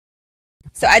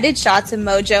So I did shots of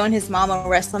Mojo and his mom on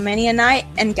WrestleMania night,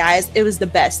 and guys, it was the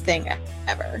best thing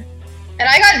ever. And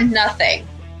I got nothing.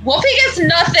 Wolfie gets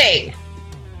nothing.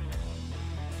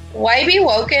 Why be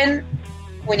woken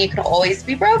when you can always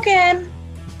be broken?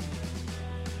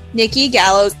 Nikki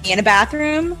Gallows in a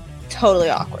bathroom, totally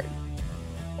awkward.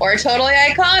 Or totally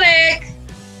iconic.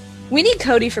 We need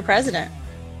Cody for president.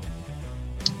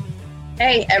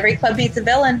 Hey, every club needs a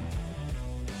villain.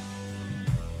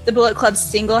 The Bullet Club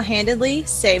single-handedly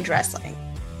saved wrestling.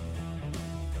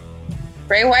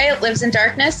 Bray Wyatt lives in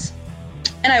darkness,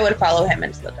 and I would follow him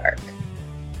into the dark.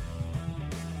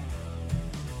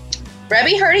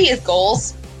 Rebby Hardy is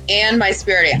goals and my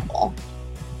spirit animal.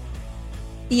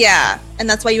 Yeah, and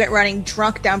that's why you went running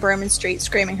drunk down Berman Street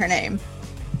screaming her name.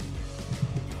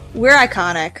 We're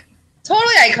iconic.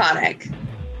 Totally iconic.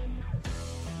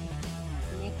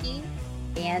 Nikki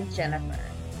and Jennifer.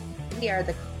 We are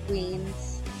the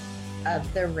queens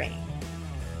of the ring.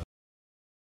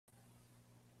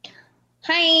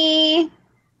 Hi.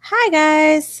 Hi,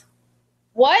 guys.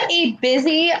 What a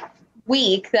busy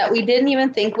week that we didn't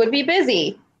even think would be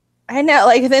busy. I know,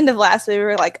 like, at the end of last week, we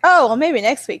were like, oh, well, maybe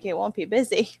next week it won't be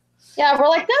busy. Yeah, we're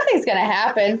like, nothing's going to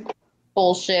happen.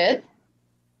 Bullshit.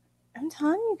 I'm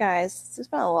telling you guys, there's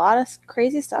been a lot of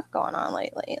crazy stuff going on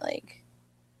lately. Like,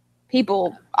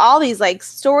 people, all these, like,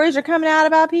 stories are coming out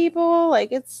about people.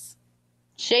 Like, it's...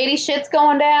 Shady shit's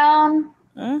going down.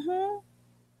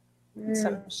 Mm-hmm.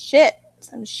 Some shit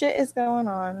is going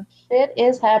on. Shit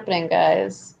is happening,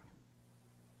 guys.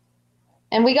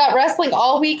 And we got wrestling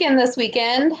all weekend this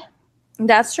weekend.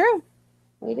 That's true.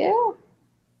 We do.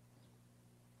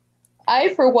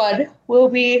 I, for one, will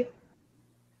be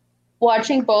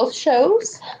watching both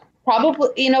shows. Probably,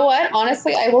 you know what?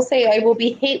 Honestly, I will say I will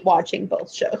be hate watching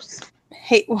both shows.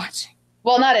 Hate watching.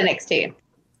 Well, not NXT.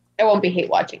 I won't be hate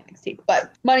watching NXT,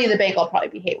 but Money in the Bank I'll probably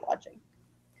be hate watching.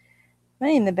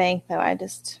 Money in the Bank, though, I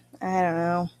don't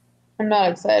know. I'm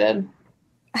not excited.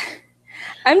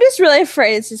 I'm just really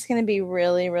afraid it's just going to be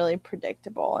really, really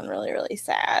predictable and really, really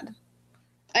sad.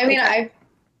 I mean, I'm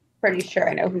pretty sure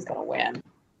I know who's going to win.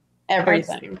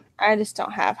 Everything. I just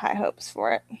don't have high hopes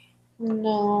for it.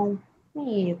 No,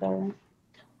 me either.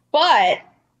 But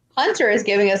Hunter is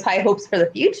giving us high hopes for the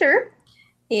future.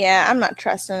 Yeah, I'm not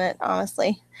trusting it,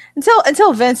 honestly.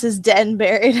 Until Vince is dead and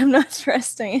buried, I'm not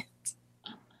trusting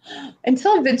it.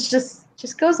 Until Vince just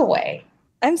goes away.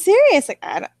 I'm serious. Like,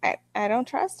 I don't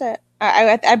trust it.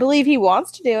 I believe he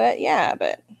wants to do it, yeah,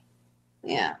 but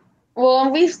yeah.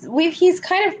 Well, he's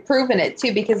kind of proven it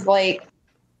too, because like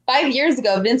 5 years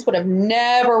ago, Vince would have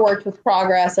never worked with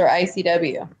Progress or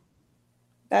ICW.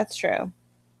 That's true.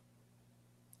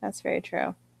 That's very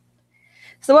true.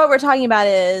 So what we're talking about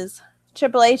is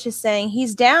Triple H is saying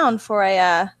he's down for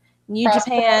a New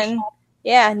Japan.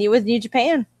 Yeah, with New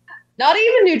Japan. Not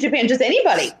even New Japan, just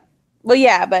anybody. Well,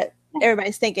 yeah, but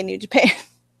everybody's thinking New Japan.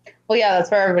 Well, yeah,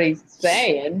 that's what everybody's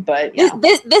saying, but yeah.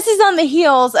 This is on the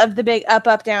heels of the big up,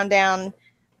 down, down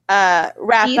rap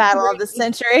E3. battle of the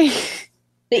century.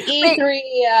 The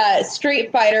E3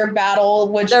 Street Fighter battle,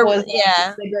 which was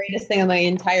the greatest thing in the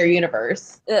entire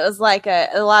universe. It was like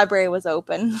the library was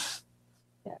open.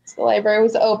 Yes, the library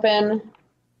was open.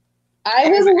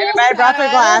 Everybody brought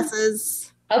their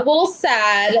glasses. A little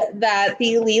sad that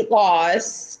the Elite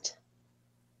lost.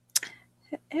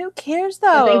 Who cares,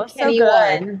 though? I think Kenny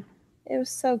won. It was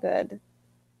so good.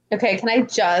 Okay, can I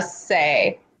just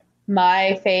say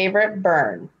my favorite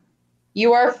burn?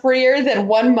 You are freer than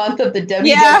 1 month of the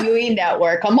WWE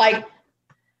Network. I'm like,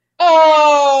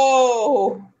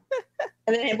 oh.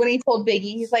 And then when he told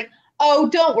Biggie, he's like, oh,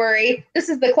 don't worry. This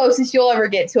is the closest you'll ever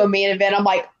get to a main event. I'm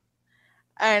like,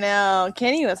 I know.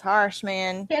 Kenny was harsh,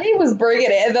 man. Kenny was bringing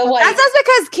it. And like, that's just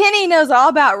because Kenny knows all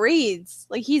about reads.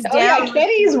 Like, he's down. Yeah,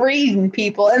 Kenny's reading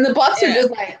people. And the Bucks are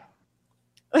just like.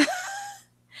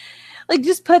 Like,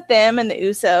 just put them and the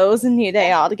Usos and New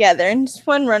Day all together in just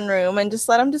one run room and just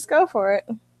let them just go for it.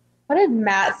 What did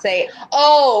Matt say?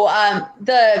 Oh,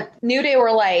 the New Day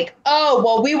were like, oh,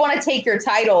 well, we want to take your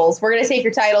titles. We're going to take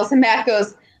your titles. And Matt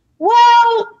goes,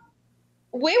 well,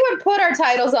 we would put our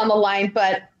titles on the line,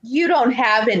 but you don't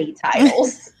have any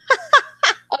titles.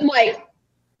 I'm like,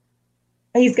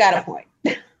 he's got a point.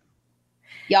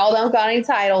 Y'all don't got any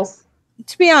titles.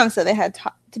 To be honest, though,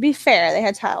 to be fair, they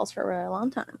had titles for a really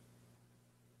long time.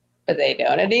 But they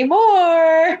don't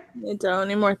anymore. They don't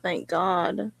anymore, thank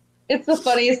God. It's the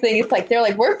funniest thing. It's like, they're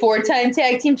like, we're 4-time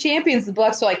tag team champions. The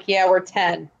Bucks are like, yeah, we're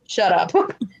 10. Shut up.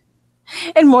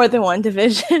 In more than one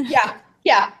division.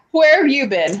 Yeah. Where have you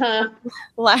been, huh?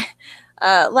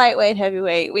 Lightweight,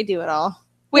 heavyweight, we do it all.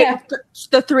 The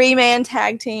 3-man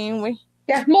tag team.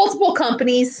 Multiple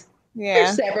companies. Yeah. They're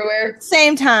just everywhere.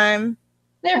 Same time.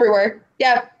 Everywhere.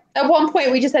 Yeah. At one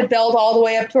point, we just had bells all the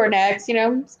way up to our necks. You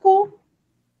know, it's cool.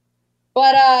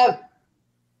 But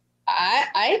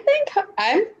I think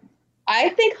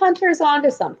Hunter's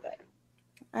onto something.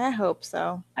 I hope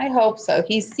so. I hope so.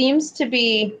 He seems to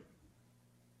be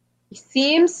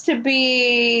thinking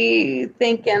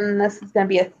this is going to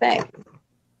be a thing.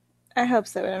 I hope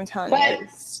so, but I'm telling you.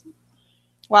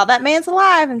 While that man's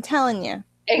alive, I'm telling you.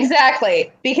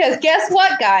 Exactly. Because guess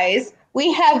what, guys?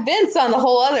 We have Vince on the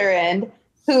whole other end,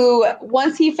 who,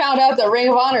 once he found out that Ring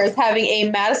of Honor is having a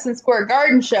Madison Square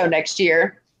Garden show next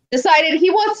year, decided he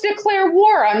wants to declare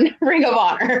war on Ring of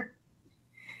Honor.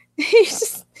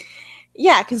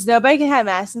 Yeah, because nobody can have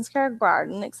Madison Square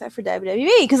Garden except for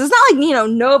WWE. Because it's not like,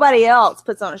 nobody else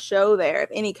puts on a show there of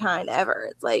any kind ever.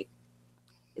 It's like,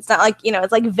 it's not like,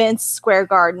 it's like Vince Square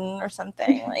Garden or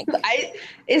something. Like,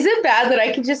 is it bad that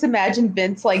I can just imagine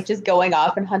Vince like just going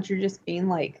off and Hunter just being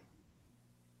like,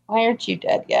 "Why aren't you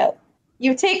dead yet?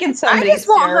 You've taken so many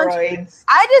steroids."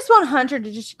 I just want Hunter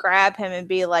to just grab him and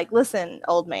be like, "Listen,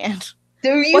 old man.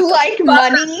 Do you like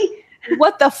money?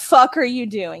 What the fuck are you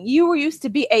doing? You were used to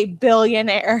be a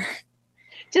billionaire.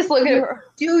 Just look at her.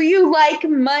 Do you like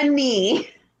money?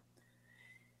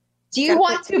 Do you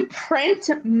want to print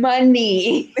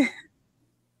money?"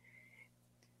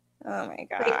 Oh my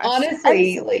gosh. Like,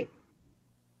 honestly,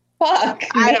 fuck,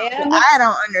 man. I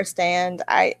don't understand.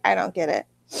 I don't get it.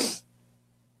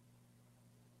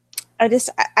 I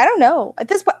don't know. At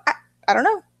this point, I don't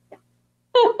know.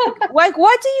 Like,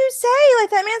 what do you say? Like,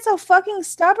 that man's so fucking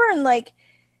stubborn. Like,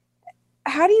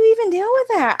 how do you even deal with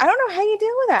that? I don't know how you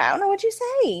deal with that. I don't know what you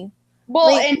say.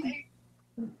 Well, and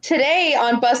today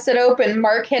on Busted Open,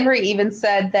 Mark Henry even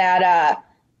said that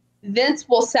Vince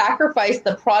will sacrifice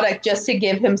the product just to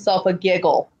give himself a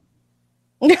giggle.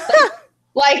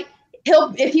 Like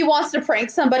if he wants to prank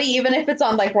somebody, even if it's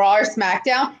on like Raw or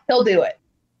SmackDown, he'll do it.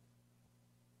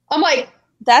 I'm like,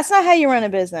 that's not how you run a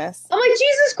business. I'm like,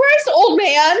 Jesus Christ, old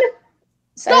man,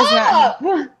 stop!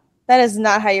 That is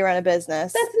not how you run a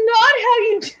business. That's not how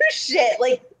you do shit.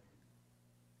 Like,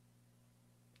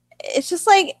 it's just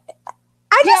like,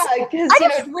 I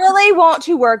just really want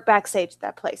to work backstage at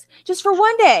that place just for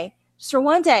one day.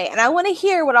 And I want to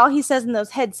hear what all he says in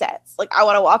those headsets. Like, I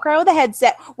want to walk around with a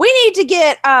headset. We need to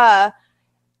get our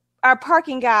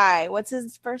parking guy. What's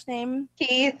his first name?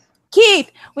 Keith.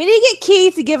 We need to get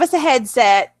Keith to give us a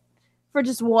headset for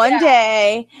just one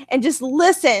day and just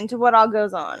listen to what all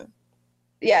goes on.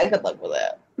 Yeah, good luck with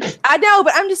it. I know,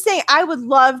 but I'm just saying I would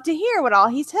love to hear what all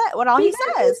he says. He's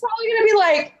probably gonna be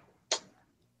like,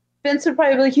 Vince would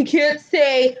probably be like, you can't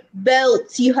say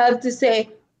belts, you have to say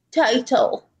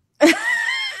title.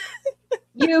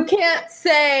 You can't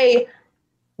say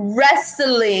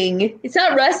wrestling. It's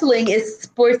not wrestling, it's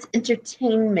sports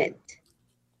entertainment.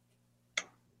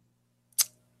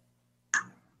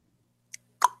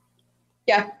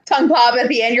 Yeah, tongue pop at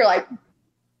the end, you're like,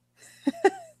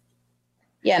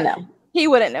 yeah, no. He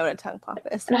wouldn't know what a tongue pop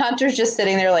is. And Hunter's just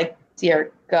sitting there like,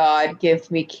 dear God, give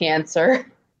me cancer.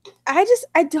 I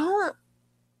don't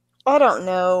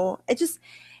know.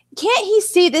 Can't he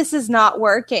see this is not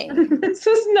working? This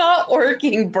is not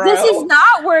working, bro. This is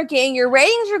not working. Your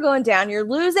ratings are going down. You're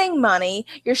losing money.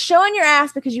 You're showing your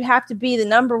ass because you have to be the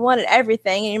number one at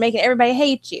everything, and you're making everybody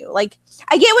hate you. Like,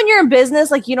 I get when you're in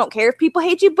business, like, you don't care if people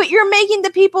hate you, but you're making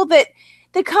the people that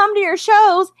come to your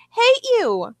shows hate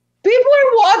you. People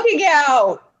are walking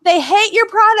out. They hate your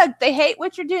product. They hate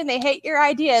what you're doing. They hate your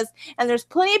ideas. And there's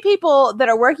plenty of people that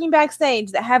are working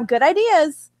backstage that have good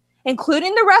ideas,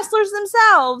 including the wrestlers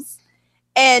themselves.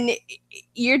 And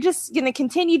you're just going to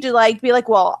continue to like be like,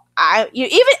 well, even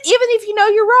if you know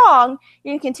you're wrong,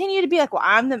 you're going to continue to be like, well,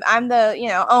 I'm the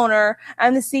owner,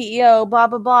 I'm the CEO, blah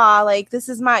blah blah. Like, this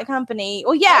is my company.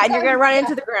 Well, yeah, and you're going to run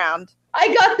into the ground.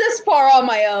 I got this far on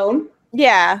my own.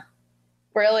 Yeah,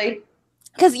 really.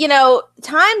 Because,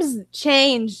 times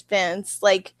change, Vince.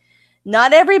 Like,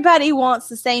 not everybody wants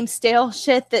the same stale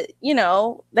shit that,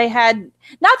 they had.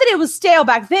 Not that it was stale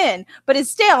back then, but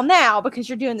it's stale now because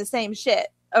you're doing the same shit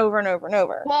over and over and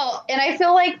over. Well, and I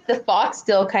feel like the Fox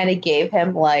still kind of gave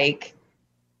him, like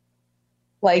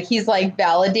he's, like,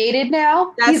 validated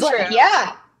now. That's he's true. Like,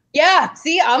 yeah,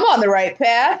 see, I'm on the right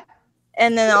path.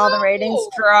 And then all the ratings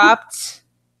dropped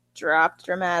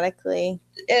dramatically.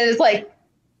 And it's like,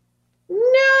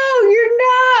 no, you're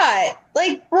not.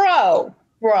 Like, bro.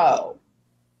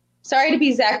 Sorry to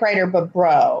be Zack Ryder, but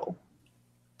bro.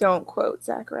 Don't quote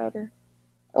Zack Ryder.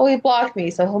 Oh, he blocked me,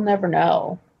 so he'll never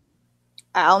know.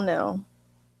 I'll know.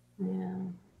 Yeah.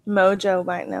 Mojo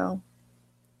might know.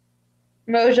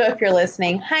 Mojo, if you're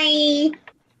listening, hi.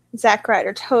 Zack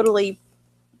Ryder totally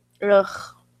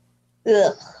Ugh.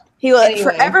 Ugh. He will Anyway.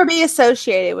 forever be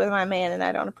associated with my man, and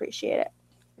I don't appreciate it.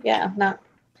 Yeah, not.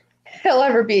 He'll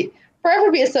forever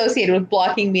be associated with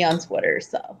blocking me on Twitter.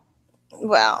 So,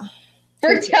 Well,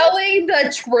 for telling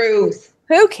the truth.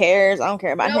 Who cares? I don't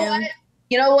care about him.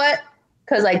 You know what?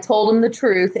 Because I told him the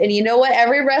truth, and you know what?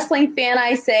 Every wrestling fan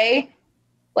I say,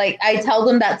 like I tell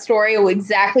them that story of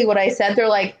exactly what I said. They're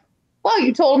like, "Well,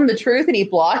 you told him the truth, and he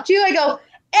blocked you." I go,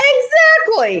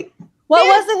 "Exactly." What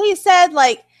was it he said?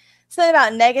 Like something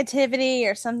about negativity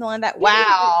or something like that.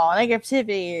 Wow,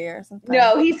 negativity or something.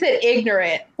 No, he said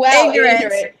ignorant. Wow,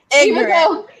 ignorant. Even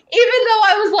though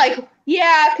I was like,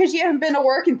 yeah, because you haven't been to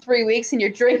work in 3 weeks and you're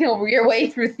drinking over your way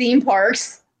through theme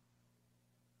parks.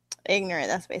 Ignorant.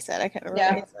 That's what he said. I can't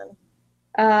remember what he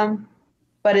said.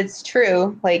 But it's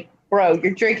true. Like, bro,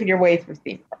 you're drinking your way through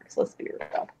theme parks. Let's be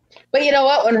real. But you know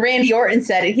what? When Randy Orton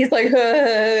said it, he's like,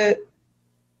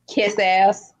 kiss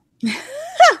ass.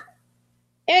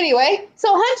 Anyway, so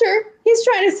Hunter, he's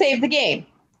trying to save the game.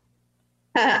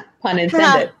 Pun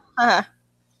intended.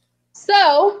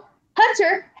 So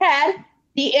Hunter had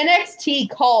the NXT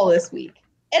call this week.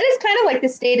 It is kind of like the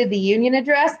State of the Union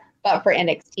address, but for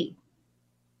NXT.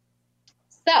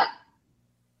 So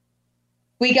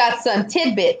we got some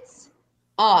tidbits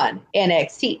on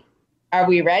NXT. Are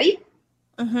we ready?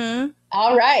 Mm-hmm.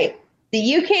 All right.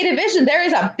 The UK division, there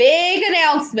is a big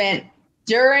announcement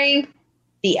during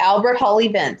the Albert Hall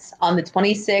events on the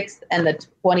 26th and the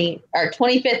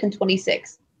 25th and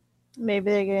 26th.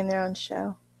 Maybe they're getting their own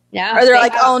show. Yeah. Or they're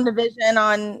own division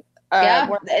on.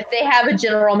 They have a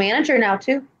general manager now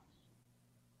too.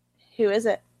 Who is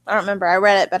it? I don't remember. I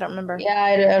read it, but I don't remember. Yeah,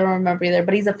 I don't remember either.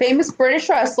 But he's a famous British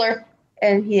wrestler,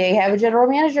 and they have a general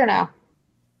manager now.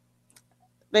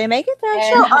 They may get their own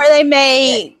show, or they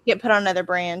may get put on another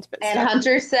brand. But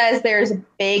Hunter says there's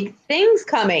big things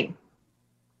coming.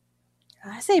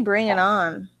 I say bring it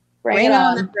on. Bring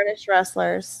on the British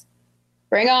wrestlers.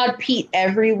 Bring on Pete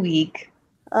every week.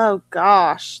 Oh,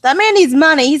 gosh. That man needs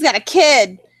money. He's got a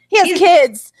kid. He has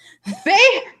kids.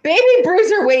 Baby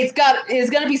Bruiserweight's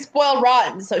is going to be spoiled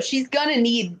rotten, so she's going to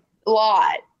need a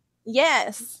lot.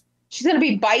 Yes. She's going to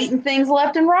be biting things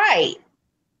left and right.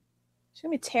 She's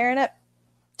going to be tearing up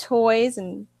toys,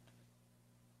 and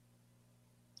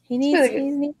he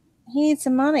needs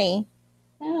some money.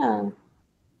 Yeah.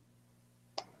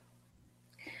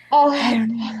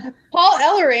 Oh, Paul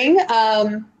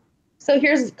Ellering. So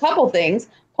here's a couple things.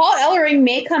 Paul Ellering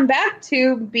may come back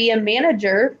to be a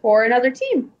manager for another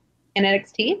team in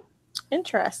NXT.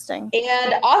 Interesting.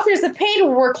 And Authors of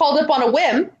Pain were called up on a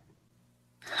whim.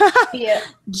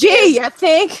 I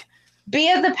think.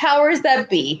 Via the powers that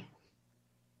be.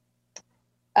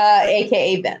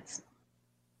 AKA Vince.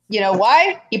 You know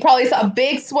why? He probably saw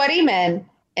big sweaty men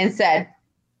and said,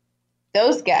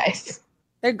 those guys,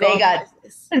 they got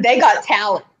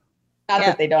talent. Not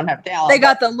that they don't have talent. They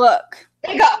got the look.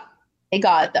 They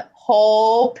got the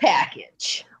whole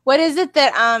package. What is it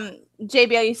that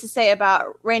JBL used to say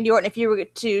about Randy Orton? If you were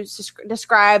to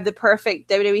describe the perfect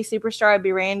WWE superstar, it'd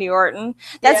be Randy Orton.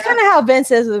 That's kind of how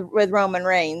Vince is with Roman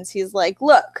Reigns. He's like,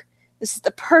 look, this is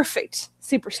the perfect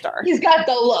superstar. He's got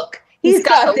the look. He's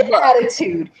got the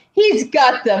attitude. He's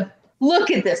got the look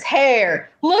at this hair.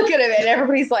 Look at him. And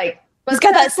everybody's like, he's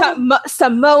got that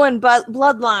Samoan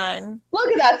bloodline.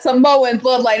 Look at that Samoan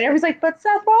bloodline. And everybody's like, but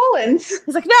Seth Rollins.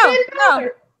 He's like, no.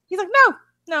 He's like,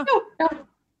 no.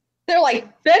 They're like,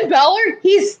 Finn Balor?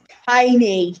 He's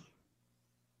tiny.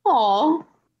 Aw.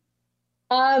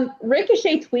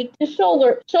 Ricochet tweaked his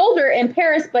shoulder in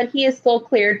Paris, but he is still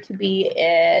cleared to be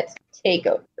at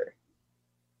TakeOver.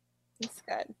 That's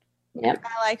good. Yep.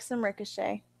 I like some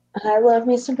Ricochet. I love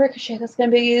me some Ricochet. That's going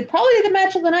to be probably the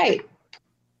match of the night.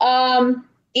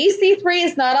 EC3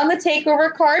 is not on the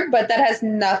TakeOver card, but that has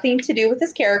nothing to do with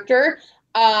his character.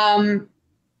 Hunter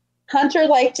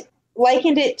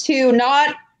likened it to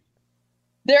not...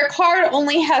 Their card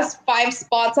only has 5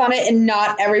 spots on it, and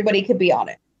not everybody could be on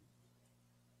it.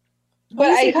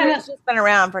 But I kind of just been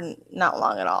around for not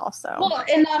long at all. So well,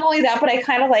 and not only that, but I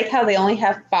kind of like how they only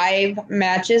have 5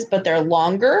 matches, but they're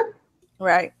longer.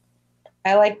 Right.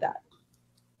 I like that.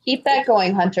 Keep that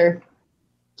going, Hunter.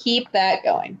 Keep that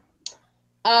going.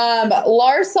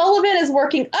 Lars Sullivan is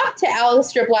working up to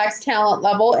Aleister Black's talent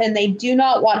level, and they do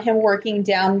not want him working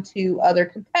down to other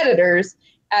competitors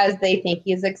as they think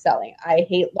he is excelling. I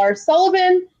hate Lars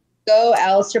Sullivan. Go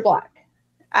Aleister Black.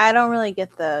 I don't really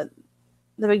get the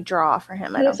big draw for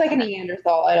him. He looks like a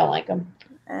Neanderthal. I don't like him.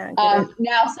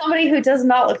 Now, somebody who does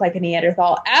not look like a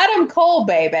Neanderthal, Adam Cole,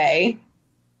 baby,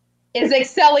 is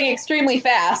excelling extremely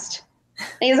fast. And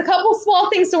he has a couple small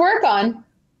things to work on,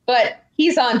 but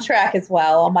he's on track as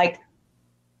well. I'm like,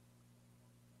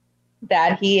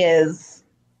 that he is.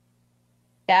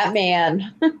 That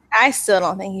man. I still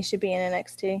don't think he should be in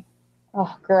NXT.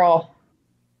 Oh, girl.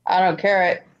 I don't care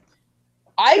it.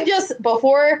 I just,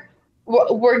 before,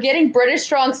 we're getting British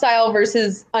Strong Style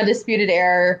versus Undisputed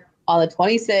Era on the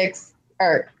 26th.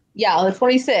 On the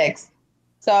 26th.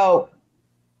 So,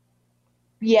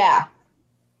 yeah.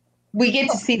 We get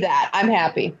to see that. I'm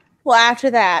happy. Well, after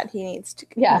that, he needs to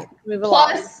move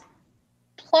along.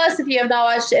 Plus, if you have not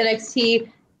watched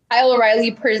NXT, Kyle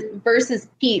O'Reilly versus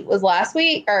Pete was last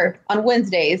week, or on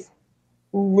Wednesdays.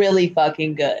 Really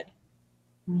fucking good.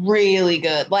 Really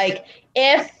good. Like,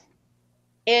 if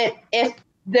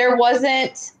there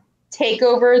wasn't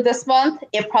TakeOver this month,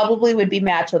 it probably would be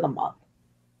match of the month.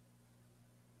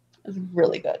 It was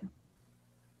really good.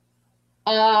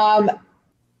 Also,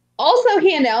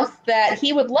 he announced that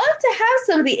he would love to have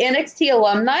some of the NXT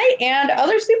alumni and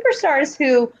other superstars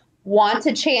who want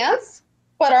a chance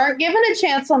but aren't given a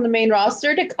chance on the main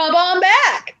roster to come on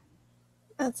back.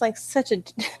 That's like such a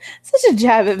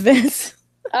jab at Vince.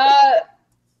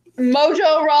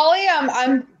 Mojo Rawley,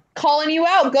 I'm calling you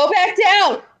out. Go back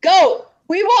down. Go.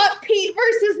 We want Pete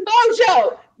versus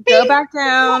Mojo. Go back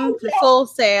down to Full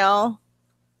Sail.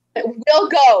 We'll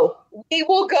go. We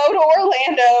will go to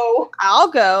Orlando.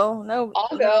 I'll go. No,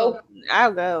 I'll go.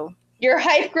 I'll go. Your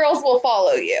hype girls will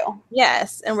follow you.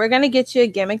 Yes, and we're gonna get you a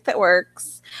gimmick that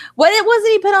works. What it was that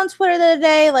he put on Twitter the other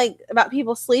day, like about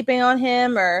people sleeping on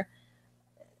him, or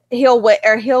he'll wait,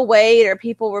 or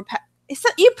people were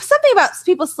something about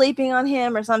people sleeping on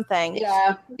him or something.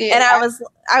 Yeah. And I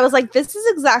was like, this is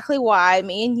exactly why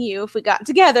me and you, if we got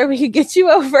together, we could get you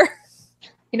over.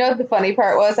 You know what the funny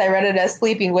part was? I read it as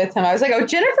sleeping with him. I was like, oh,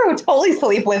 Jennifer would totally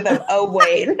sleep with him. Oh,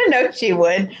 wait. No, she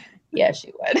would. Yeah,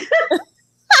 she would.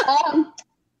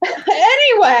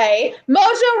 Anyway, Mojo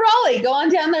Rawley. Go on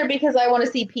down there because I want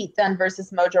to see Pete Dunne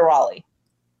versus Mojo Rawley.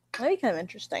 That'd be kind of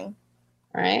interesting.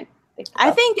 All right.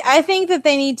 I think that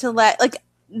they need to let, like,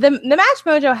 the match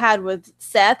Mojo had with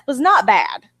Seth was not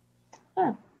bad.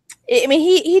 Huh. I mean,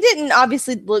 he didn't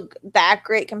obviously look that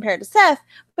great compared to Seth,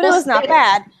 but it was not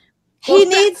bad.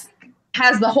 Seth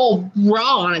has the whole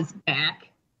Raw on his back.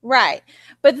 Right.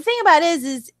 But the thing about it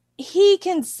is he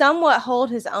can somewhat hold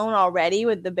his own already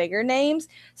with the bigger names.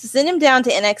 So send him down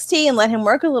to NXT and let him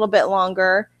work a little bit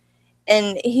longer,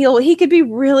 and he could be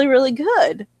really, really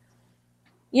good.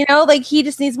 You know, like, he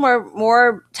just needs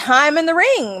more time in the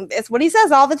ring. It's what he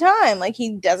says all the time. Like, he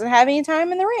doesn't have any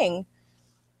time in the ring.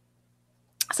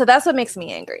 So that's what makes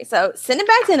me angry. So send him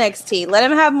back to NXT. Let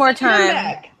him have more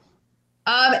time.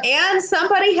 And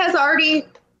somebody has already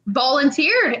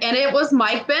volunteered, and it was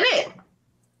Mike Bennett.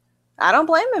 I don't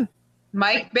blame him.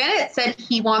 Mike Bennett said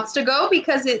he wants to go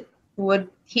because he'd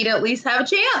at least have a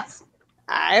chance.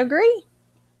 I agree.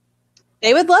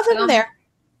 They would love him there.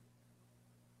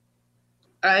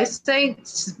 I say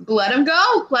let him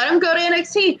go. Let him go to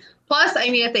NXT. Plus,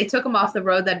 I mean, if they took him off the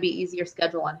road, that'd be easier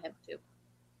schedule on him, too.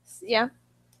 Yeah.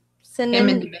 Send him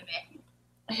him.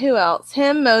 and Who else?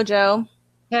 Him, Mojo.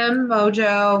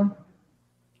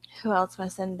 Who else do I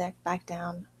send back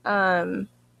down? Honestly,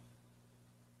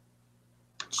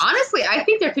 I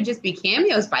think there could just be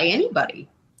cameos by anybody.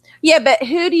 Yeah, but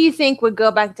who do you think would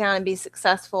go back down and be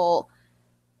successful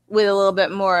with a little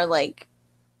bit more, like,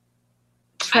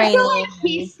 training? I feel like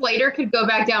Heath Slater could go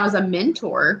back down as a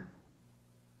mentor.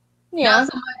 Yeah.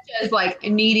 Not so much as, like,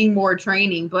 needing more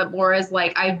training, but more as,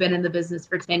 like, I've been in the business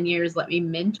for 10 years, let me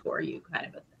mentor you kind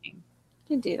of a thing. You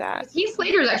can do that. Heath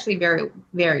Slater is actually very,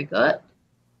 very good.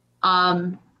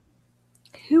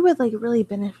 Who would, like, really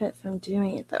benefit from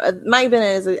doing it, though? Mike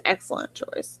Bennett is an excellent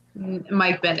choice.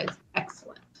 Mike Bennett is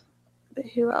excellent. But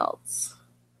who else?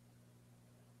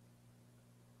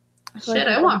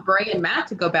 I want Bray and Matt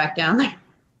to go back down there.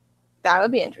 That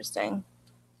would be interesting.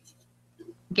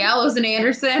 Gallows and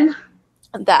Anderson.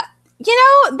 Maybe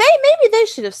they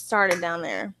should have started down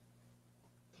there.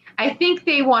 I think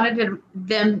they wanted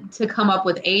them to come up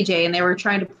with AJ, and they were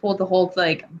trying to pull the whole,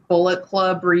 like, Bullet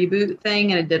Club reboot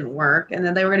thing, and it didn't work. And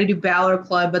then they were going to do Balor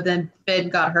Club, but then Finn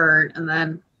got hurt, and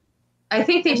then I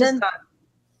think they just got...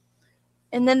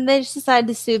 And then they just decided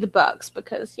to sue the Bucks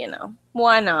because,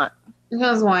 why not?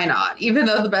 Because why not? Even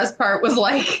though the best part was,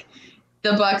 like,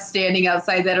 the Bucks standing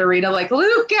outside that arena like,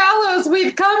 Luke Gallows,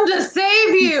 we've come to save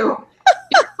you.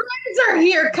 Your friends are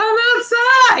here. Come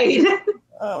outside.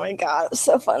 Oh, my God. It was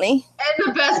so funny. And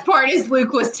the best part is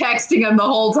Luke was texting him the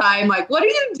whole time like, what are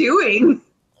you doing?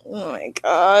 Oh, my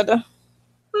God.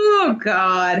 Oh,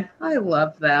 God. I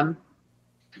love them.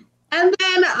 And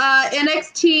then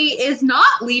NXT is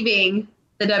not leaving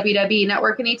the WWE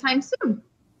network anytime soon.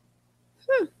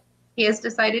 He has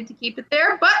decided to keep it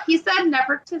there, but he said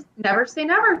never say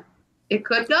never. It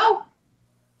could go.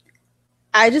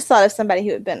 I just thought of somebody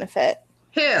who would benefit.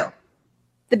 Who?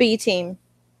 The B team.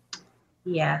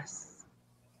 Yes.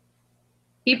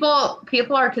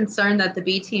 People are concerned that the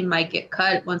B team might get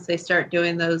cut once they start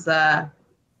doing those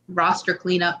roster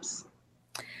cleanups.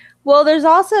 Well, there's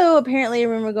also apparently a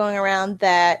rumor going around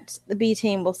that the B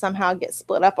team will somehow get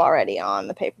split up already on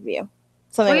the pay-per-view.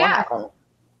 Something will happen.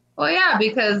 Well, yeah,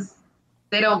 because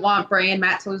they don't want Bray and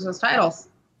Matt to lose those titles.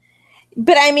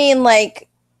 But I mean, like,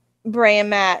 Bray and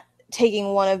Matt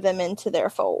taking one of them into their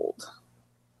fold.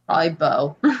 Probably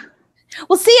Bo.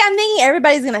 Well, see, I'm thinking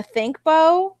everybody's going to think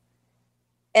Bo,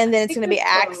 and then it's going to be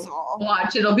Axel.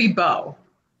 Watch, it'll be Bo,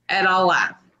 and I'll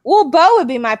laugh. Well, Bo would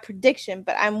be my prediction,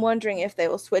 but I'm wondering if they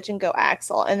will switch and go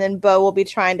Axel, and then Bo will be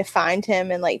trying to find him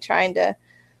and, like, and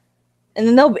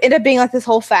then they'll end up being, like, this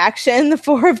whole faction, the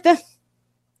four of them.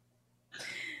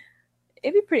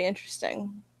 It'd be pretty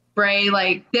interesting. Bray,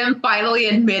 like, them finally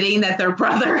admitting that they're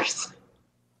brothers.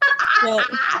 Yeah.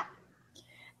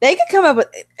 They could come up with,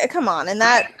 come on, in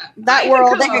that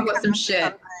world, they could come up with some shit.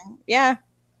 Something. Yeah.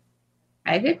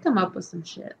 I could come up with some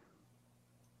shit.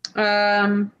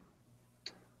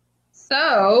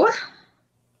 So,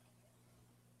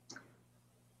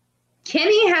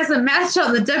 Kenny has a match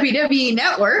on the WWE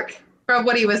Network from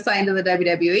when he was signed to the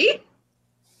WWE.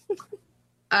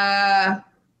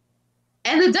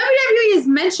 And the WWE is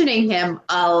mentioning him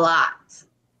a lot.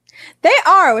 They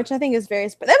are, which I think is very...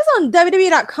 That was on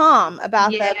WWE.com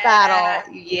about that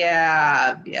battle.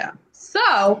 Yeah.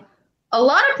 So, a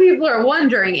lot of people are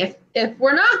wondering if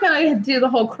we're not going to do the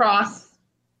whole cross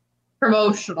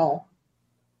promotional,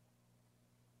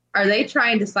 are they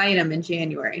trying to sign him in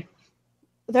January?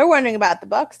 They're wondering about the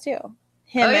Bucks too.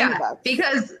 Him and the Bucks.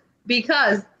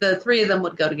 Because the three of them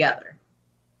would go together.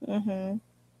 Mm-hmm.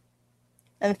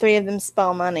 And the three of them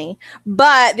spell money.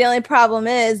 But the only problem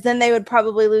is then they would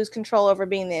probably lose control over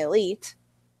being the elite.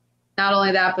 Not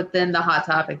only that, but then the Hot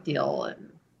Topic deal.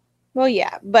 Well,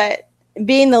 yeah. But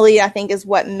being the elite, I think, is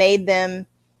what made them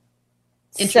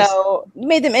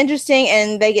interesting,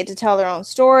 and they get to tell their own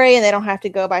story, and they don't have to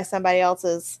go by somebody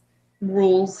else's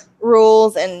rules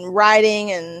and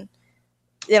writing, and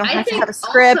they don't have to have a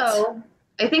script.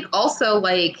 I think also,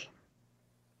 like,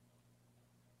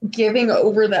 giving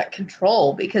over that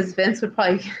control, because Vince would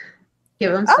probably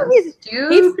give him some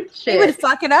stupid shit. He would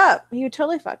fuck it up. He would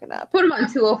totally fuck it up. Put him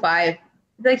on 205.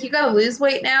 Like, you gotta lose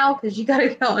weight now because you gotta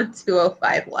go on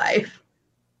 205 Live.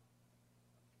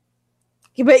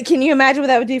 But can you imagine what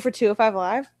that would do for 205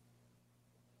 Live?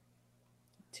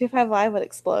 205 Live would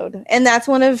explode. And that's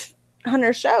one of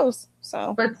Hunter's shows.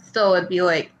 So, but still, it'd be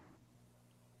like,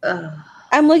 ugh.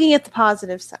 I'm looking at the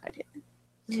positive side here.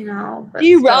 No. Do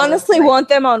you honestly want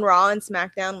them on Raw and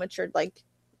SmackDown, which are like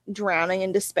drowning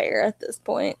in despair at this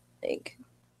point? Like,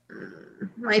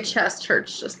 my chest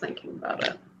hurts just thinking about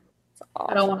it.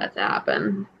 I don't want it to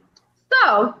happen.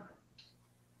 So,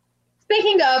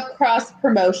 speaking of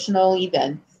cross-promotional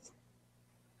events,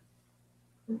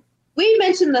 we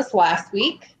mentioned this last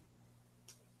week.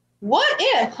 What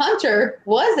if Hunter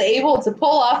was able to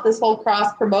pull off this whole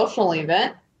cross-promotional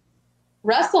event,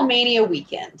 WrestleMania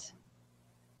weekend?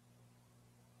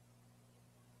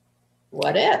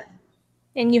 What if?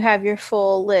 And you have your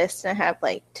full list and have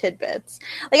like tidbits.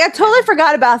 Like, I totally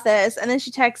forgot about this. And then she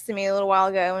texted me a little while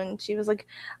ago and she was like,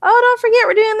 oh, don't forget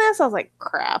we're doing this. I was like,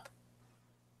 crap.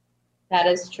 That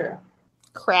is true.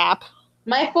 Crap.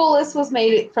 My full list was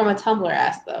made from a Tumblr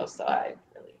ask, though, so I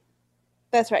really...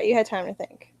 That's right. You had time to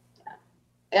think.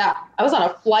 Yeah. I was on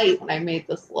a flight when I made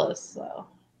this list, so...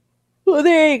 Well,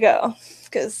 there you go.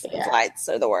 Because flights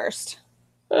are the worst.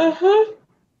 Uh-huh.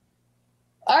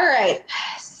 All right.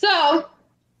 So,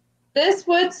 this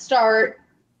would start...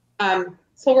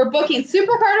 so we're booking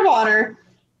Supercard of Honor,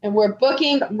 and we're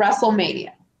booking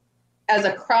WrestleMania as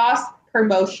a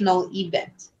cross-promotional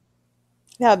event.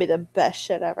 That would be the best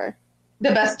shit ever.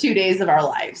 The best 2 days of our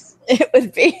lives. It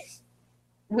would be.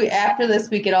 After this,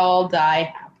 we could all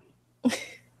die happy.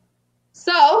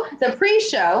 So, the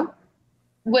pre-show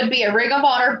would be a Ring of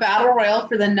Honor Battle Royal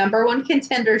for the number one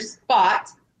contender spot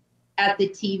at the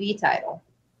TV title.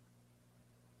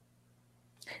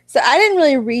 So, I didn't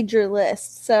really read your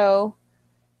list. So,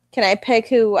 can I pick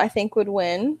who I think would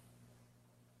win?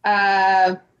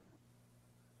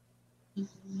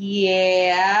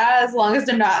 Yeah, as long as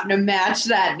they're not in a match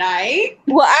that night.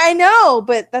 Well, I know,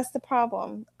 but that's the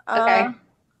problem. Okay.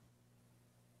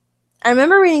 I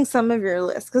remember reading some of your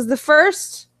list because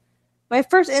my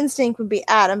first instinct would be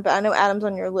Adam, but I know Adam's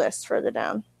on your list further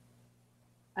down.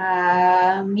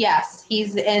 Yes,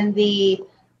 he's in the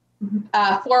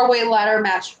 4-way ladder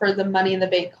match for the Money in the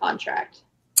Bank contract.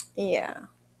 Yeah.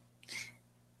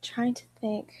 trying to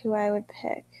think who I would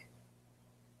pick.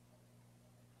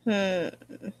 You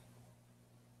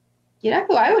know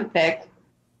who I would pick?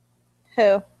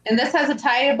 Who? And this has a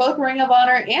tie to both Ring of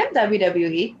Honor and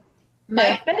WWE.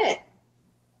 Mike Bennett.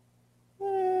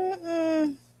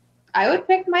 I would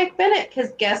pick Mike Bennett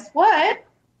because guess what?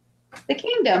 The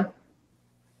Kingdom.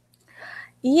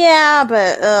 Yeah,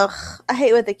 but I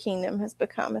hate what the Kingdom has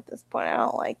become at this point. I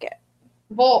don't like it.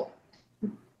 Well,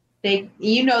 the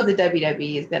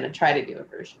WWE is going to try to do a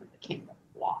version of the Kingdom.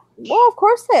 Well, of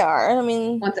course they are. I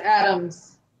mean, once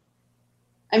Adams.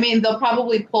 I mean, they'll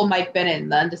probably pull Mike Bennett in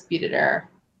the Undisputed Era.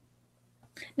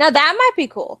 Now that might be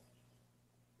cool.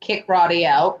 Kick Roddy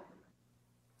out.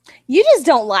 You just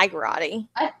don't like Roddy.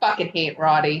 I fucking hate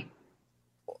Roddy.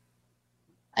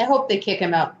 I hope they kick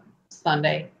him out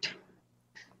Sunday.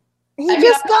 He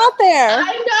just got there. I'm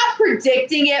not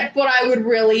predicting it, but I would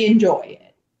really enjoy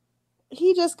it.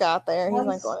 He just got there. He's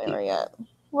not going anywhere yet.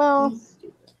 Well,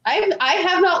 I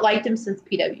have not liked him since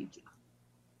PWG.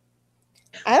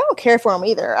 I don't care for him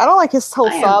either. I don't like his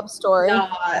whole sob story.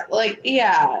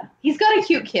 Yeah. He's got a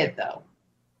cute kid, though.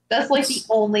 That's like the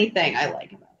only thing I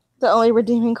like about him. The only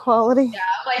redeeming quality. Yeah,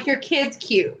 like your kid's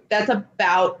cute. That's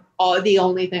about the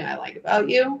only thing I like about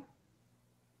you.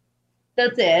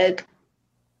 That's it.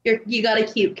 You got a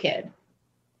cute kid.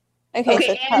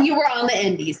 Okay, and you were on the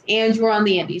Indies.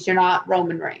 You're not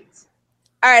Roman Reigns.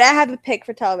 All right, I have a pick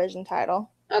for television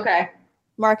title. Okay.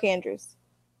 Mark Andrews.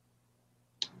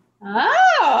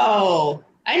 Oh,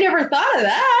 I never thought of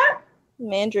that.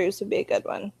 Mandrews would be a good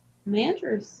one.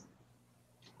 Mandrews.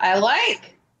 I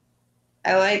like.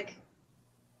 All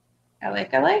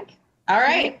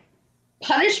right.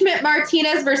 Punishment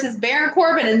Martinez versus Baron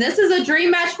Corbin, and this is a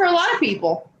dream match for a lot of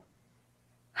people.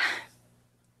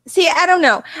 See, I don't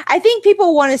know. I think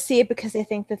people want to see it because they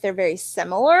think that they're very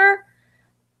similar,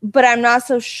 but I'm not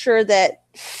so sure that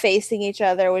facing each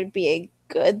other would be a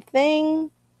good thing.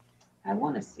 I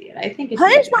want to see it. I think it's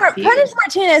Punish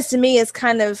Martinez to me is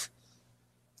kind of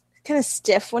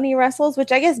stiff when he wrestles,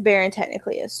 which I guess Baron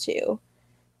technically is too.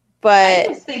 But I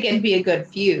just think it'd be a good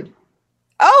feud.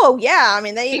 Oh yeah, I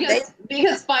mean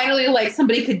because finally like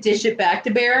somebody could dish it back to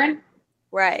Baron,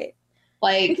 right?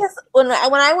 Like because when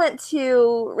I went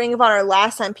to Ring of Honor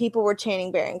last time, people were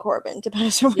chanting Baron Corbin to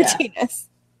punish Martinez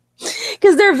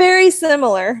because they're very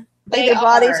similar. Like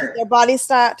their body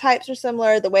types are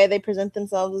similar. The way they present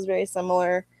themselves is very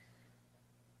similar.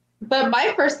 But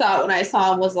my first thought when I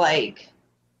saw him was like,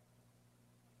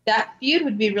 that feud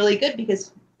would be really good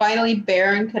because finally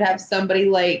Baron could have somebody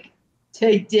like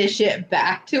to dish it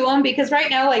back to him. Because right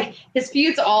now, like his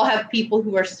feuds all have people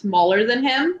who are smaller than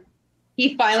him.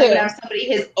 He finally would have somebody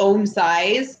his own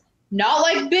size, not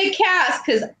like Big Cass,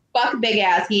 because fuck Big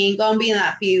Ass, he ain't gonna be in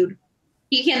that feud.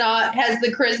 He has the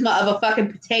charisma of a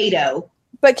fucking potato.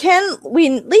 But can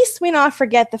we at least not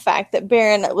forget the fact that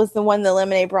Baron was the one that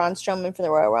eliminated Braun Strowman for the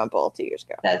Royal Rumble 2 years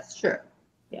ago? That's true.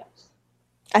 Yes.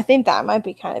 I think that might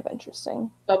be kind of interesting.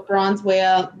 But Braun's way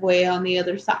on the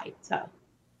other side, so.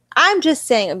 I'm just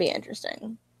saying it'd be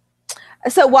interesting.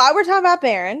 So while we're talking about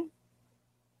Baron,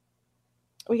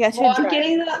 we got to I'm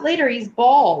getting to that later. He's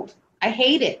bald. I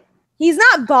hate it. He's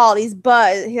not bald. He's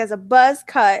buzz. He has a buzz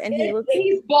cut, and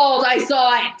he's bald. I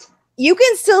saw it. You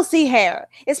can still see hair.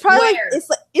 It's probably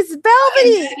it's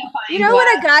velvety. You know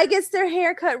when a guy gets their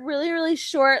hair cut really, really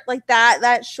short, like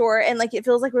that short, and like it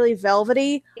feels like really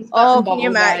velvety. Oh,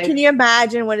 can you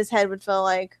imagine what his head would feel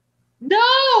like?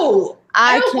 No,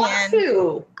 I don't want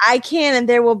to. I can, and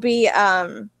there will be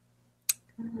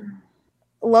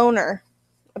loner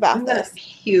about this.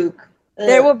 Puke.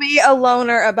 There will be a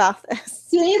loner about this.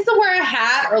 He needs to wear a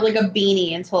hat or like a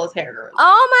beanie until his hair grows.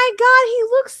 Oh my god, he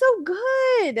looks so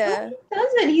good. No, he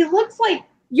doesn't. He looks like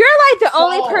you're like the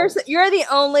only person. You're the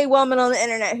only woman on the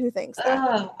internet who thinks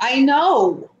that. I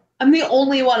know. I'm the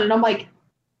only one, and I'm like,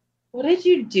 what did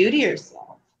you do to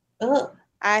yourself? Ugh.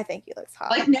 I think he looks hot.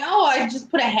 Like now, I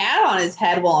just put a hat on his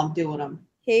head while I'm doing them.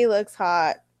 He looks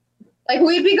hot. Like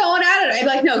we'd be going at it. I'd be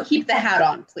like, no, keep the hat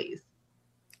on, please.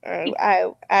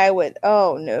 I would.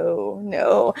 Oh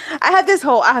no. I have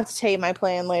to tell you my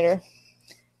plan later.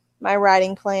 My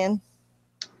writing plan.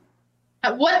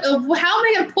 What? How am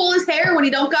I gonna pull his hair when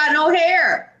he don't got no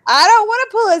hair? I don't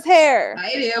want to pull his hair.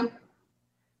 I do.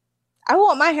 I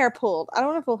want my hair pulled. I don't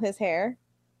want to pull his hair.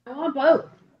 I want both.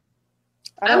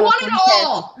 I want it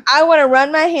all. I want to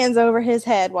run my hands over his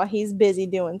head while he's busy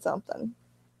doing something.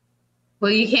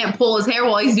 Well, you can't pull his hair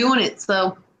while he's doing it,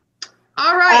 so.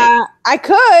 All right. I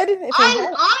could.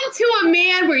 On to a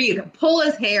man where you can pull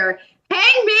his hair.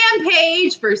 Hangman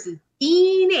Page versus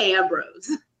Dean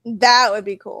Ambrose. That would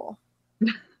be cool.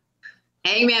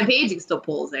 Hangman Page can still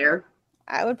pull his hair.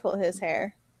 I would pull his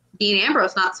hair. Dean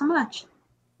Ambrose, not so much.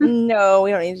 No,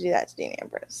 we don't need to do that to Dean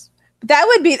Ambrose. But that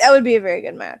would be a very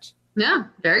good match. Yeah,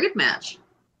 very good match.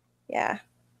 Yeah.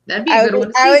 That'd be a good one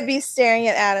to see. I would be staring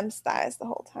at Adam's thighs the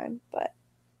whole time, but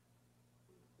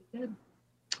good.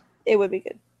 It would be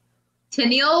good.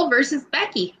 Tenille versus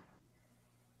Becky.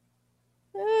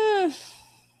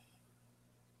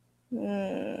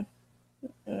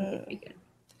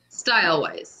 Style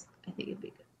wise, I think it'd be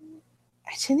good.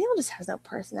 Tenille just has no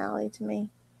personality to me.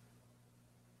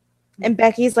 And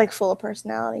Becky's like full of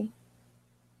personality.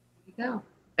 There you go.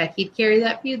 Becky'd carry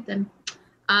that feud then.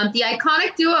 The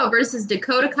Iconic Duo versus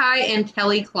Dakota Kai and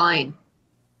Kelly Klein.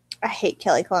 I hate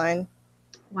Kelly Klein.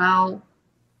 Well,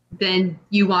 then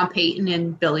you want Peyton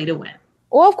and Billy to win.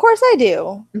 Well, of course I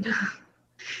do.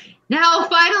 Now,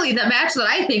 finally, the match that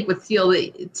I think would steal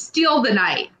the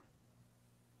night.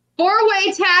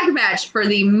 4-way tag match for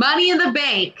the Money in the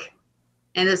Bank.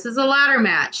 And this is a ladder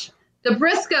match. The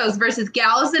Briscoes versus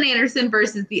Gallows and Anderson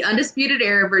versus the Undisputed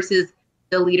Era versus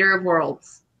the Leader of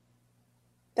Worlds.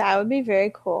 That would be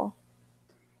very cool.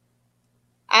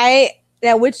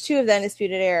 Now, which two of the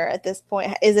Undisputed Era at this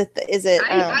point? Is it?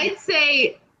 I'd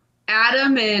say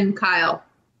Adam and Kyle.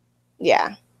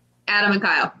 Yeah. Adam and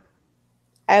Kyle.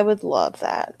 I would love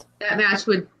that. That match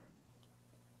would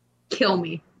kill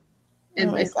me. Oh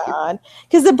my God.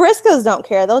 Because the Briscoes don't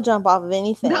care. They'll jump off of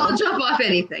anything. They'll jump off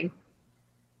anything.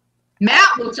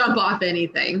 Matt will jump off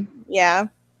anything. Yeah.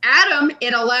 Adam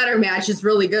in a ladder match is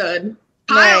really good.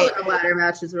 Kyle in a ladder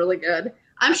match is really good.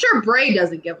 I'm sure Bray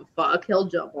doesn't give a fuck. He'll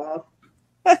jump off.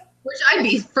 Which I'd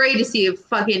be afraid to see a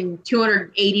fucking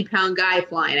 280-pound guy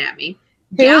flying at me.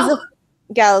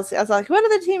 Gallows. I was like, what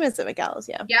other team is it with Gallows?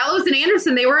 Yeah. Gallows and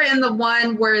Anderson, they were in the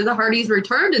one where the Hardys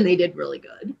returned and they did really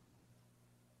good.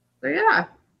 So, yeah.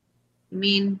 I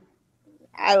mean.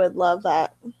 I would love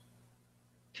that.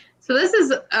 So, this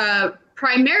is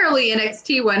primarily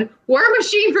NXT one. War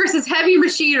Machine versus Heavy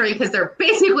Machinery because they're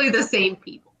basically the same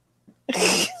people.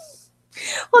 Well,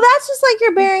 that's just like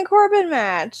your Baron Corbin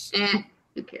match.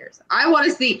 Who cares? I want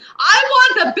the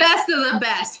best of the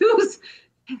best. Who's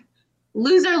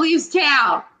loser leaves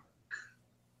town?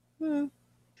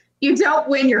 You don't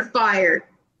win, you're fired.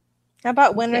 How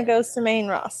about winner goes to main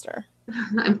roster?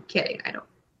 I'm kidding. I'm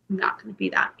not going to be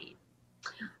that mean.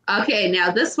 Okay, now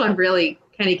this one really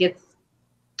kind of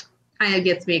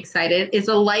gets me excited. It's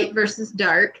a light versus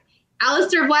dark.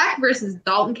 Aleister Black versus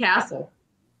Dalton Castle.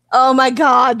 Oh my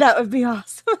God, that would be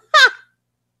awesome.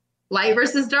 Light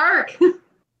versus dark.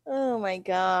 Oh my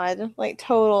God. Like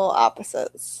total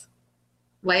opposites.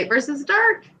 Light versus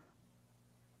dark.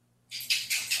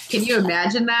 Can you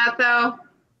imagine that though?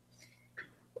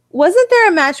 Wasn't there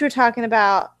a match we were talking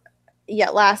about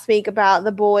last week about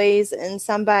the boys and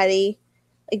somebody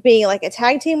like being like a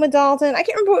tag team with Dalton? I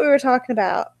can't remember what we were talking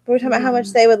about. We were talking about how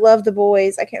much they would love the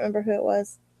boys. I can't remember who it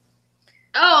was.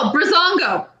 Oh,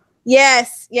 Breezango.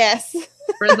 Yes.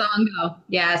 Breezango.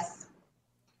 Yes.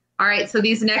 All right. So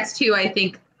these next two, I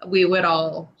think we would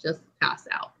all just pass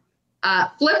out.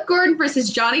 Flip Gordon versus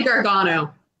Johnny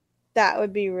Gargano. That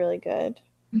would be really good.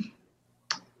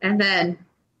 And then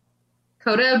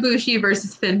Kota Ibushi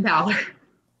versus Finn Balor.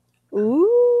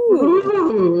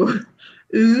 Ooh.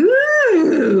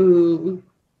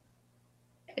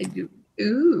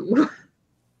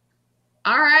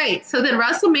 All right. So then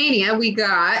WrestleMania, we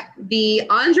got the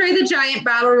Andre the Giant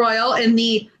Battle Royal and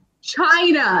the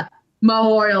China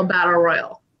Memorial Battle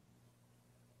Royal.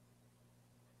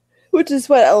 Which is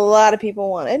what a lot of people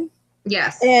wanted.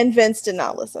 Yes. And Vince did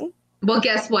not listen. Well,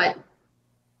 guess what?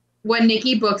 When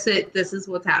Nikki books it, this is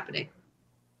what's happening.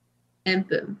 And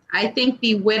boom. I think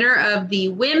the winner of the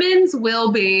women's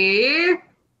will be...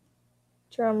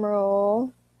 Drum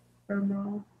roll.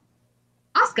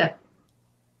 Asuka.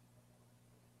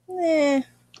 I'm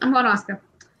going Asuka.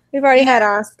 We've already had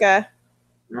Asuka.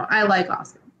 Well, I like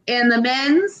Asuka. And the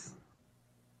men's,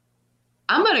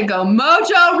 I'm going to go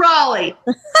Mojo Rawley.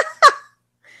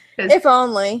 If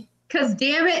only. Because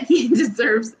damn it, he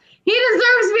deserves me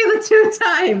the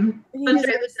two-time.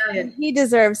 He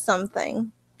deserves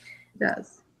something. He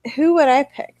does. Who would I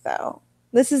pick, though?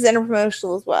 This is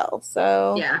interpromotional as well,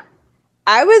 so... Yeah.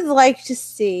 I would like to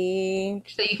see...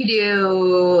 So you could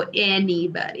do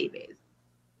anybody, basically.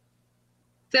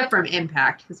 Except from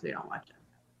Impact, because we don't watch it.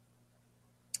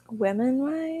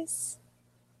 Women-wise?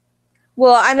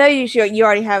 Well, I know you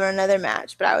already have another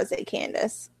match, but I would say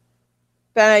Candace.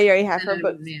 But I know you already have her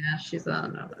booked. Yeah, she's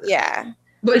on another. Yeah.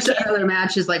 Which other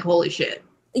match is like, holy shit.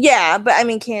 Yeah, but I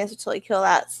mean, Candace would totally kill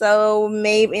that. So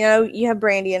maybe, you have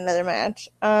Brandy in another match.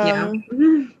 Yeah.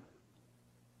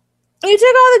 You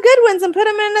took all the good ones and put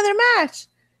them in another match.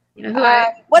 You know who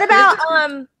what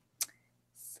about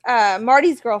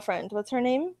Marty's girlfriend? What's her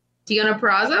name? Deonna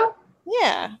Purrazzo?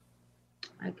 Yeah.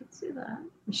 I could see that.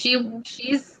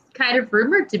 She's kind of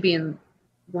rumored to be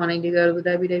wanting to go to the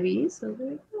WWE, so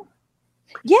there you go.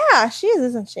 Yeah, she is,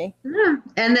 isn't she? Yeah.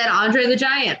 And then Andre the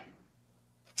Giant.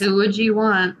 Who would you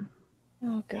want?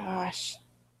 Oh gosh.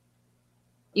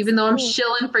 Even though I'm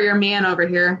shilling for your man over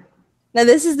here. Now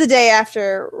this is the day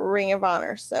after Ring of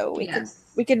Honor, so we could so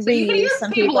reuse you can use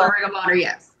some people people. in Ring of Honor,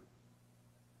 yes.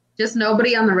 Just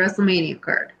nobody on the WrestleMania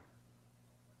card.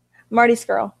 Marty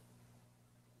Skrull.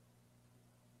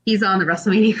 He's on the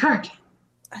WrestleMania card.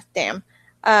 Damn.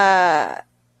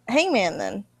 Hangman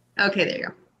then. Okay, there you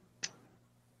go.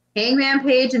 Hangman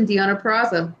Page and Deonna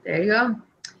Purrazzo. There you go.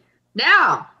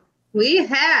 Now, we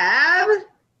have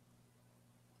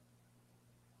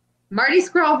Marty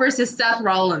Scurll versus Seth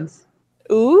Rollins.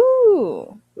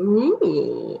 Ooh.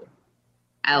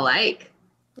 I like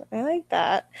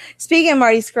that. Speaking of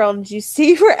Marty Skrull, did you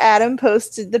see where Adam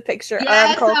posted the picture of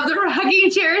the rocking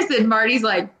chairs and Marty's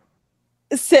like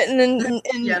sitting in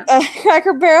a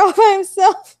Cracker Barrel by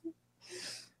himself?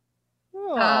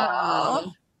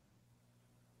 Oh.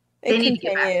 They need to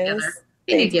get back together.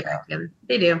 They need to get back together.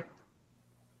 They do.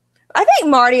 I think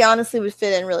Marty honestly would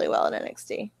fit in really well in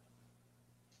NXT.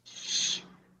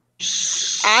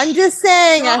 I'm just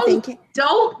saying.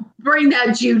 Don't bring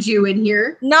that juju in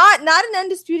here. Not an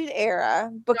Undisputed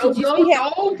Era, but could you see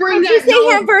him? Don't bring that. Could you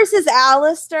see him versus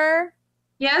Alistair?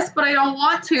 Yes, but I don't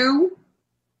want to.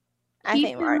 I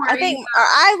think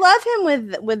I love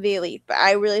him with the Elite, but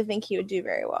I really think he would do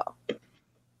very well.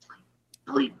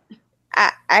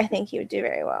 I think he would do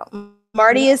very well.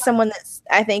 Marty is someone that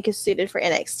I think is suited for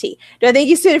NXT. Do I think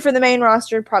he's suited for the main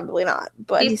roster? Probably not.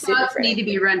 But he's suited for need to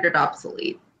be rendered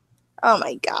obsolete. Oh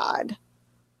my god.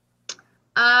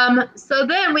 So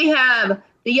then we have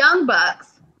the Young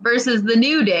Bucks versus the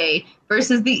New Day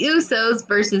versus the Usos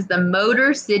versus the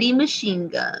Motor City Machine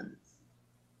Guns.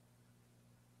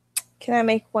 Can I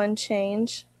make one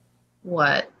change?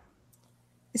 What?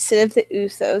 Instead of the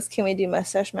Usos, can we do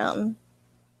Mustache Mountain?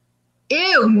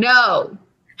 Ew, no.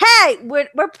 Hey, we're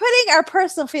putting our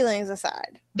personal feelings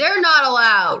aside. They're not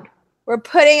allowed. We're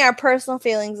putting our personal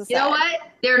feelings aside. You know what?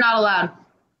 They're not allowed.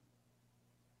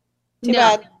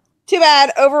 Too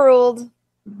bad. Overruled.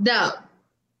 No.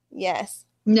 Yes.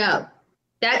 No.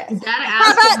 That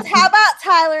How about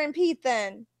Tyler and Pete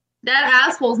then? That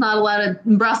asshole's not allowed a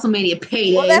WrestleMania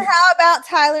payday. Well, then how about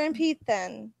Tyler and Pete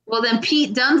then? Well, then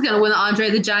Pete Dunne's going to win the Andre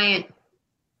the Giant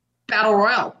Battle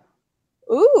Royal.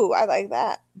 Ooh, I like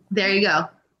that. There you go.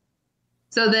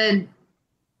 So then,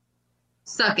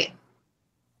 suck it.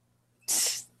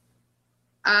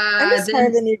 I'm just tired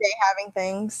of the New Day having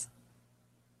things.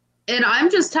 And I'm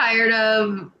just tired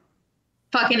of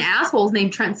fucking assholes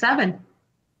named Trent Seven.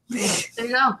 There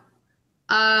you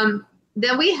go.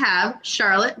 Then we have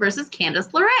Charlotte versus Candice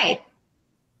LeRae.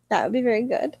 That would be very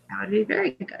good. That would be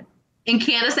very good. And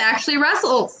Candice actually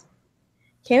wrestles.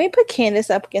 Can we put Candice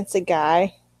up against a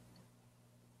guy?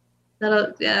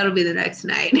 That'll be the next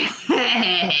night.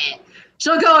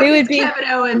 She'll go against Kevin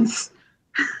Owens.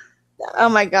 Oh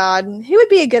my god. Who would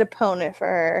be a good opponent for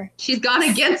her? She's gone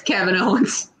against Kevin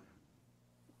Owens.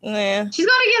 Yeah. She's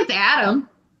gone against Adam.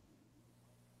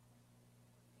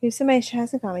 Who's somebody she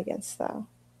hasn't gone against, though?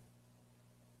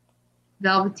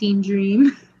 Velveteen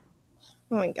Dream.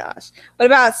 Oh my gosh. What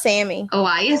about Sammy?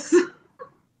 Elias. Sammy,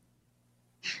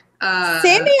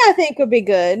 I think, would be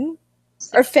good.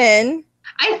 Or Finn.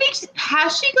 I think,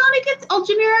 has she gone against El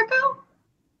Generico?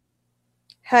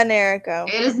 Generico.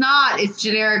 It is not. It's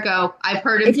Generico. I've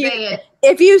heard him say it.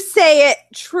 If you say it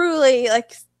truly,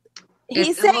 like,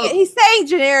 he's saying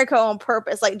Generico on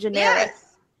purpose, like generic.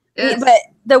 Yes. But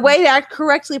the way that I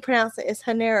correctly pronounce it is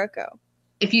Generico.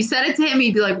 If you said it to him,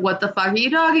 he'd be like, what the fuck are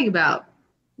you talking about?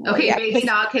 Okay, yeah, maybe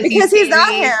not. Because he's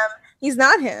not him. He's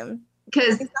not him.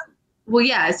 Well,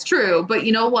 yeah, it's true. But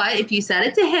you know what? If you said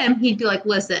it to him, he'd be like,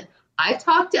 listen, I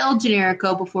talked to El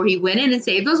Generico before he went in and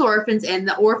saved those orphans in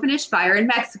the orphanage fire in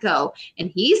Mexico. And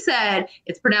he said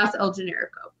it's pronounced El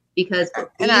Generico. Because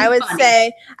I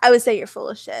would say you're full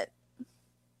of shit.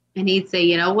 And he'd say,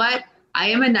 you know what? I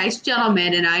am a nice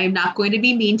gentleman and I am not going to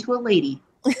be mean to a lady.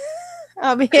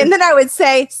 And then I would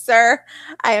say, sir,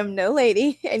 I am no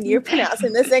lady, and you're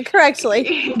pronouncing this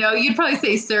incorrectly. No, you'd probably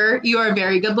say, sir, you are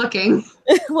very good looking.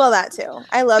 Well, that too.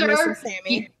 I love Mr.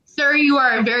 Sammy. Sir, you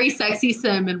are a very sexy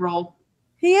cinnamon roll.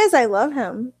 He is. I love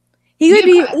him. He's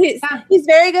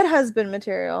very good husband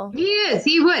material. He is.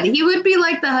 He would be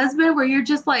like the husband where you're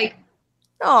just like,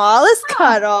 oh, let's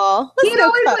cuddle. Let's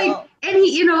go cuddle. And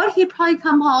he, you know what? He'd probably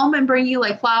come home and bring you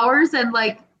like flowers and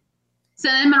like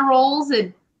cinnamon rolls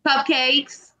and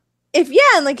cupcakes.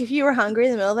 And like if you were hungry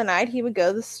in the middle of the night, he would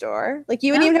go to the store. Like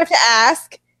you wouldn't even have to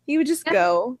ask. He would just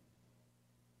go.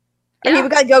 Or he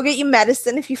would go get you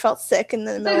medicine if you felt sick in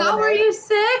the middle of the night. Were you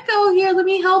sick? Oh, here, let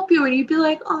me help you. And you'd be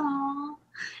like, oh.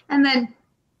 And then,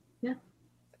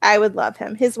 I would love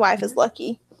him. His wife is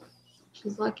lucky.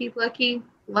 She's lucky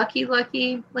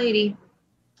lady.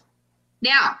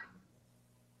 Now,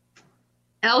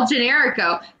 El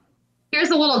Generico. Here's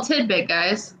a little tidbit,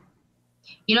 guys.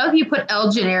 You know, if you put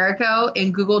El Generico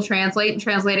in Google Translate and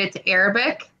translate it to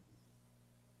Arabic,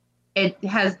 it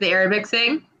has the Arabic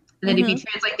thing. And then if you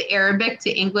translate the Arabic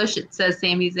to English, it says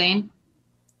Sami Zayn.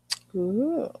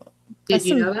 Ooh. Did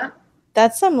you know that?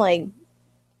 That's some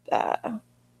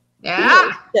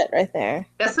shit right there.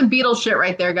 That's some Beatles shit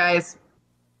right there, guys.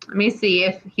 Let me see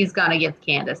if he's gone against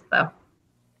Candice, though.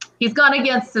 He's gone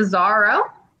against Cesaro.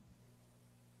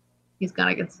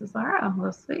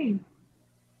 Let's see.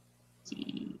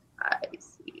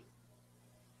 G-I-C.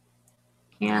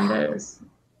 Candice.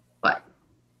 What?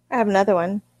 I have another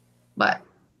one. What?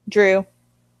 Drew.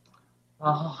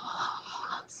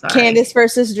 Oh, sorry. Candice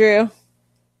versus Drew.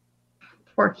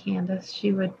 Poor Candice.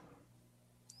 She would.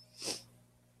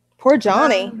 Poor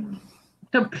Johnny.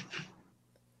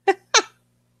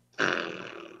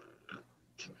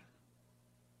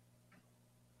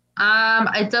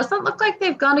 It doesn't look like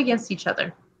they've gone against each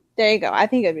other. There you go. I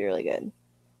think it'd be really good.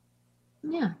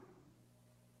 Yeah.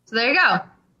 So there you go.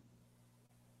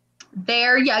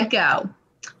 There you go.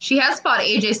 She has fought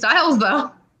AJ Styles,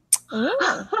 though.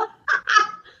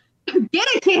 Get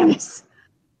it, Candice.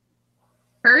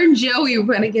 Her and Joey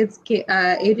went against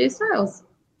AJ Styles.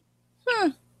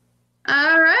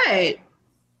 All right.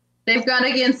 They've gone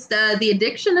against The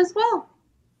Addiction as well.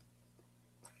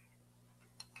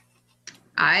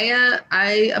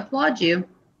 I applaud you.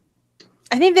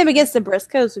 I think them against the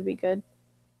Briscoes would be good.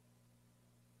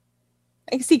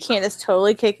 I can see Candice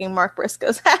totally kicking Mark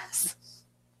Briscoe's ass.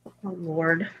 Oh,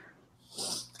 Lord.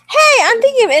 Hey, I'm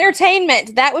thinking of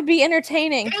entertainment. That would be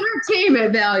entertaining.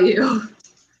 Entertainment value.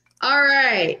 All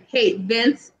right. Hey,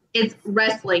 Vince, it's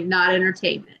wrestling, not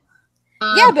entertainment.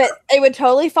 Yeah, but it would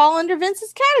totally fall under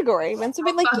Vince's category. Vince would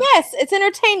be like, yes, it's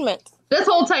entertainment. This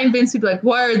whole time, Vince would be like,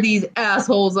 why are these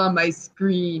assholes on my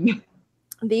screen?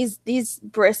 These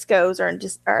Briscoes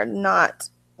are not.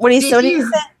 What do you say?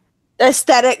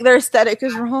 Their aesthetic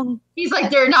is wrong. He's like,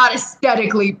 they're not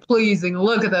aesthetically pleasing.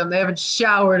 Look at them. They haven't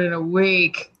showered in a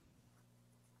week.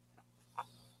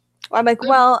 I'm like,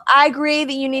 well, I agree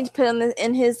that you need to put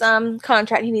in his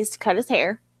contract. He needs to cut his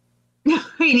hair.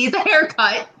 He needs a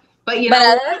haircut. But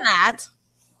other than that,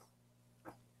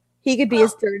 he could be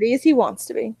as dirty as he wants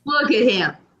to be. Look at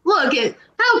him.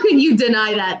 How can you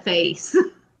deny that face?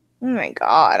 Oh my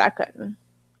God, I couldn't.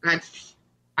 I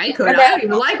could. I don't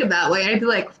even like him that way. I'd be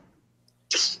like,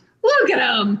 look at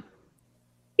him.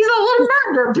 He's a little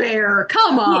murder bear.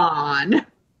 Come on.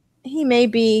 He may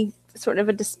be sort of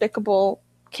a despicable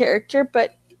character,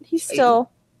 but he's still.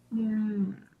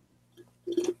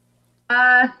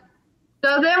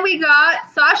 So then we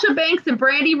got Sasha Banks and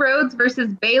Brandy Rhodes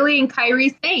versus Bayley and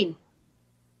Kairi Sane.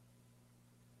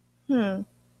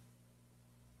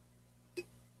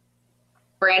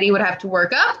 Brandy would have to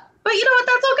work up, but you know what?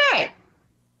 That's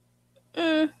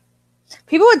okay.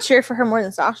 People would cheer for her more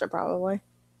than Sasha, probably.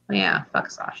 Yeah, fuck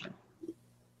Sasha.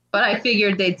 But I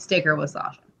figured they'd stick her with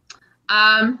Sasha.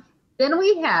 Then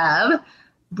we have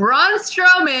Braun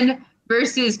Strowman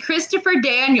versus Christopher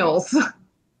Daniels.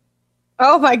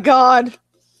 Oh my God.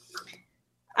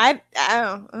 I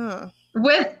don't.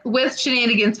 With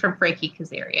shenanigans from Frankie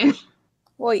Kazarian.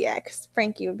 Well, yeah, because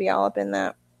Frankie would be all up in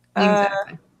that.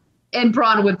 Exactly. And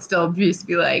Braun would still just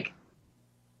be like,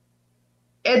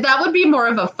 that would be more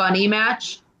of a funny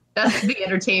match. That's the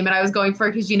entertainment I was going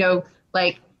for, because,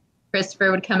 like, Christopher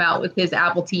would come out with his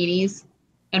Appletinis,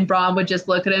 and Braun would just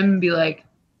look at him and be like,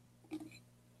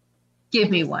 give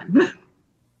me one.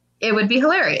 It would be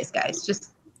hilarious, guys.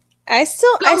 Just I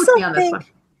still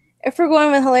think if we're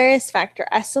going with hilarious factor,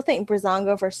 I still think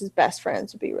Breezango versus Best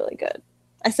Friends would be really good.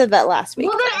 I said that last week.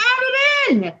 Well, then add it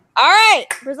in. All right,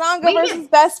 Breezango versus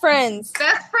Best Friends.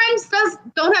 Best Friends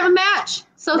don't have a match,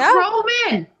 so throw them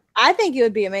in. I think it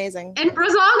would be amazing. And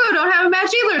Breezango don't have a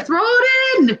match either. Throw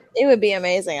it in. It would be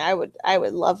amazing. I would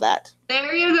love that.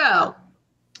 There you go.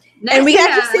 Next and we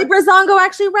have to see Breezango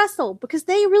actually wrestle, because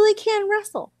they really can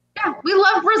wrestle. Yeah, we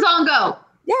love Breezango.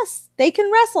 Yes, they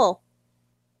can wrestle.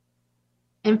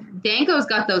 And Dango's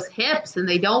got those hips, and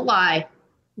they don't lie.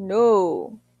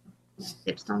 No.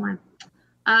 Hips don't lie.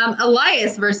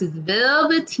 Elias versus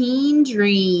Velveteen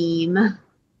Dream.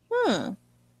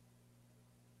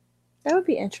 That would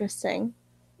be interesting.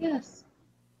 Yes.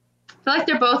 feel like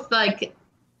they're both like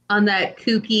on that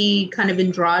kooky kind of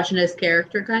androgynous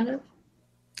character kind of.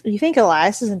 You think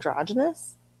Elias is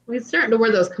androgynous? He's starting to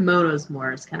wear those kimonos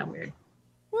more. It's kind of weird.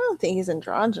 I don't think he's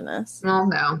androgynous. Well,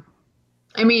 no.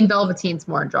 I mean, Velveteen's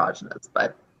more androgynous,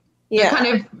 but Yeah. kind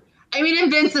of. I mean, in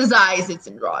Vince's eyes, it's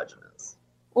androgynous.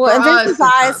 Well, in For us, Vince's it's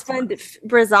eyes, not.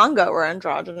 Brizongo were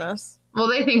androgynous. Well,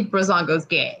 they think Brazongo's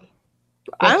gay.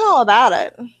 I'm all about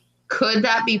it. Could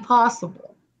that be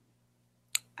possible?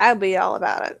 I'd be all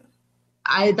about it.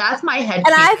 That's my head.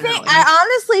 And I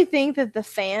honestly think that the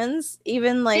fans,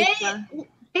 even like,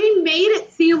 they made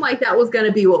it seem like that was going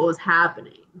to be what was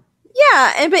happening.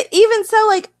 Yeah, but even so,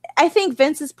 like, I think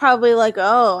Vince is probably like,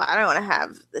 oh, I don't want to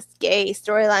have this gay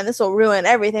storyline. This will ruin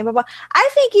everything. But I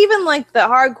think even like the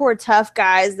hardcore tough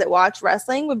guys that watch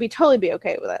wrestling would totally be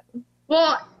okay with it.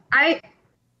 Well, I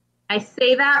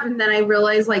say that, and then I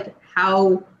realize like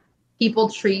how people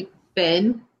treat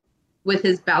Finn with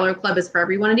his Balor Club is for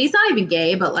everyone, and he's not even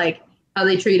gay, but like how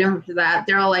they treat him for that.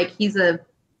 They're all like, he's a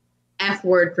F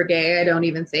word for gay. I don't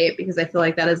even say it because I feel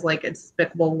like that is like a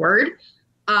despicable word.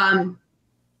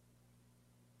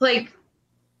 Like,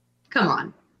 come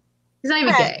on. He's not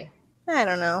even gay. I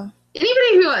don't know. And even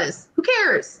if he was, who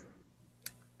cares?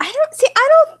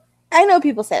 I know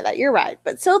people say that. You're right.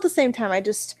 But still at the same time, I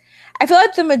feel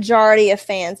like the majority of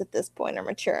fans at this point are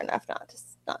mature enough not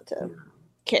to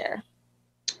care.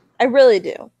 I really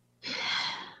do.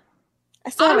 I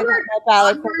still haven't got my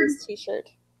Balor Club's t-shirt.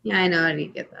 Yeah, I know. I need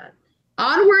to get that.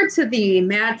 Onward to the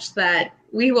match that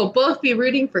we will both be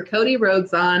rooting for Cody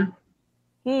Rhodes on.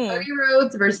 Cody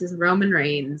Rhodes versus Roman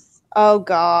Reigns. Oh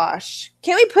gosh,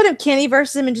 can we put Kenny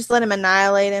versus him and just let him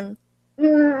annihilate him?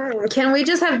 Can we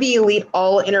just have the Elite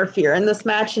all interfere in this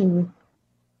match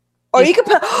or you could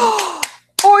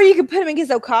put him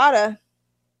against Okada.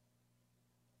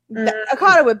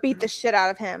 Okada would beat the shit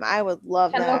out of him. I would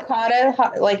love that. Can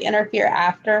Okada like interfere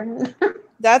after?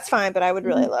 That's fine, but I would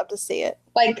really love to see it.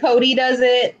 Like Cody does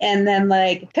it, and then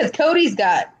like because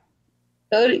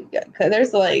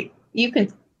there's like.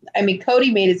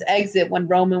 Cody made his exit when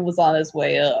Roman was on his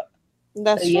way up.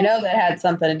 That's so you know that had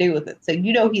something to do with it. So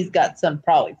you know he's got some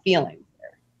probably feelings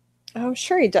there. I'm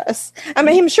sure he does. I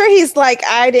mean, I'm sure he's like,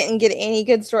 I didn't get any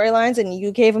good storylines, and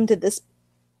you gave him to this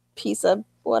piece of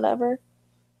whatever.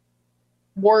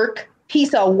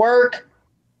 Piece of work.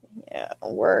 Yeah,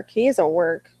 work. He is a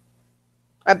work.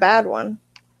 A bad one.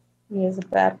 He is a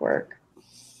bad work.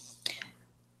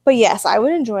 But yes, I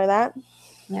would enjoy that.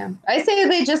 Yeah. I say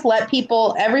they just let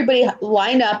everybody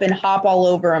line up and hop all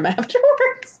over him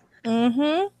afterwards.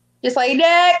 Mm-hmm. Just like,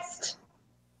 next.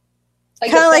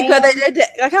 Kind of like what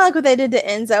they did to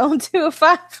Enzo on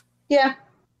 205. Yeah.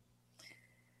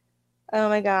 Oh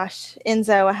my gosh.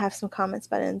 Enzo, I have some comments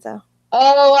about Enzo.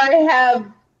 Oh, I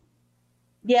have.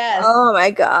 Yes. Oh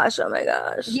my gosh.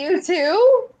 You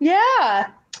too?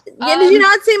 Yeah. Did you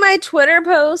not see my Twitter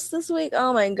post this week?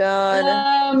 Oh my god.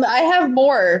 I have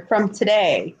more from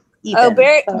today. Even,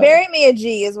 bury me a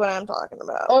G is what I'm talking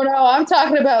about. Oh no, I'm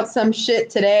talking about some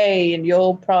shit today, and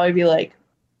you'll probably be like,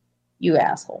 "You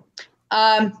asshole."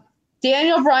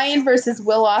 Daniel Bryan versus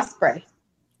Will Ospreay.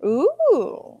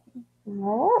 Ooh.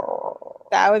 Oh.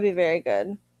 That would be very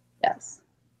good. Yes.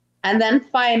 And then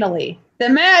finally, the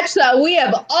match that we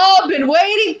have all been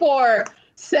waiting for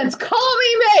since Call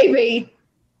Me Maybe.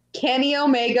 Kenny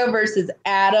Omega versus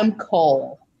Adam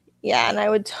Cole. Yeah, and I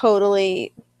would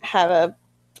totally have a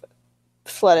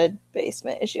flooded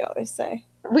basement, as you always say.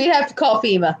 We'd have to call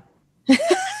FEMA.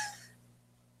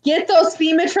 Get those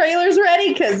FEMA trailers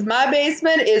ready, because my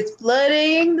basement is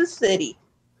flooding the city.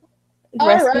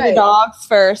 Rescue the dogs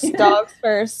first. Dogs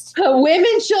first.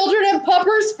 Women, children, and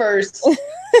puppers first.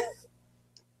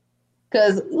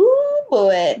 Because, ooh,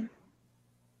 boy.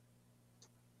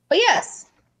 But yes.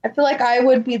 I feel like I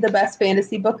would be the best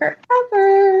fantasy booker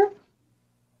ever.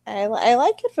 I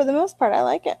like it for the most part. I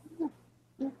like it.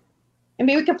 I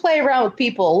mean, we could play around with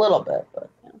people a little bit, but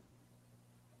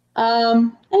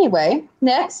anyway,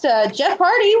 next, Jeff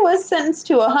Hardy was sentenced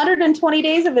to 120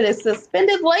 days of a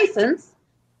suspended license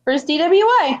for his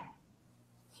DWI.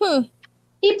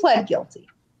 He pled guilty.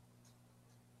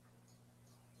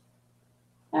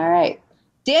 All right.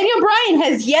 Daniel Bryan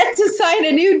has yet to sign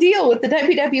a new deal with the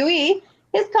WWE.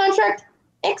 His contract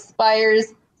expires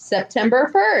September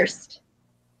 1st.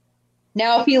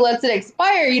 Now, if he lets it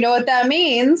expire, you know what that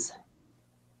means.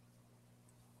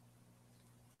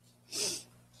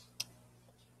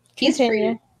 He's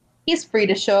free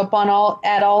to show up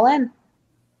at All In.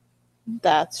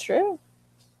 That's true.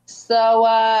 So,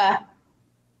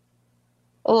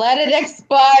 let it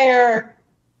expire.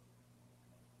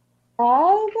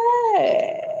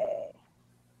 Okay.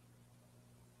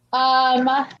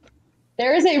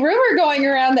 There is a rumor going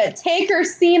around that Taker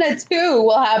Cena 2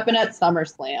 will happen at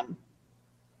SummerSlam.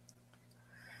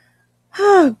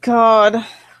 Oh, God.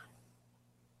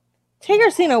 Taker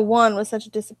Cena 1 was such a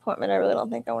disappointment. I really don't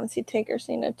think I want to see Taker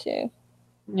Cena 2.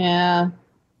 Yeah.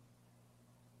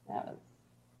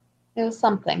 It was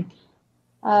something.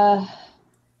 Lana,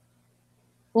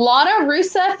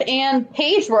 Rusev, and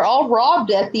Paige were all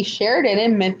robbed at the Sheraton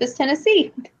in Memphis,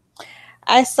 Tennessee.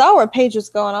 I saw where Paige was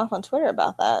going off on Twitter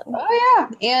about that. Oh,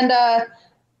 yeah. And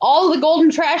all the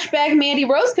golden trash bag Mandy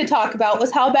Rose could talk about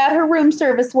was how bad her room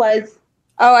service was.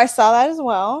 Oh, I saw that as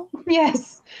well.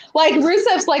 Yes. Like,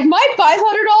 Rusev's like, my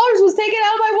 $500 was taken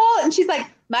out of my wallet. And she's like,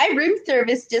 my room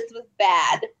service just was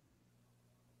bad.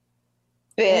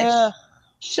 Bitch. Yeah.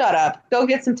 Shut up. Go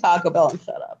get some Taco Bell and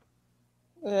shut up.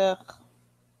 Yeah.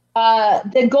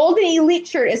 The Golden Elite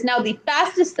shirt is now the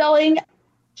fastest selling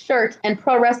shirt in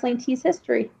Pro Wrestling Tees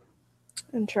history.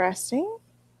 Interesting.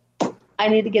 I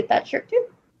need to get that shirt too.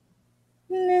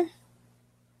 Nah.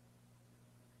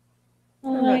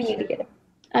 I need to get it.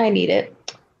 I need it.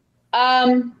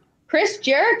 Chris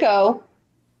Jericho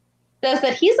says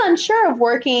that he's unsure of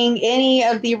working any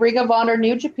of the Ring of Honor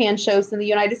New Japan shows in the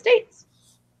United States.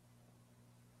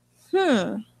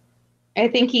 I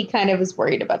think he kind of is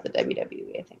worried about the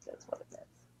WWE. I think that's what it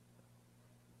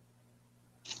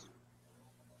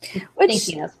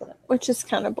is. Which is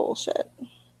kind of bullshit.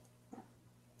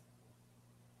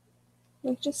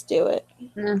 Like, just do it.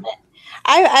 Mm.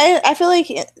 I feel like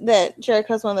that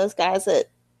Jericho's one of those guys that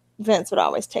Vince would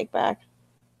always take back.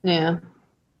 Yeah.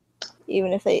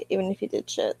 Even if he did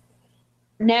shit.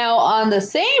 Now, on the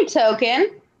same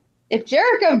token, if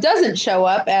Jericho doesn't show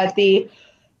up at the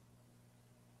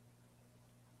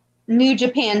New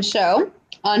Japan show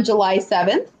on July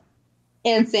 7th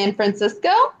in San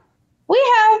Francisco, we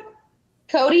have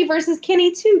Cody versus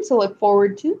Kenny 2 to look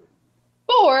forward to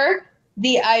for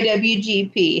the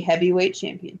IWGP Heavyweight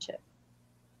Championship.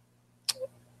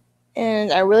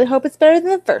 And I really hope it's better than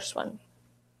the first one.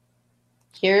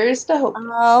 Here's to hope.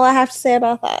 All I have to say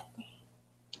about that.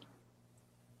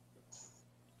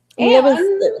 And it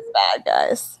was bad,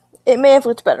 guys. It may have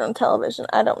looked better on television.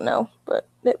 I don't know, but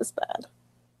it was bad.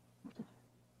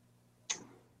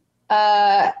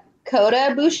 Kota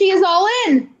Ibushi is all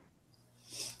in.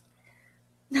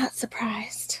 Not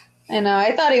surprised. I know.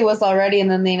 I thought he was already, and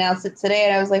then they announced it today,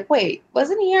 and I was like, wait,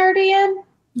 wasn't he already in?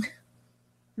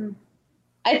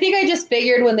 I think I just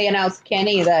figured when they announced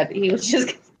Kenny that he was just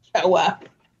going to show up.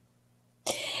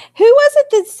 Who was it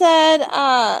that said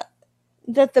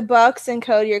that the Bucks and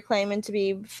Cody are claiming to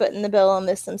be footing the bill on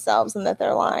this themselves and that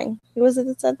they're lying? Who was it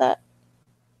that said that?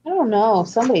 I don't know.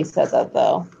 Somebody said that,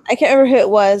 though. I can't remember who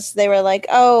it was. They were like,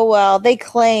 oh, well, they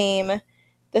claim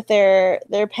that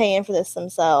they're paying for this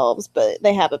themselves, but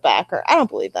they have a backer. I don't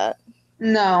believe that.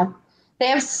 No. They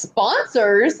have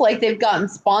sponsors. Like, they've gotten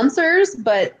sponsors,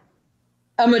 but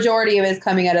a majority of it is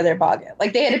coming out of their pocket.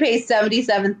 Like, they had to pay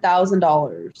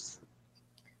 $77,000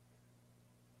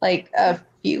 like a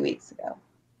few weeks ago.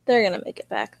 They're going to make it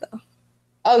back, though.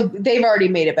 Oh, they've already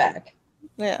made it back.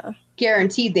 Yeah.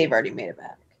 Guaranteed they've already made it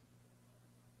back.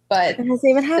 But it hasn't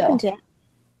even happened yet.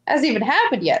 Hasn't even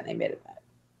happened yet, and they made it back.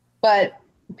 But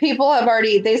people have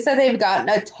already, they said they've gotten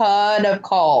a ton of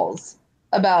calls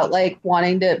about, like,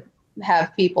 wanting to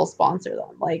have people sponsor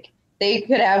them. Like, they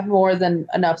could have more than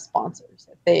enough sponsors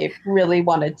if they really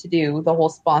wanted to do the whole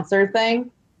sponsor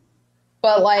thing.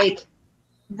 But, like,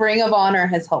 Ring of Honor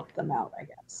has helped them out, I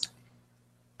guess.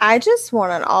 I just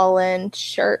want an all-in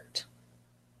shirt.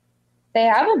 They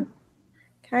have them.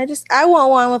 I want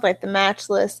one with, like, the match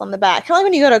list on the back. Kind of like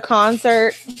when you go to a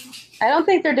concert. I don't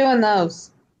think they're doing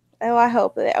those. Oh, I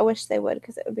hope. I wish they would,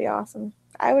 because it would be awesome.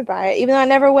 I would buy it, even though I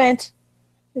never went.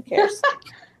 Who cares?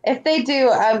 If they do,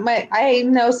 I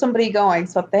know somebody going,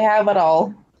 so if they have it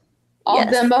all, I'll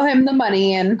Venmo him the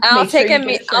money and I'll take a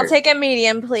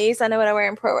medium, please. I know what I wear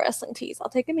in Pro Wrestling Tees. I'll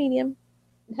take a medium.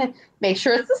 Make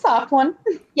sure it's the soft one.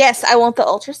 Yes, I want the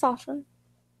ultra soft one.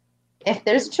 If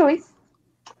there's a choice.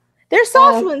 Their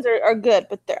soft ones are good,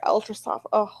 but they're ultra soft.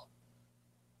 Oh,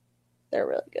 they're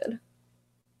really good.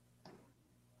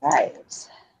 Right.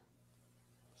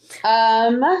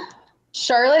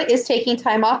 Charlotte is taking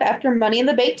time off after Money in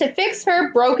the Bank to fix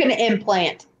her broken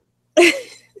implant.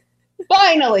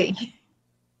 Finally.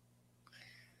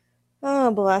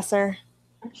 Oh, bless her.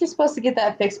 She's supposed to get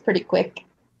that fixed pretty quick.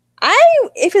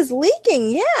 If it's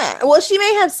leaking, yeah. Well, she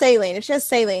may have saline. If she has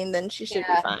saline, then she should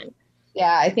be fine.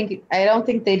 Yeah, I don't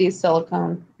think they do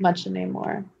silicone much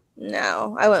anymore.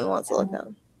 No, I wouldn't want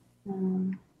silicone. I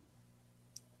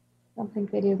don't think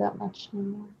they do that much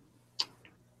anymore.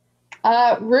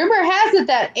 Rumor has it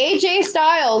that AJ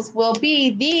Styles will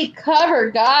be the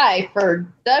cover guy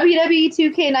for WWE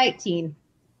 2K19.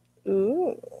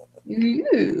 Ooh.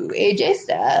 Ooh, AJ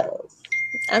Styles.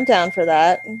 I'm down for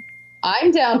that.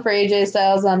 I'm down for AJ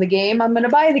Styles on the game. I'm going to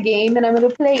buy the game and I'm going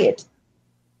to play it.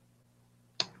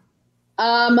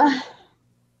 Enzo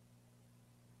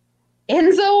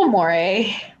Amore.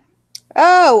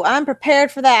 Oh, I'm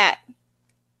prepared for that.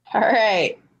 All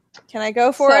right. Can I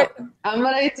go for it? I'm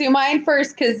going to do mine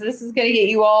first because this is going to get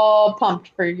you all pumped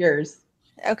for yours.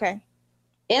 Okay.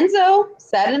 Enzo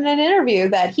said in an interview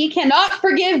that he cannot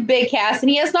forgive Big Cass and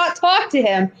he has not talked to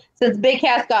him since Big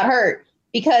Cass got hurt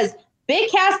because Big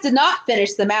Cass did not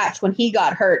finish the match when he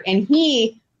got hurt and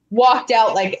he walked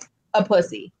out like a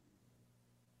pussy.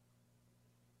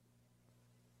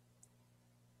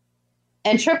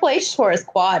 And Triple H tore his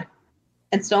quad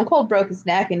and Stone Cold broke his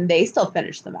neck and they still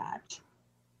finished the match.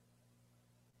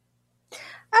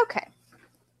 Okay.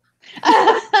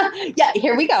 Yeah,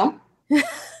 here we go.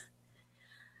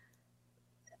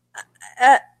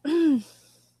 I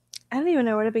don't even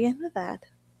know where to begin with that.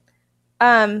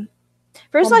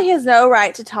 First of all, he has no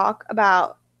right to talk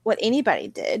about what anybody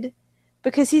did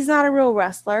because he's not a real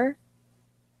wrestler.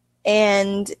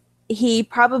 And he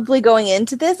probably going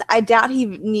into this, I doubt he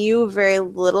knew very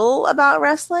little about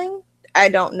wrestling. I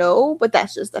don't know, but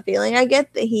that's just the feeling I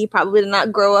get, that he probably did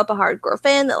not grow up a hardcore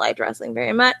fan that liked wrestling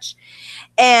very much.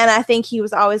 And I think he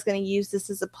was always going to use this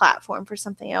as a platform for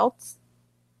something else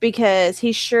because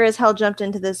he sure as hell jumped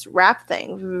into this rap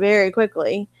thing very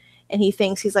quickly. And he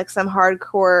thinks he's like some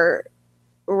hardcore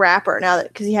rapper now that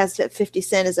because he has 50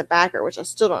 Cent as a backer, which I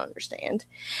still don't understand.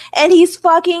 And he's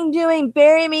fucking doing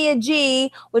Bury Me a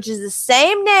G, which is the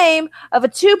same name of a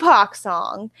Tupac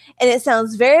song, and it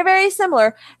sounds very, very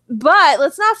similar. But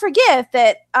let's not forget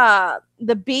that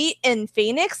the beat in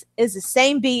Phoenix is the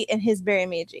same beat in his Bury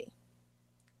Me a G.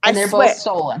 And they're both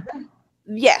stolen.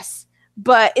 Yes.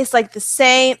 But it's like the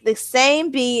same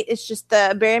beat. It's just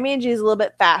the Bury Me a G is a little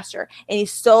bit faster. And he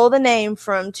stole the name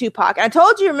from Tupac. And I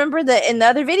told you, remember that in the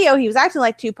other video, he was acting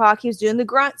like Tupac. He was doing the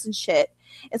grunts and shit.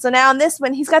 And so now in this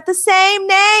one, he's got the same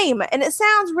name. And it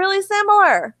sounds really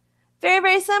similar. Very,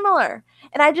 very similar.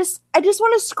 And I just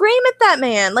want to scream at that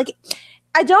man. Like,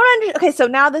 I don't understand. Okay, so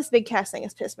now this Big Cass thing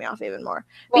has pissed me off even more.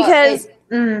 Well, because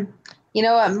you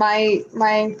know what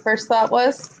my first thought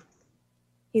was?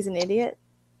 He's an idiot.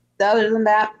 Other than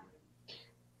that,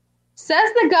 says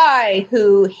the guy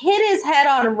who hit his head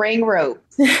on ring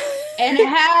ropes and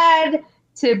had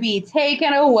to be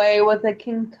taken away with a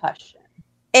concussion.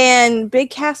 And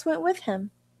Big Cass went with him.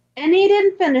 And he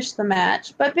didn't finish the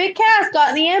match, but Big Cass got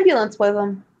in the ambulance with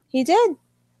him. He did.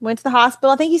 Went to the hospital.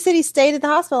 I think he said he stayed at the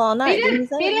hospital all night. He did.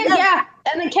 Yeah.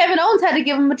 And then Kevin Owens had to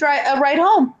give him a ride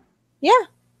home. Yeah.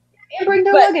 And bring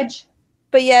their luggage.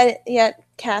 But yet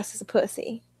Cass is a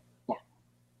pussy.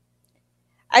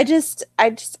 I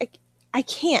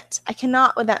can't. I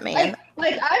cannot with that man.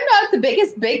 Like I'm not the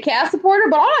biggest Big Cass supporter,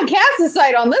 but I'm on Cass's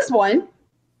side on this one.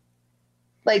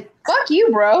 Like, fuck you,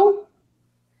 bro.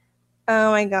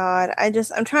 Oh my god.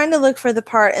 I'm trying to look for the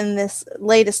part in this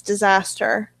latest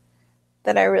disaster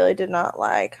that I really did not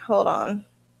like. Hold on.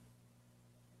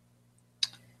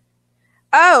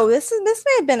 Oh, this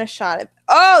may have been a shot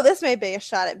at this may be a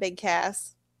shot at Big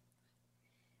Cass.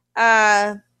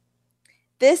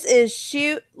 This is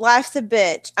shoot, life's a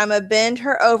bitch. I'ma bend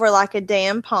her over like a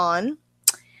damn pawn.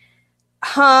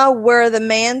 Where the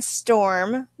man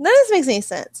storm. None of this makes any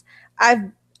sense.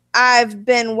 I've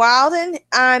been wildin'.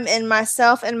 I'm in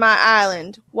myself and my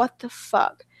island. What the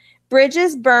fuck?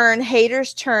 Bridges burn,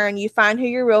 haters turn. You find who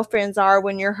your real friends are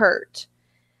when you're hurt.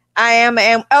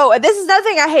 Oh, this is another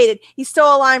thing I hated. He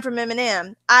stole a line from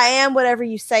Eminem. I am whatever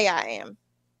you say I am.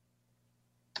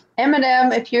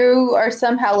 Eminem, if you are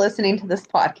somehow listening to this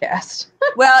podcast.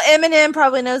 Well, Eminem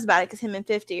probably knows about it because him and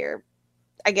 50 are,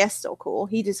 I guess, still cool.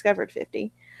 He discovered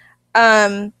 50.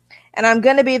 And I'm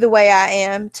going to be the way I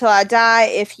am till I die.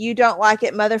 If you don't like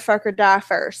it, motherfucker, die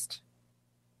first.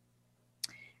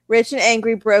 Rich and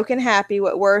angry, broken, happy.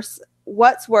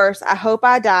 What's worse? I hope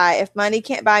I die. If money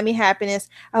can't buy me happiness,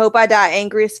 I hope I die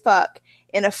angry as fuck.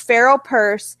 In a feral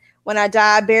purse. When I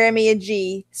die, bury me a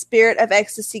G. Spirit of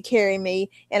ecstasy, carry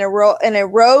me in a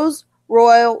Rose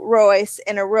Royal Royce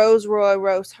and a Rose Royal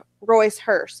Royce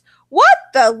hearse. What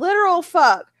the literal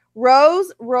fuck?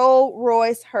 Rose Royal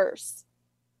Royce hearse.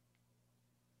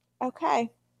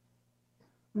 Okay.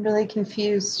 I'm really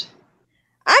confused.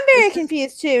 I'm very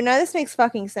confused too. No, this makes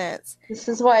fucking sense. This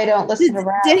is why I don't listen to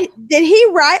rap. Did he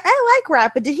write? I like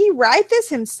rap, but did he write this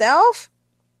himself?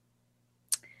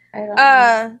 I don't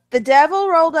know. The devil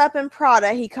rolled up in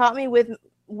Prada. He caught me with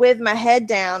with my head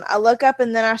down. I look up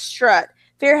and then I strut.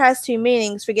 Fear has two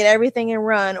meanings: forget everything and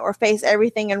run, or face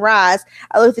everything and rise.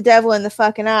 I look the devil in the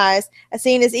fucking eyes. I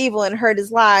seen his evil and heard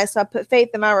his lies, so I put faith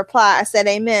in my reply. I said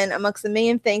amen amongst the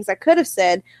million things I could have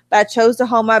said, but I chose to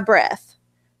hold my breath.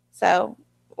 So,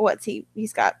 what's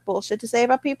he's got bullshit to say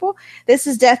about people? This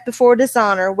is death before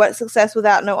dishonor. What success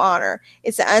without no honor?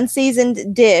 It's an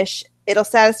unseasoned dish. It'll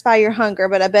satisfy your hunger,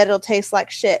 but I bet it'll taste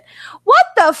like shit. What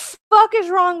the fuck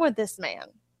is wrong with this man?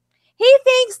 He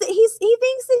thinks that he's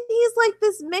like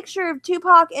this mixture of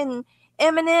Tupac and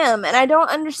Eminem, and I don't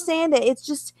understand it. It's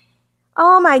just,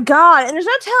 oh my god! And there's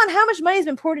no telling how much money has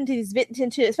been poured into these,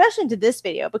 especially into this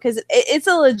video, because it's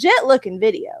a legit looking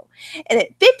video. And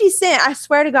at 50 Cent, I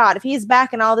swear to God, if he's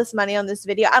backing all this money on this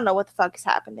video, I don't know what the fuck has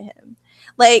happened to him.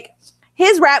 Like,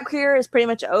 his rap career is pretty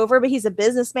much over, but he's a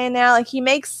businessman now. Like, he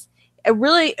makes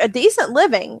a decent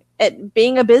living at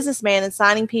being a businessman and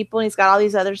signing people, and he's got all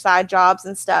these other side jobs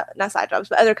and stuff, not side jobs,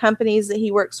 but other companies that he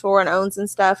works for and owns and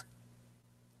stuff.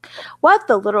 What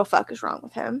the little fuck is wrong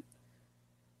with him?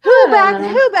 Who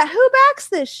backs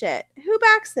this shit? Who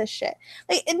backs this shit?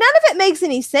 Like, none of it makes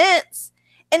any sense.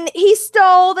 And he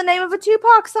stole the name of a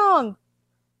Tupac song.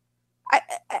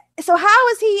 So how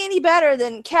is he any better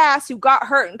than Cass, who got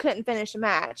hurt and couldn't finish a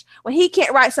match? When he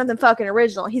can't write something fucking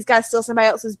original, he's got to steal somebody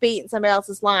else's beat and somebody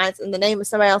else's lines in the name of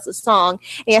somebody else's song.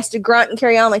 And he has to grunt and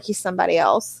carry on like he's somebody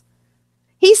else.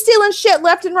 He's stealing shit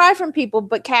left and right from people,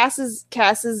 but Cass is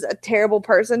a terrible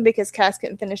person because Cass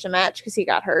couldn't finish a match because he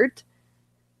got hurt.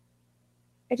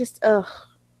 I can't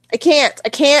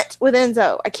with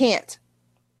Enzo. I can't.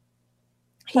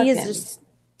 He is just,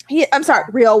 I'm sorry,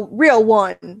 real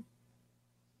one.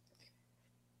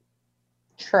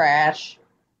 Trash.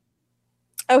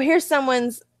 Oh, here's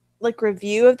someone's like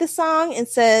review of the song. It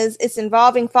says it's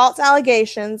involving false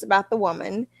allegations about the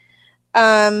woman.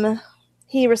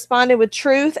 He responded with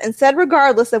truth and said,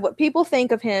 regardless of what people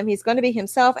think of him, he's going to be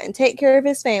himself and take care of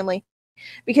his family.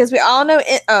 Because we all know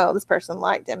this person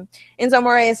liked him. Enzo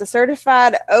Amore is a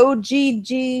certified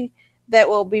OGG that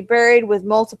will be buried with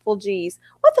multiple G's.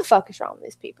 What the fuck is wrong with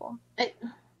these people?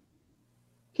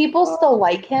 People still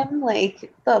like him?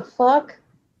 Like, the fuck?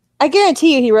 I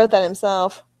guarantee you he wrote that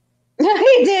himself.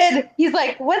 He did. He's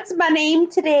like, what's my name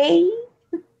today?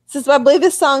 Says, I believe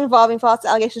this song involving false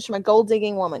allegations from a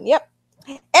gold-digging woman. Yep.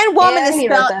 And woman is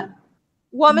spelled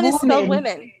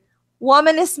women.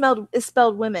 Woman is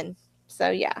spelled women.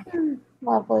 So, yeah.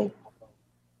 Lovely.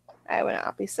 I would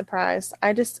not be surprised.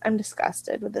 I'm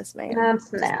disgusted with this man.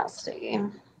 That's nasty.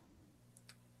 Oh,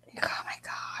 my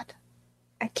God.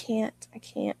 I can't.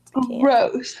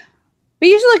 Gross. But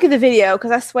you should look at the video,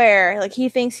 because I swear, like, he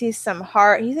thinks he's some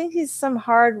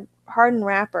hardened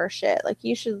rapper shit. Like,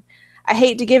 you should, I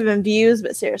hate to give him views,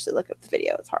 but seriously, look at the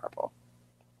video. It's horrible.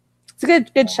 It's a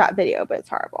good shot video, but it's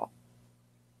horrible.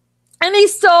 And he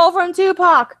stole from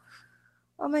Tupac.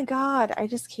 Oh my God, I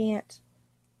just can't.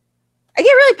 I get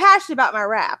really passionate about my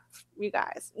rap, you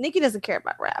guys. Nikki doesn't care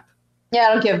about rap. Yeah,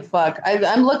 I don't give a fuck.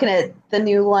 I'm looking at the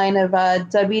new line of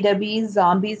WWE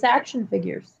Zombies action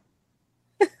figures.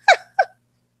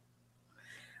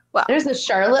 Well, there's a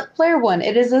Charlotte Flair one.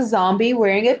 It is a zombie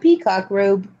wearing a peacock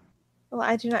robe. Well,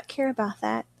 I do not care about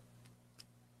that.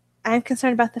 I'm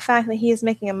concerned about the fact that he is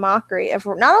making a mockery of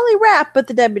not only rap, but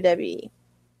the WWE.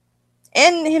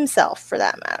 And himself, for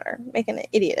that matter. Making an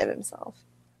idiot of himself.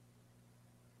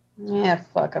 Yeah,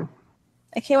 fuck him.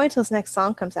 I can't wait till his next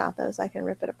song comes out, though, so I can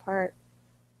rip it apart.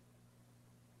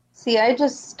 See, I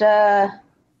just don't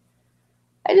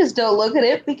look at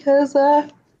it because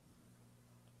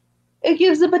it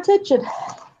gives him attention.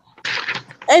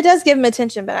 It does give him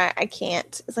attention, but I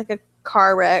can't. It's like a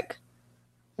car wreck.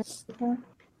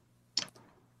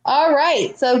 All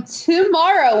right, so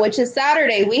tomorrow, which is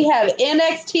Saturday, we have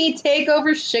NXT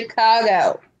TakeOver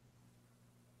Chicago.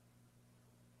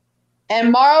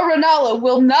 And Mauro Ranallo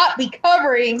will not be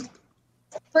covering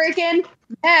the freaking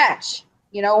match.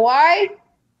 You know why?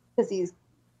 Because he's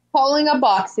calling a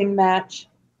boxing match.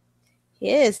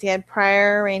 He is. He had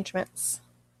prior arrangements.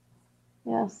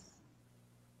 Yes.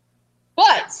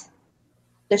 But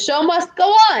the show must go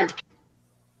on.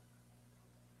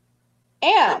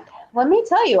 And let me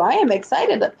tell you, I am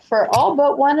excited for all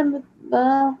but one of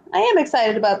I am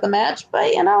excited about the match,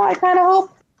 but, you know, I kind of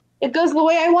hope it goes the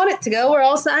way I want it to go, or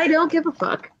else I don't give a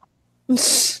fuck.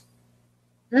 As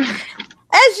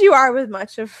you are with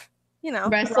much of, you know,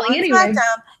 wrestling anyway.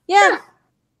 Yeah.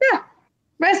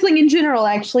 Wrestling in general,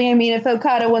 actually. I mean, if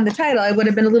Okada won the title, I would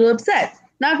have been a little upset.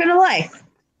 Not gonna lie.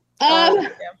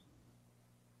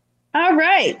 All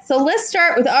right, so let's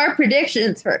start with our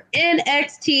predictions for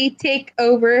NXT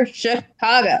TakeOver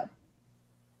Chicago.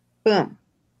 Boom.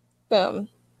 Boom.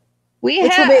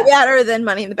 Which will be better than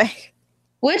Money in the Bank.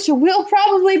 Which will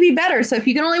probably be better. So if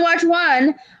you can only watch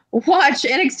one, watch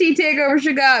NXT TakeOver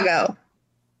Chicago.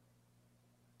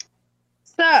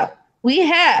 So we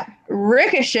have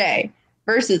Ricochet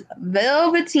versus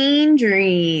Velveteen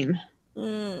Dream.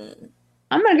 I'm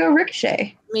gonna go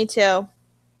Ricochet. Me too. Oh,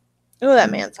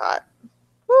 that man's hot.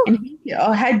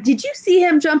 And did you see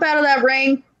him jump out of that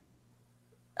ring?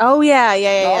 Oh yeah.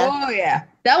 Oh yeah.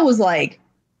 That was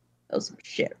some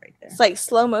shit right there. It's like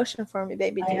slow motion for me,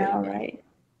 baby. I know, right?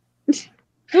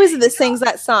 Who is it that sings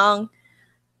that song?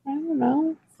 I don't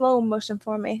know. Slow motion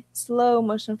for me. Slow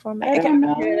motion for me. I don't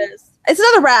know. Who it is. It's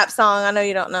another rap song. I know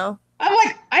you don't know. I'm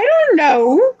like, I don't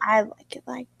know. I like it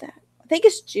like that. I think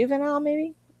it's Juvenile,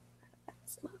 maybe.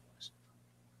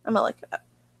 I'm gonna look it up.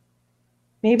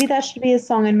 Maybe that should be a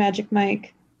song in Magic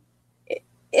Mike.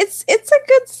 It's a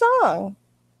good song.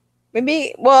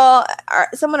 Maybe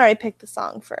someone already picked the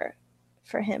song for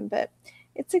him, but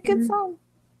it's a good song.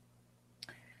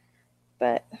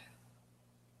 But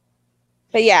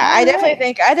yeah, I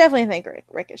definitely think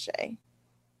Ricochet.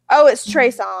 Oh, it's Trey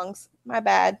Songz. My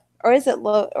bad. Or is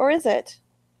it?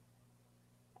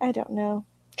 I don't know.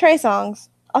 Trey Songz.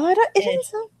 Oh, I don't. It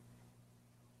is.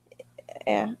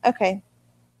 Yeah. Okay.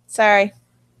 Sorry.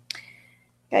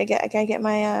 I gotta get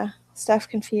my stuff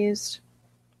confused.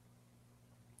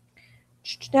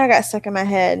 Now I got stuck in my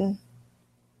head.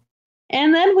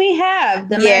 And then we have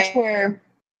the match where.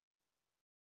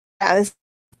 I'm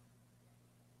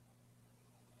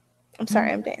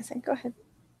sorry, I'm dancing. Go ahead.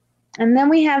 And then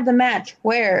we have the match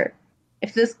where,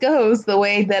 if this goes the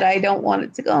way that I don't want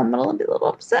it to go, I'm gonna be a little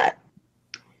upset.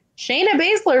 Shayna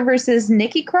Baszler versus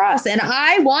Nikki Cross, and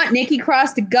I want Nikki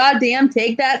Cross to goddamn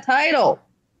take that title.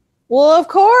 Well, of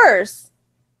course.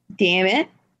 Damn it.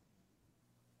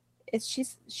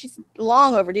 She's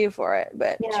long overdue for it,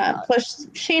 but yeah. Plus,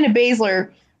 Shayna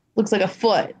Baszler looks like a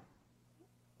foot.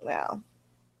 Wow.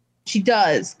 She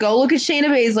does. Go look at Shayna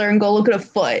Baszler and go look at a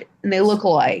foot, and they look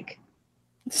alike.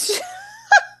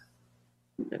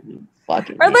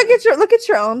 Fucking. Or look at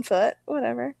your own foot.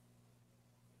 Whatever.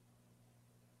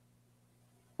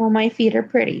 Well, my feet are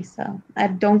pretty, so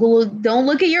don't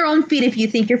look at your own feet if you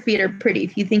think your feet are pretty.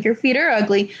 If you think your feet are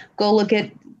ugly, go look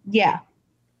at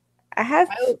I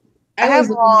have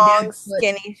long,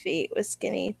 skinny feet with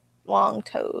skinny, long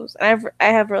toes, and I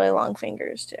have really long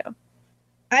fingers too.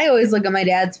 I always look at my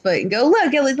dad's foot and go, look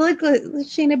at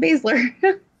Shayna Baszler.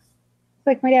 It's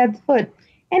like my dad's foot.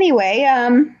 Anyway,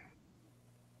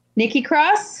 Nikki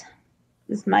Cross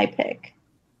is my pick.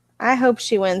 I hope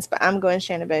she wins, but I'm going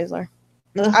Shayna Baszler.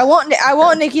 Ugh. I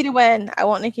want Nikki to win. I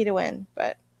want Nikki to win,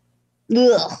 but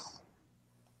ugh.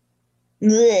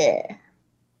 Bleh.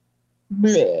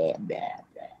 Bleh, blah,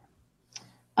 blah.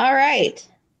 All right.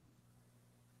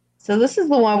 So this is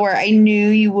the one where I knew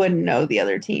you wouldn't know the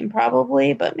other team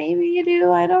probably, but maybe you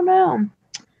do. I don't know.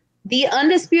 The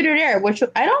Undisputed Era, which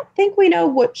I don't think we know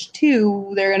which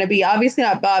two they're going to be. Obviously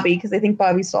not Bobby, because I think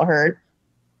Bobby's still hurt.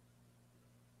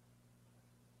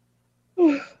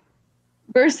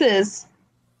 Versus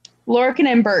Lorcan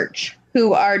and Birch,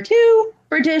 who are two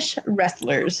British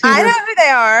wrestlers. I know who they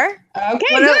are.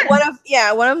 Okay, one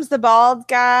of them's the bald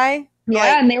guy.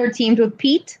 Yeah, and they were teamed with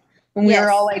Pete. And we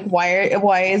were all like,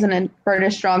 why isn't it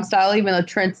British strong style, even though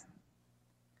Trent's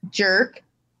jerk?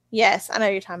 Yes, I know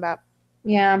what you're talking about.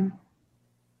 Yeah.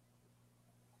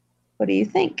 What do you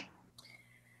think?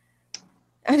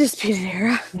 Undisputed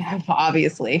Era. Yeah,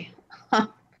 obviously.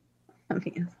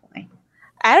 Obviously.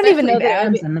 I don't even know that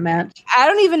Adams in the match. I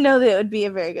don't even know that it would be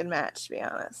a very good match, to be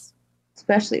honest.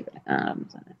 Especially with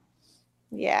Adams in it.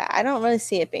 Yeah, I don't really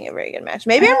see it being a very good match.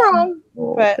 Maybe I'm wrong,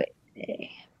 but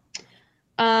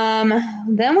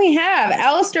then we have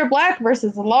Aleister Black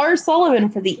versus Lars Sullivan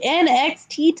for the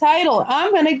NXT title.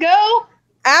 I'm gonna go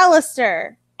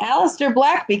Aleister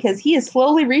Black because he is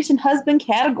slowly reaching husband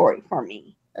category for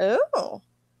me. Oh.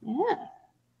 Yeah.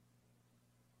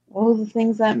 All the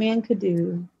things that man could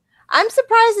do. I'm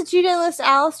surprised that you didn't list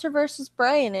Aleister versus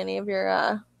Bray in any of your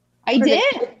I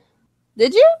did.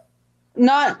 Did you?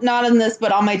 Not in this,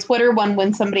 but on my Twitter one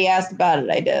when somebody asked about it,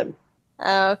 I did.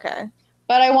 Oh, okay.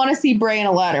 But I want to see Bray in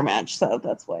a ladder match, so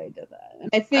that's why I did that. And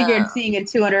I figured seeing a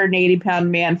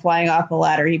 280-pound man flying off a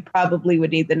ladder, he probably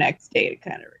would need the next day to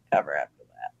kind of recover after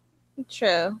that.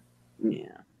 True.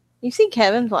 Yeah. You see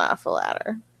Kevin fly off a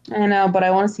ladder. I know, but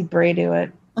I want to see Bray do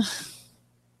it.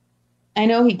 I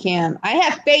know he can. I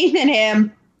have faith in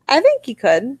him. I think he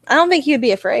could. I don't think he would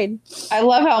be afraid. I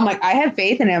love how I'm like, I have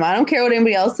faith in him. I don't care what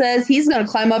anybody else says. He's going to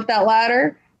climb up that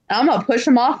ladder. And I'm going to push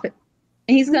him off it.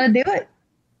 And he's going to do it.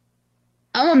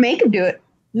 I'm going to make him do it.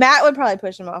 Matt would probably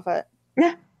push him off it.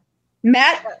 Yeah.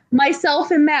 Matt, myself,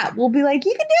 and Matt will be like,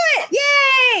 you can do it!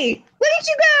 Yay! Look at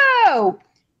you go!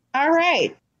 All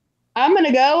right. I'm going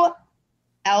to go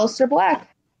Aleister Black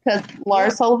because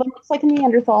Lars Sullivan looks like a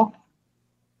Neanderthal.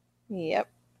 Yep.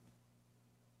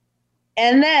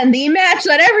 And then the match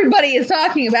that everybody is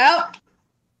talking about,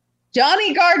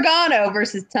 Johnny Gargano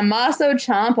versus Tommaso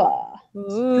Ciampa.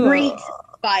 Ooh. Great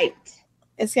fight.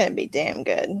 It's going to be damn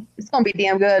good. It's going to be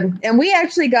damn good. And we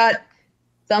actually got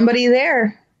somebody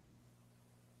there.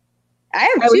 I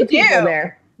have two people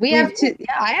there. We have two.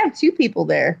 Yeah, I have two people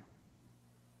there.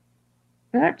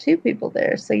 I have two people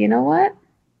there. So you know what?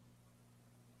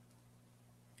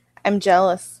 I'm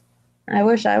jealous. I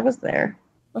wish I was there.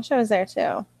 Wish I was there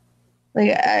too.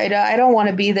 Like I don't want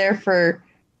to be there for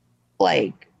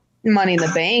like Money in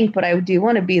the Bank, but I do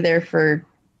want to be there for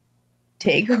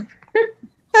Takeover.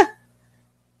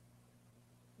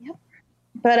 Yep.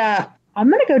 But I'm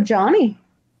gonna go Johnny.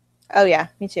 Oh yeah,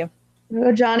 me too. I'm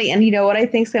gonna go Johnny, and you know what I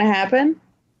think's gonna happen?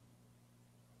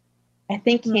 I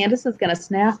think Candace is gonna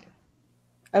snap.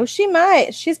 Oh, she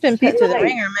might. She's been put through the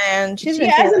ringer, man. She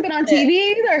hasn't been on TV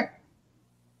either.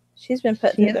 She's been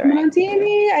put through the ringer. On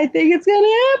TV. I think it's gonna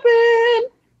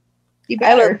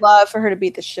happen. I would love for her to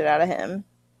beat the shit out of him.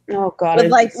 Oh God!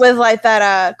 With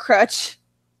that crutch.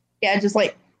 Yeah, just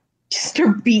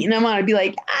start beating him on. I'd be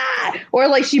like, ah, or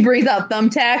like she brings out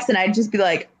thumbtacks, and I'd just be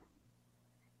like,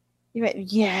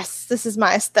 yes, this is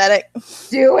my aesthetic.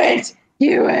 Do it.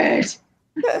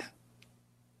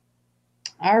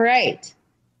 All right.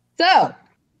 So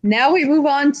now we move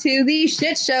on to the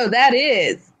shit show that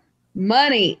is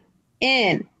Money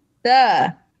in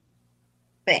the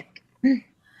Bank.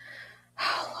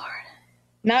 Oh, Lord.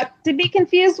 Not to be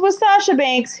confused with Sasha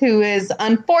Banks, who is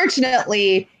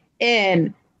unfortunately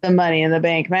in the Money in the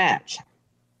Bank match.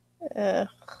 I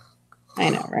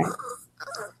know, right?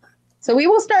 So we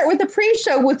will start with the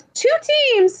pre-show with two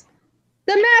teams.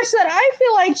 The match that I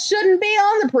feel like shouldn't be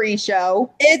on the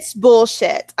pre-show. It's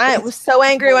bullshit. I was so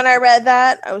angry when I read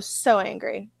that. I was so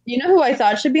angry. You know who I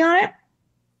thought should be on it?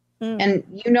 And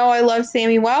you know I love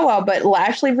Sammy Wow Wow, but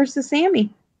Lashley versus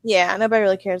Sammy. Yeah, nobody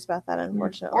really cares about that,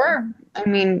 unfortunately. Or, I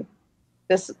mean,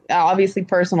 this obviously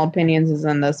personal opinions is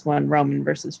in this one, Roman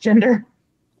versus Jinder.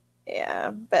 Yeah,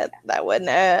 but that would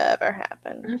never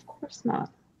happen. Of course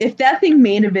not. If that thing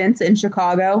main events in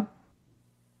Chicago,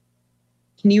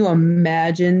 can you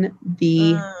imagine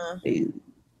the food?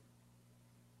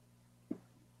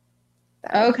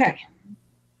 Okay.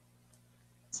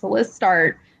 So let's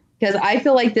start, because I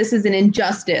feel like this is an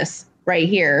injustice right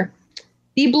here.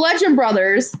 The Bludgeon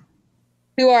Brothers,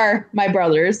 who are my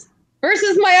brothers,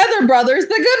 versus my other brothers,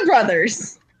 the Good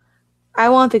Brothers. I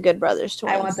want the Good Brothers to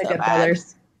win. I want the Good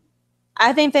Brothers.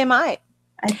 I think they might.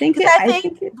 I think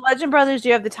Bludgeon Brothers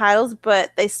do have the titles,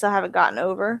 but they still haven't gotten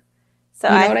over. So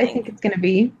you know what I think it's going to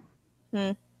be?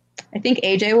 I think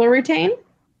AJ will retain,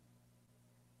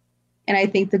 and I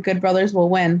think the Good Brothers will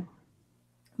win.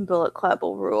 Bullet Club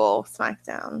will rule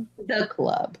SmackDown. The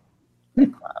Club. The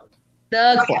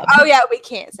Club. Oh yeah, we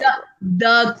can't say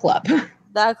the Club.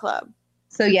 The Club.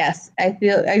 So yes, I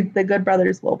feel the Good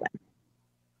Brothers will win.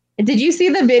 And did you see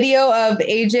the video of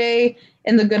AJ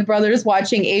and the Good Brothers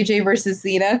watching AJ versus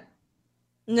Cena?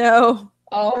 No.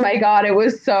 Oh my God, it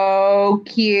was so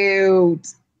cute.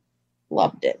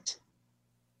 Loved it.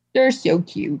 They're so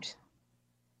cute.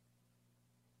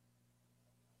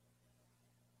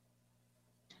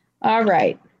 All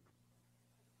right.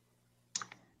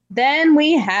 Then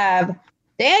we have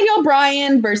Daniel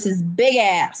Bryan versus Big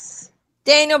Ass.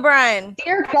 Daniel Bryan.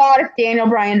 Dear God, if Daniel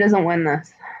Bryan doesn't win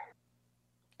this.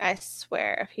 I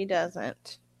swear, if he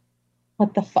doesn't.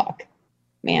 What the fuck,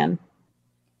 man?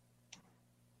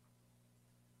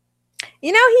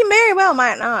 You know, he very well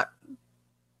might not.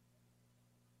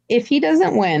 If he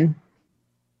doesn't win,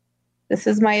 this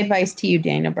is my advice to you,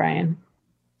 Daniel Bryan.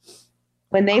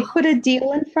 When they put a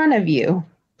deal in front of you,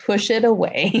 push it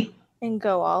away. And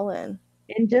go all in.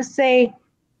 And just say,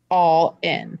 all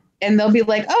in. And they'll be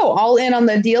like, oh, all in on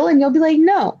the deal? And you'll be like,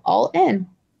 no, all in.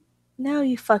 No,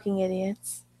 you fucking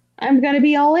idiots. I'm going to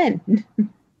be all in.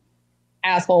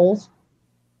 Assholes.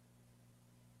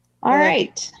 All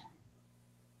right.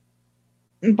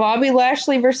 Bobby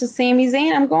Lashley versus Sami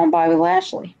Zayn. I'm going Bobby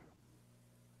Lashley.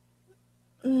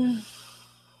 Only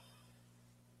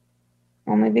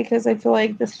because I feel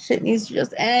like this shit needs to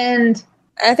just end.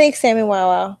 I think Sammy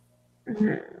Wow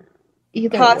Wow.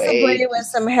 Possibly with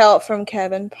some help from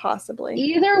Kevin. Possibly.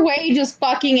 Either way, just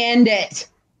fucking end it.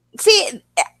 See,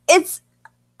 it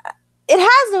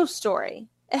has no story.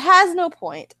 It has no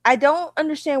point. I don't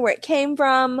understand where it came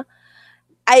from.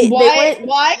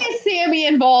 Why is Sammy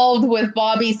involved with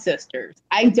Bobby's sisters?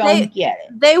 I don't get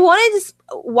it. They wanted to.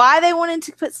 Why they wanted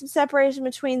to put some separation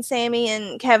between Sammy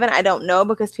and Kevin, I don't know,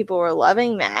 because people were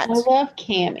loving Matt. I love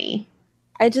Cammy.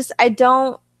 I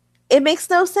don't. It makes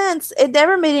no sense. It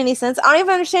never made any sense. I don't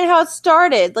even understand how it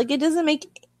started. Like, it doesn't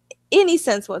make any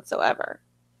sense whatsoever.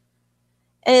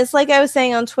 And it's like I was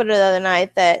saying on Twitter the other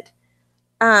night that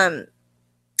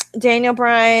Daniel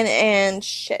Bryan and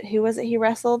who was it he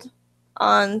wrestled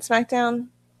on SmackDown?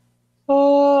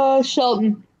 Oh,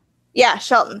 Shelton. Yeah,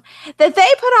 Shelton. That they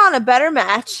put on a better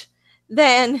match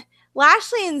than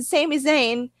Lashley and Sami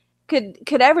Zayn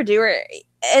could ever do.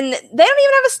 And they don't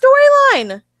even have a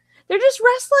storyline. They're just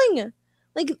wrestling.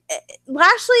 Like,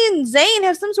 Lashley and Zayn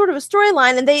have some sort of a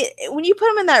storyline, and when you put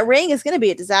them in that ring, it's going to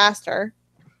be a disaster.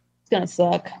 It's going to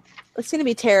suck. It's going to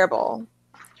be terrible.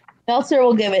 Meltzer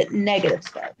will give it negative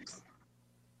stars.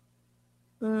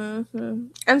 Mm-hmm.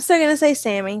 I'm still going to say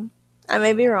Sammy. I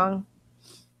may be wrong.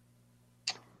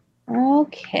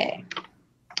 Okay.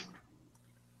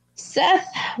 Seth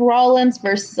Rollins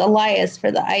versus Elias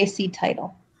for the IC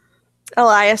title.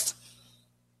 Elias.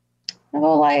 I'll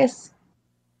go Elias.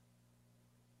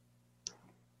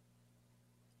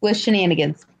 With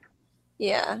shenanigans.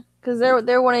 Yeah, because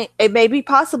they're wanting maybe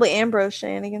possibly Ambrose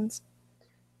shenanigans.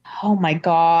 Oh my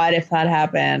god, if that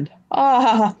happened.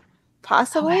 Oh,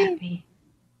 possibly.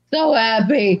 So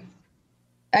happy.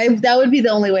 That would be the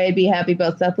only way I'd be happy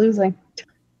about Seth losing.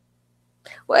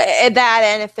 Well, that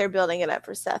and if they're building it up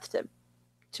for Seth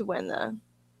to win the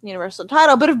Universal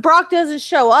title. But if Brock doesn't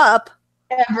show up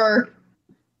ever,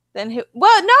 then who?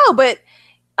 Well, no, but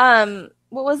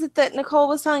what was it that Nicole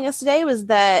was telling us today was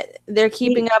that they're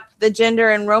keeping up the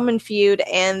Jinder and Roman feud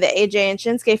and the AJ and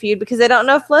Shinsuke feud because they don't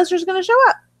know if Lesnar's going to show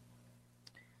up.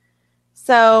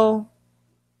 So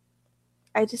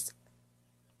I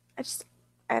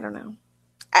don't know.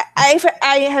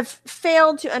 I have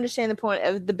failed to understand the point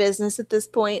of the business at this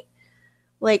point.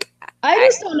 Like, I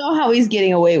just don't know how he's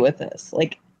getting away with this.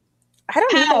 Like, I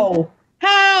don't know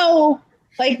how.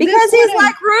 Like, because he's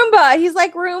like Roomba. He's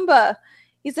like Roomba.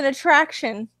 He's an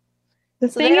attraction. The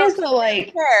thing is, though,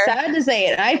 like, sad to say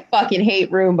it, I fucking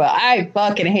hate Roomba. I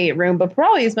fucking hate Roomba,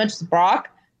 probably as much as Brock.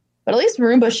 But at least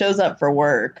Roomba shows up for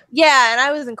work. Yeah, and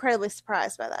I was incredibly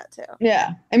surprised by that too.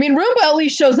 Yeah, I mean, Roomba at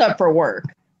least shows up for work.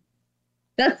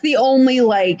 That's the only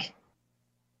like.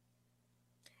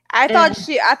 I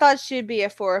thought she'd be a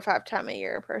 4 or 5 time a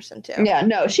year person too. Yeah,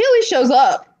 no, she at least shows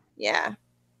up. Yeah.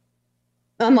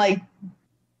 Unlike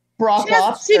Brock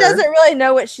Lesnar. She doesn't really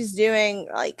know what she's doing.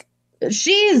 Like,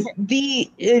 she's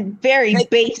the very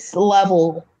base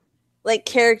level. Like,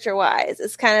 character wise,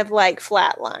 it's kind of like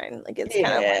flatline. Like, it's kind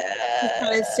of like she's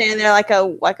kind of standing there like a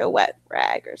wet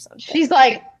rag or something. She's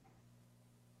like,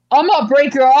 I'm gonna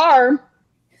break your arm.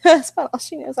 That's about all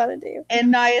she knows how to do.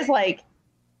 And Nia's like,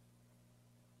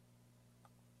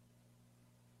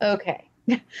 okay.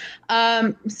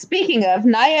 Speaking of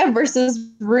Nia versus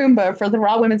Roomba for the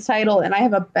Raw Women's title, and I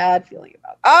have a bad feeling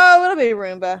about that. Oh, it'll be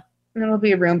Roomba. It'll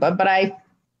be Roomba, but I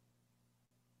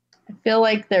feel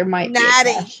like there might be a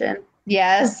cash in.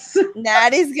 Yes.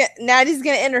 Natty's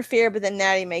gonna interfere, but then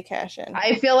Natty may cash in.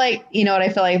 I feel like, you know what I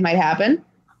feel like might happen?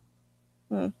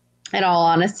 In all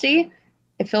honesty,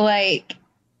 I feel like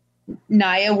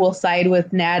Nia will side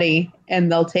with Natty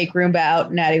and they'll take Roomba out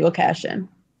and Natty will cash in.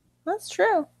 That's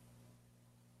true.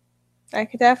 That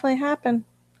could definitely happen.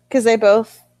 Because they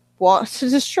both want to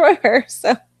destroy her,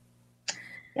 so.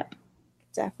 Yep.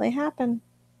 Definitely happen.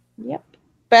 Yep.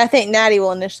 But I think Natty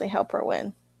will initially help her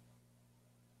win.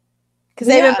 Because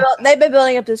they've been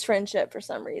building up this friendship for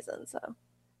some reason, so.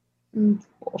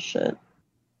 Bullshit.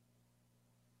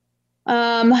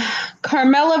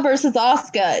 Carmella versus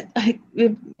Asuka.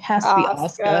 It has to be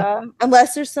Asuka.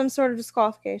 Unless there's some sort of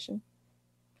disqualification.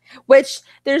 Which,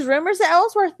 there's rumors that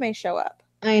Ellsworth may show up.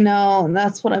 I know, and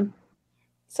that's what I'm...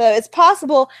 So it's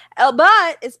possible,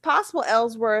 but it's possible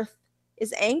Ellsworth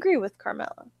is angry with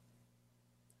Carmella.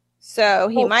 So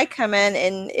he might come in,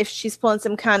 and if she's pulling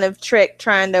some kind of trick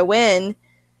trying to win,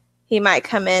 he might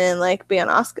come in and like be on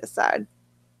Asuka's side.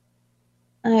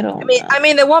 I don't know. I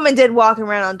mean, the woman did walk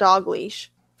around on dog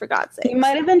leash, for God's sake. He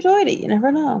might have enjoyed it. You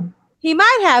never know. He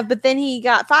might have, but then he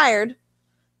got fired.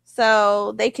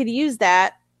 So they could use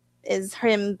that as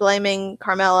him blaming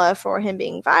Carmella for him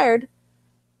being fired.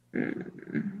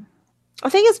 I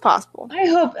think it's possible. I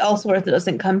hope Ellsworth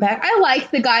doesn't come back. I like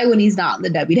the guy when he's not in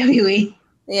the WWE.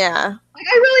 Yeah. Like,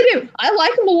 I really do. I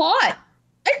like him a lot.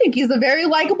 I think he's a very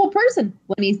likable person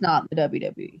when he's not in the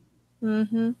WWE.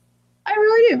 Mm-hmm. I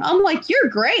really do. I'm like, you're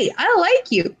great. I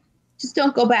like you. Just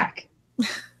don't go back.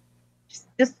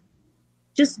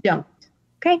 just don't.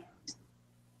 Okay?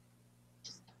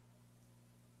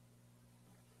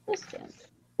 Just don't.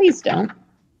 Please don't.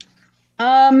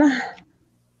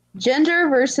 Gender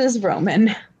versus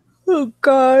Roman. Oh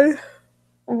God.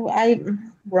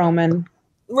 Roman.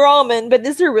 Roman, but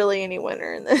is there really any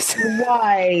winner in this?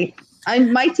 Why?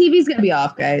 My TV's gonna be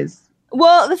off, guys.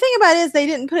 Well, the thing about it is they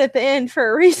didn't put it at the end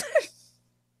for a reason.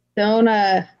 They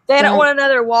don't want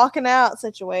another walking out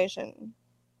situation.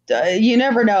 You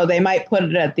never know. They might put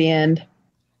it at the end.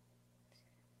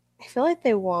 I feel like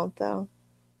they won't, though.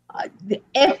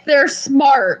 If they're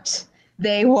smart,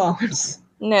 they won't.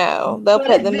 No, they'll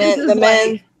put the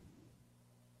men.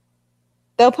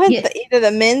 They'll put either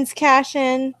the men's cash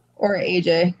in or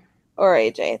AJ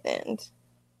at the end.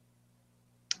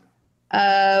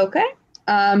 Okay.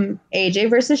 AJ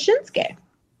versus Shinsuke.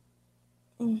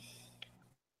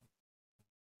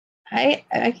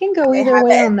 I can go either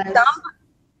way on that.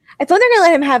 I thought they're gonna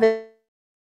let him have it.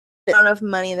 I don't know if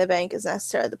Money in the Bank is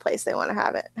necessarily the place they want to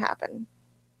have it happen,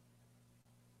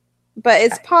 but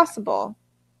it's possible.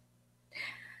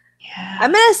 Yeah.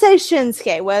 I'm gonna say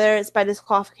Shinsuke, whether it's by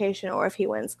disqualification or if he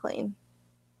wins clean.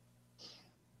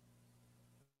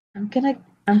 I'm gonna.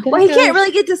 Well, he can't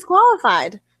really get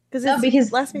disqualified because then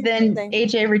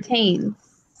AJ retains.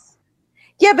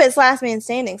 Yeah, but it's last man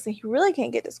standing, so he really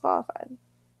can't get disqualified.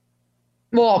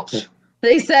 Well,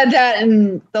 they said that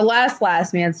in the last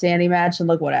man standing match, and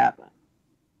look what happened.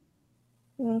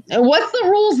 Mm-hmm. And what's the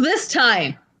rules this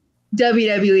time,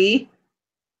 WWE?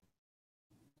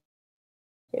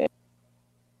 Yeah.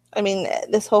 I mean,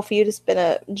 this whole feud has been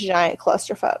a giant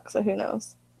clusterfuck, so who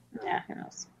knows? Yeah, who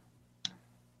knows?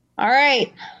 All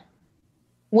right.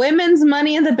 Women's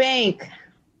Money in the Bank.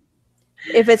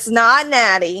 If it's not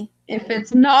Natty. I'm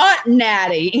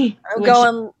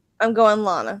going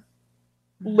Lana.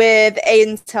 With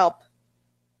Aiden's help.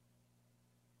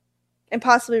 And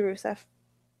possibly Rusev.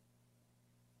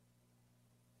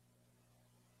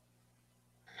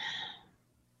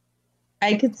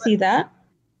 I could see that.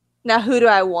 Now, who do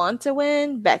I want to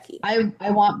win? Becky. I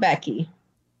want Becky.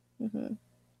 Mm-hmm.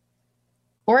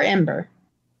 Or Ember.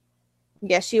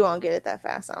 Yeah, she won't get it that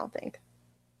fast, I don't think.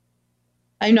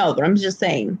 I know, but I'm just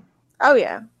saying. Oh,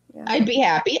 yeah. I'd be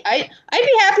happy. I'd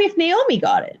be happy if Naomi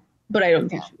got it, but I don't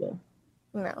think she will.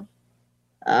 No.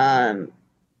 I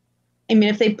mean,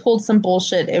 if they pulled some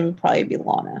bullshit, it would probably be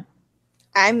Lana.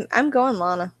 I'm going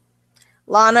Lana.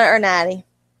 Lana or Natty.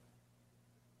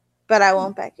 But I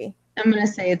want Becky. I'm going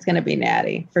to say it's going to be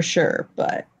Natty for sure,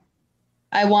 but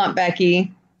I want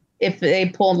Becky. If they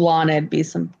pulled Lana, it'd be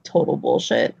some total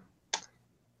bullshit.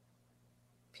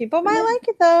 People might like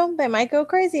it, though. They might go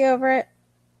crazy over it.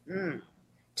 Mm.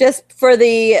 Just for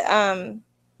the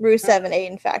Rusev and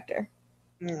Aiden factor.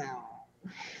 No.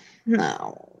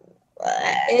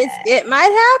 It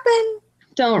might happen.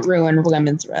 Don't ruin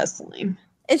women's wrestling.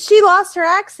 And she lost her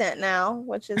accent now,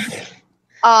 which is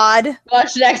odd.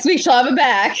 Watch next week, she'll have it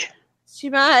back.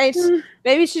 She might.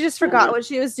 Maybe she just forgot what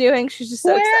she was doing. She's just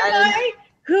so excited.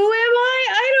 Who am I?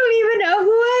 I don't even know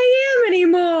who I am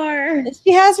anymore. And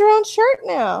she has her own shirt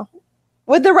now.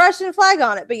 With the Russian flag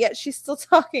on it, but yet she's still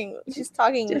talking. She's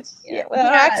talking with an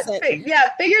accent. Yeah,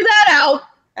 figure that out.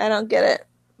 I don't get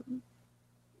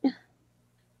it.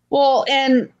 Well,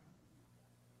 and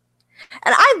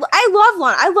I love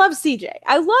Lana. I love CJ.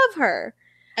 I love her.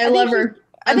 I love her.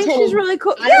 I think she's really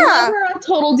cool. I love her on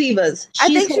Total Divas. I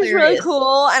think she's really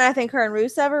cool, and I think her and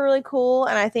Rusev are really cool,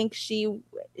 and I think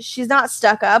she's not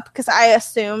stuck up, because I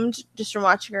assumed just from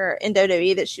watching her in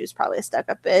WWE that she was probably a stuck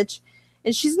up bitch,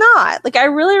 and she's not. Like, I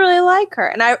really, really like her,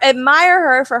 and I admire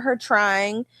her for her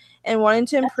trying and wanting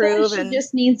to improve. She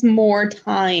just needs more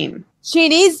time.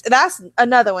 That's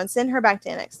another one. Send her back to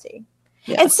NXT.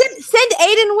 Yes. And send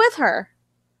Aiden with her.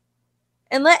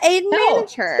 And let Aiden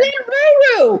manage her. Send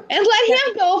Ruru and let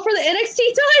him go for the NXT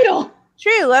title.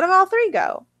 True. Let them all three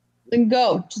go. Then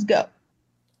go. Just go.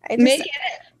 Make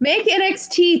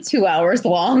NXT 2 hours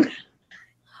long.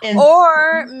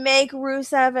 Or make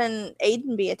Rusev and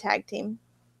Aiden be a tag team.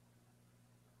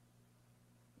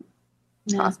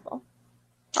 Yeah.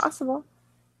 Possible.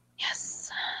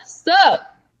 Yes. So,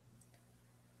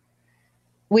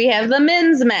 we have the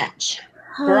men's match.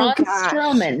 Braun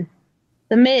Strowman,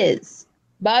 The Miz,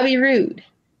 Bobby Roode,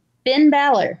 Finn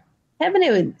Balor, Kevin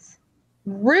Owens,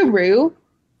 Ruru,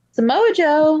 Samoa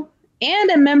Joe,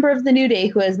 and a member of the New Day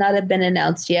who has not been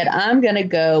announced yet. I'm going to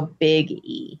go Big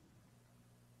E.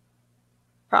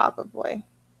 Probably.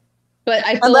 But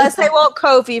I feel unless they want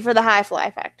Kofi for the high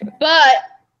fly factor. But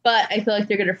I feel like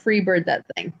they're going to freebird that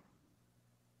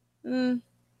thing.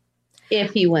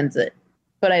 If he wins it.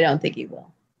 But I don't think he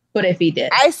will. But if he did.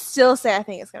 I still say I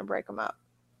think it's going to break him up.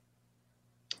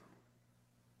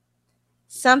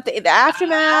 Something, the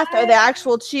aftermath or the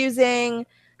actual choosing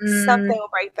something will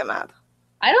break them up.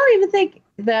 I don't even think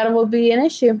that will be an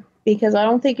issue because I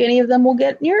don't think any of them will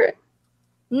get near it.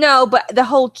 No, but the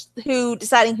whole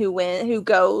deciding who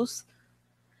goes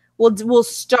will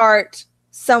start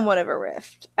somewhat of a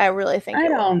rift. I really think. I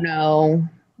don't know.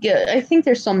 Yeah, I think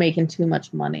they're still making too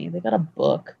much money. They got a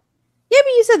book. Yeah, but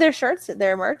you said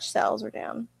their merch sales were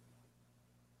down.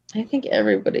 I think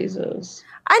everybody's is.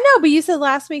 I know, but you said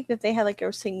last week that they had like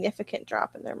a significant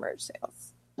drop in their merch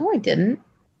sales. No, I didn't.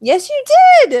 Yes, you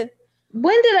did.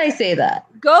 When did I say that?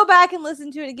 Go back and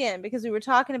listen to it again because we were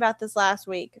talking about this last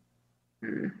week.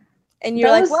 And you're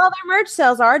well, their merch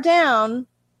sales are down.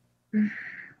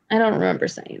 I don't remember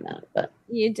saying that, but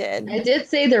you did. I did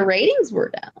say their ratings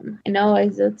were down. I know I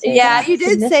did say that. You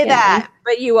did say that,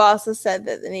 but you also said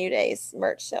that the New Day's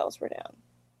merch sales were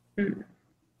down.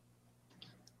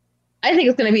 I think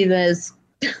it's going to be this.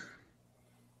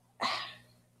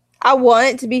 I want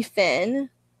it to be Finn.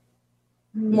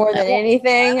 More than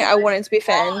anything, I want it to be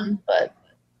Finn. But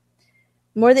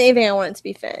more than anything, I want it to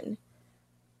be Finn.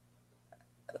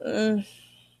 I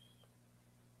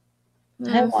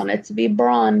want it to be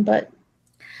Braun, but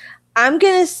I'm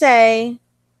gonna say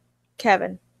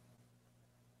Kevin.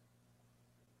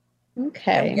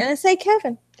 Okay. I'm gonna say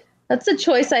Kevin. That's a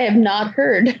choice I have not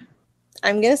heard.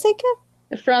 I'm gonna say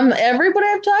Kevin. From everybody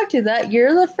I've talked to, that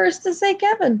you're the first to say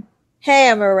Kevin. Hey,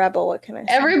 I'm a rebel. What can I say?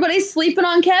 Everybody's sleeping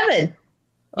on Kevin.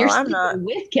 Well, You're I'm not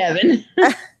with Kevin.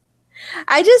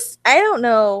 I don't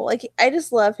know. Like, I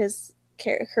just love his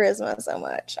charisma so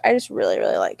much. I just really,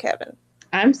 really like Kevin.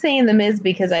 I'm saying The Miz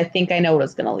because I think I know what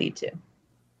it's going to lead to.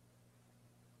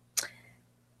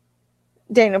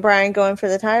 Daniel Bryan going for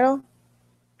the title?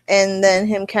 And then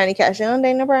him kind of cashing in on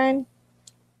Daniel Bryan?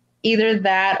 Either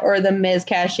that or The Miz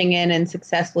cashing in and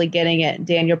successfully getting it.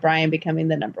 Daniel Bryan becoming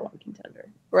the number one contender.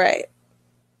 Right.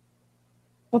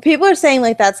 Well, people are saying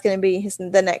like that's going to be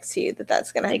the next feud.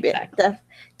 That's going to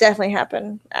definitely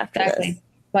happen after this. That's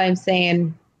why I'm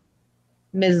saying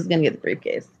Miz is going to get the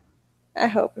briefcase. I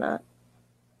hope not.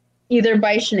 Either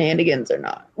by shenanigans or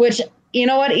not. Which, you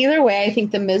know what? Either way, I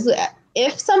think The Miz...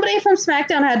 If somebody from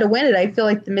SmackDown had to win it, I feel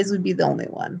like The Miz would be the only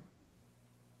one.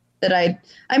 That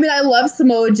I mean, I love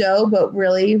Samoa Joe, but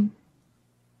really...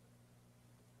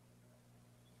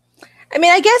 I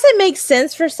mean, I guess it makes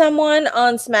sense for someone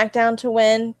on SmackDown to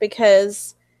win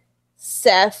because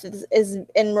Seth is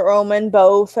and Roman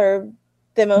both are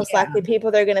the most likely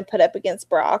people they're going to put up against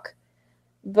Brock.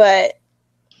 But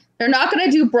they're not going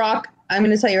to do Brock. I'm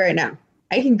going to tell you right now.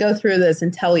 I can go through this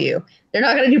and tell you. They're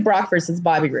not going to do Brock versus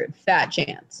Bobby Roode. Fat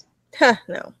chance.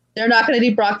 No. They're not going to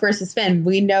do Brock versus Finn.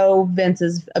 We know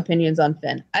Vince's opinions on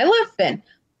Finn. I love Finn.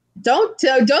 Don't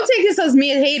take this as me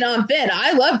hating on Finn.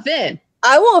 I love Finn.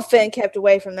 I want Finn kept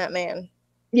away from that man.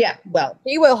 Yeah, well.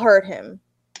 He will hurt him.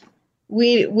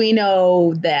 We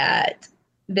know that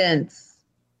Vince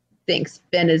thinks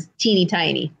Finn is teeny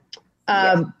tiny.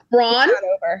 Braun.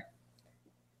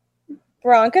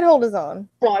 Braun could hold his own.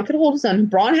 Braun could hold his own.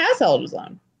 Braun has held his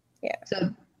own. Yeah.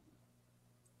 So,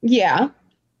 yeah.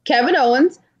 Kevin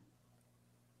Owens.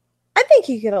 I think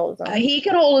he could hold his own. He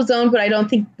could hold his own, but I don't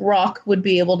think Brock would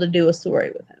be able to do a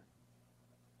story with him.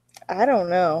 I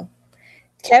don't know.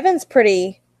 Kevin's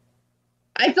pretty.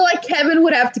 I feel like Kevin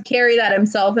would have to carry that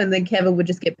himself, and then Kevin would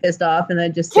just get pissed off, and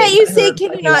then just. Can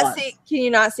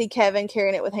you not see Kevin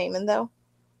carrying it with Heyman though?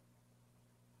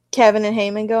 Kevin and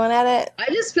Heyman going at it. I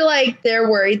just feel like they're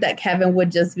worried that Kevin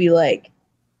would just fly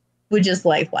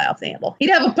off the handle.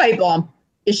 He'd have a pipe bomb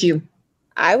issue.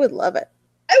 I would love it.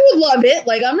 I would love it.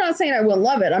 Like, I'm not saying I wouldn't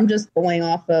love it. I'm just going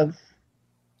off of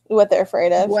what they're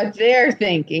afraid of, what they're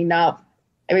thinking. Now,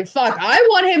 I mean, fuck. I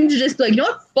want him to just be like, you know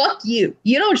what? Fuck you.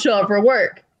 You don't show up for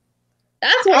work.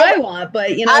 That's what I want.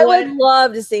 But you know I what? would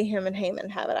love to see him and Heyman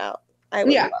have it out. I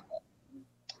would love it.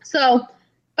 So,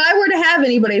 if I were to have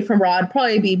anybody from Raw, it'd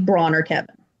probably be Braun or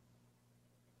Kevin.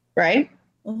 Right?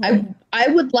 Mm-hmm. I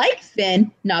would like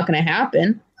Finn. Not going to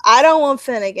happen. I don't want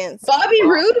Finn against Bobby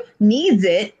Roode needs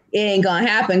it. It ain't going to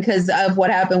happen because of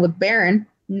what happened with Baron.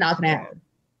 Not going to happen.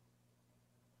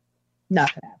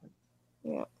 Not going to happen.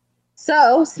 Yeah.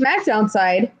 So, SmackDown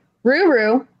side,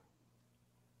 Ruru,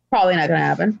 probably not going to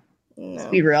happen. No. Let's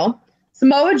be real.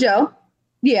 Samoa Joe,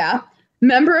 yeah.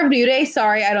 Member of New Day,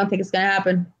 sorry, I don't think it's going to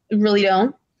happen. I really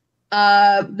don't.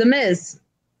 The Miz,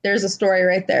 there's a story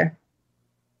right there.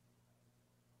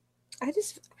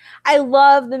 I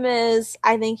love The Miz.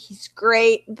 I think he's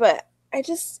great, but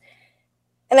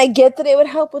and I get that it would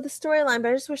help with the storyline, but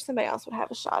I just wish somebody else would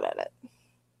have a shot at it.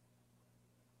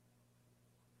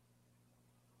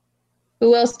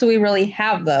 Who else do we really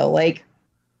have, though? Like,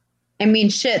 I mean,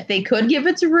 shit, they could give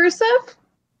it to Rusev.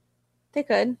 They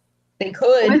could. They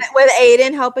could. With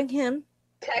Aiden helping him.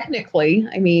 Technically,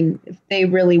 I mean, if they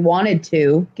really wanted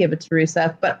to give it to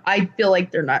Rusev, but I feel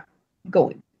like they're not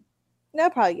going. They'll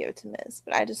probably give it to Miz,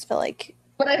 but I just feel like.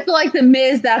 But I feel like the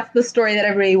Miz, that's the story that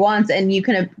everybody wants, and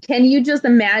can you just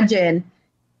imagine?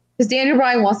 Because Daniel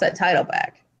Bryan wants that title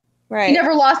back. Right. He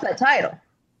never lost that title.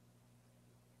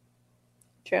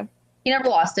 True. He never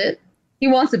lost it. He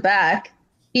wants it back.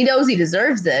 He knows he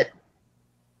deserves it.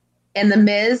 And the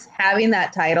Miz having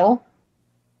that title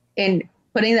and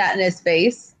putting that in his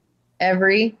face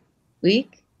every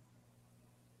week.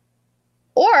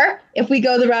 Or if we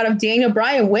go the route of Daniel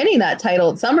Bryan winning that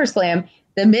title at SummerSlam,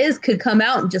 the Miz could come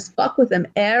out and just fuck with him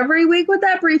every week with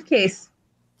that briefcase.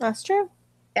 That's true.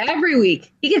 Every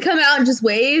week. He could come out and just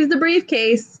wave the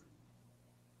briefcase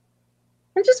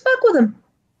and just fuck with him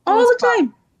all the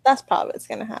time. That's probably what's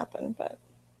going to happen, but.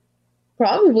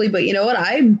 Probably, but you know what?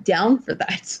 I'm down for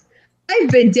that. I've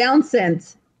been down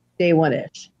since day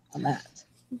one-ish on that.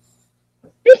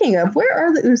 Speaking of, where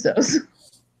are the Usos?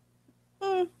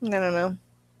 I don't know.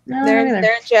 No, they're in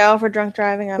jail for drunk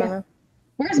driving. I don't know.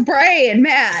 Where's Bray and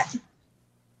Matt?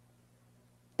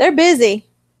 They're busy.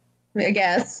 I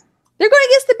guess. They're going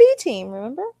against the B team,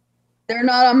 remember? They're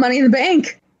not on Money in the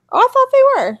Bank. Oh, I thought they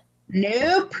were.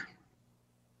 Nope.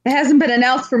 It hasn't been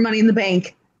announced for Money in the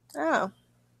Bank. Oh.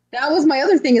 That was my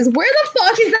other thing is, where the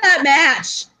fuck is that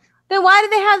match? Then why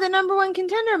did they have the number one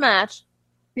contender match?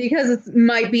 Because it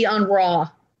might be on Raw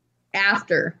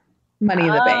after Money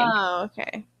in the Bank. Oh,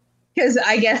 okay. Because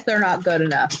I guess they're not good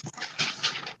enough.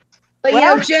 But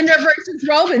Jinder versus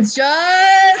Roman's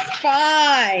just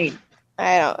fine.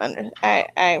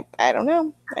 I don't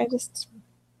know.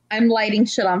 I'm lighting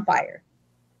shit on fire.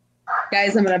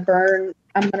 Guys, I'm gonna burn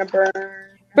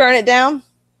Burn it down?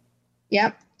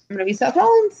 Yep. I'm gonna be Seth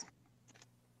Rollins.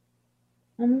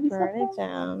 Burn it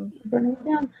down.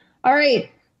 All right.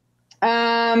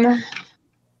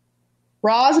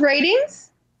 Raw's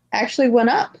ratings actually went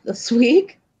up this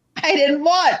week. I didn't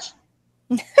watch.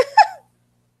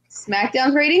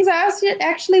 SmackDown's ratings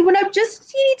actually went up just a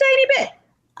teeny tiny bit.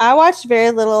 I watched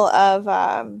very little of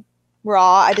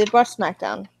Raw. I did watch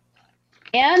SmackDown.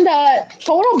 And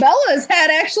Total Bellas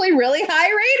had actually really high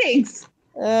ratings.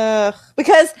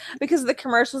 Because of the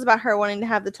commercials about her wanting to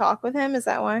have the talk with him. Is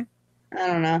that why? I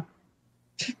don't know.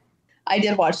 I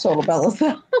did watch Total Bellas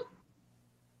though.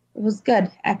 It was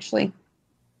good, actually.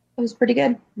 It was pretty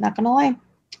good. Not gonna lie.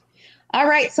 All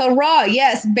right, so Raw,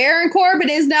 yes, Baron Corbin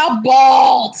is now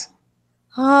bald.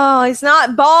 Oh, he's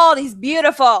not bald. He's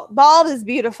beautiful. Bald is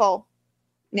beautiful.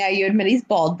 Now you admit he's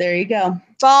bald. There you go.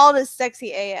 Bald is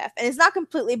sexy AF. And it's not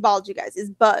completely bald, you guys. It's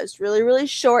buzzed. Really, really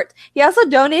short. He also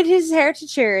donated his hair to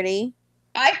charity.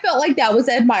 I felt like that was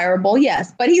admirable,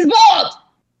 yes. But he's bald!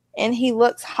 And he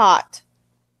looks hot.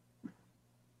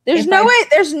 There's no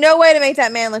way to make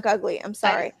that man look ugly. I'm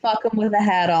sorry. I'd fuck him with a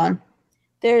hat on.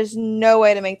 There's no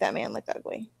way to make that man look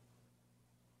ugly.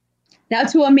 Now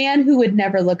to a man who would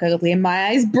never look ugly in my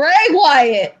eyes, Bray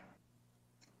Wyatt.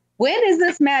 When is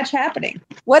this match happening?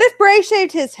 What if Bray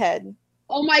shaved his head?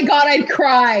 Oh my god, I'd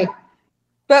cry.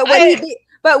 But would he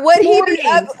be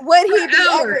ugly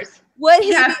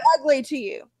to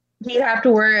you? He'd have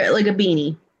to wear like a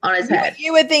beanie on his head.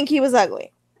 You would think he was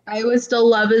ugly. I would still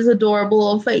love his adorable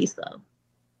little face though.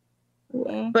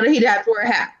 Mm-hmm. But he'd have to wear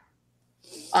a hat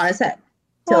on his head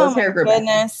till his hair grew back.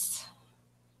 Goodness.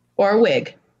 Or a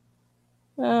wig.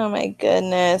 Oh my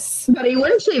goodness. But he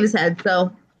wouldn't shave his head,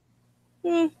 so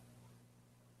his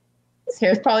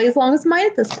hair's probably as long as mine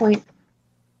at this point.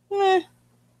 You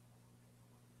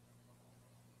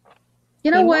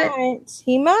know what?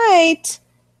 He might.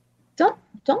 Don't.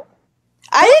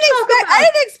 I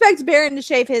didn't expect Baron to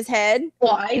shave his head.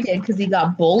 Well, I did because he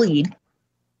got bullied.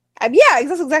 Yeah,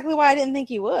 that's exactly why I didn't think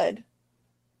he would.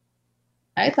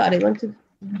 I thought he looked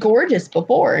gorgeous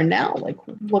before, and now,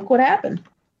 look what happened.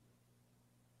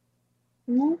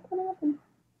 Look,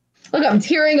 I'm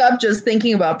tearing up just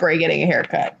thinking about Bray getting a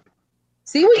haircut.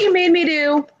 See what you made me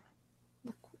do?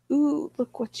 Ooh,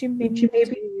 look what you made me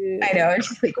do. I know, it's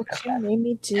just like, what you made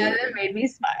me do. And it made me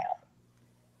smile.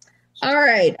 All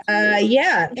right.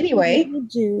 Anyway.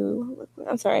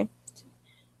 I'm sorry.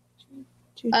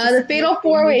 The Fatal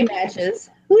 4-Way matches.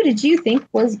 Who did you think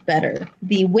was better?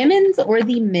 The women's or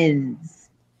the men's?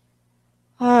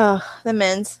 Oh, the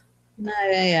men's.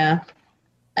 Yeah.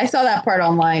 I saw that part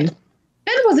online.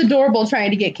 It was adorable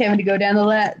trying to get Kevin to go down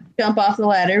the jump off the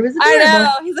ladder. It was adorable. I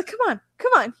know. He's like, come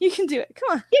on. You can do it.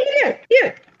 Come on. You can do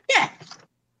it. Yeah.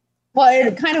 Well,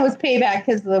 it kind of was payback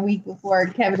because the week before,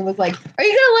 Kevin was like, are you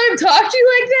going to let him talk to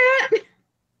you like that?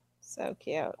 So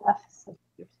cute.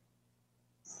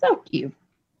 So cute.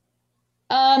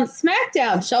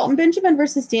 SmackDown, Shelton Benjamin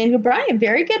versus Daniel Bryan.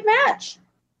 Very good match.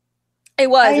 It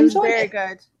was. I It was enjoyed very it.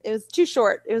 good. It was too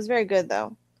short. It was very good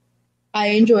though. I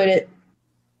enjoyed it.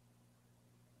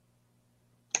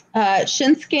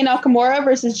 Shinsuke Nakamura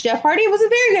versus Jeff Hardy was a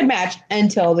very good match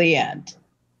until the end.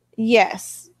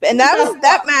 Yes, and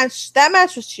that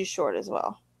match was too short as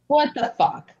well. What the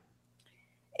fuck?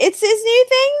 It's his new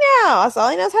thing now. That's all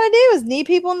he knows how to do is knee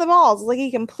people in the balls. It's like he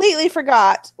completely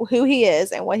forgot who he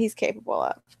is and what he's capable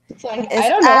of. It's like, I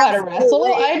don't know how to wrestle.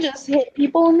 I just hit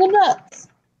people in the nuts.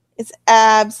 It's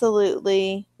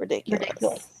absolutely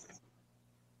ridiculous.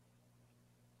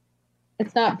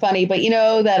 It's not funny, but you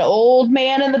know, that old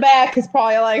man in the back is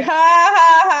probably like, ha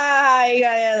ha ha, you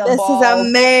got hit in the This balls. is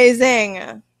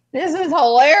amazing. This is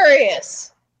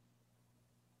hilarious.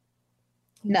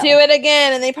 No. Do it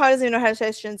again, and they probably doesn't even know how to say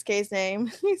Shinsuke's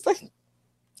name. He's like,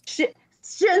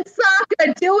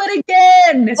 Shinsaka, do it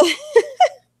again.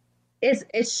 It's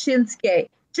Shinsuke.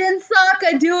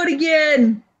 Shinsaka, do it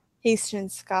again. he's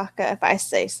Shinskaka if I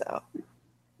say so.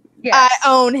 Yes. I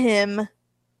own him.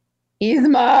 He's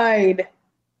mine.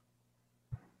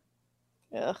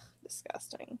 Ugh,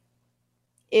 disgusting.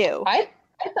 Ew. I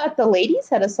thought the ladies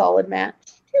had a solid match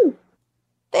too.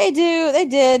 They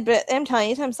did, but I'm telling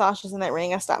you, anytime Sasha's in that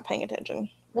ring, I stop paying attention.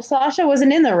 Well, Sasha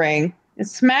wasn't in the ring.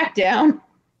 It's SmackDown.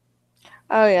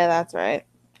 Oh yeah, that's right.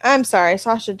 I'm sorry,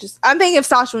 I'm thinking of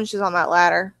Sasha when she's on that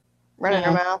ladder. Running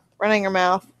her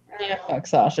mouth. Yeah, fuck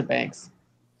Sasha Banks.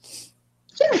 She's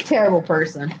a terrible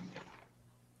person.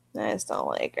 I just don't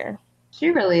like her. She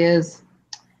really is.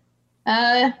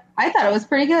 I thought it was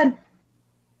pretty good.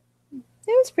 It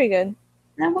was pretty good.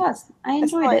 It was. I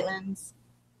enjoyed it. Lemons.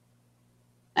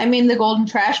 I mean, the golden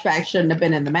trash bag shouldn't have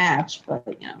been in the match, but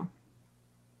you know.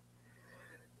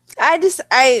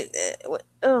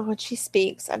 When she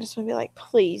speaks, I just want to be like,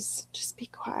 please, just be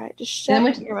quiet. Just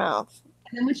shut your mouth.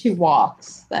 And then when she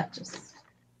walks, that just,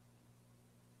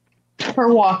 her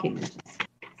walking is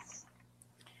just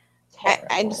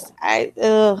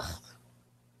terrible.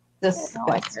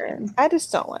 Disgusting. I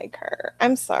just don't like her.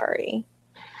 I'm sorry.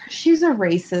 She's a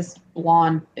racist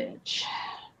blonde bitch.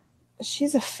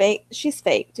 She's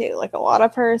fake too. Like a lot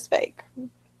of her is fake.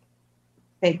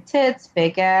 Fake tits,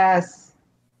 fake ass,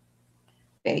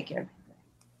 fake everything.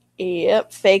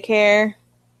 Yep, fake hair.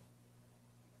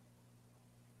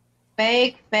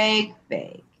 Fake.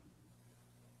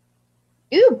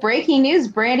 Ooh, breaking news.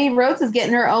 Brandy Rhodes is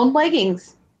getting her own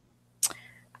leggings.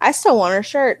 I still want her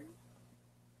shirt.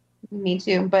 Me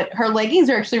too. But her leggings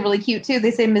are actually really cute too.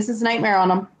 They say Mrs. Nightmare on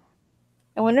them.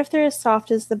 I wonder if they're as soft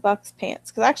as the Bucks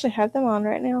pants, because I actually have them on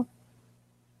right now.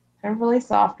 They're really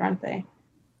soft, aren't they?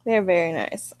 They're very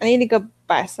nice. I need to go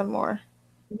buy some more.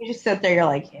 You just sit there, you're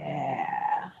like,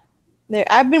 yeah.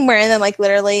 I've been wearing them like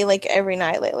literally like every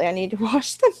night lately. I need to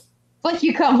wash them. It's like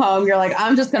you come home, you're like,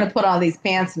 I'm just going to put on these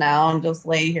pants now and just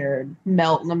lay here and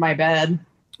melt into my bed.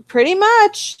 Pretty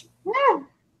much. Yeah.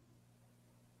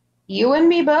 You and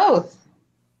me both.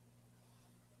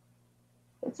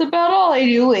 That's about all I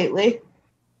do lately.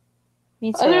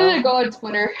 Me too. Other than go on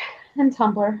Twitter and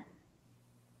Tumblr.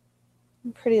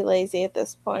 I'm pretty lazy at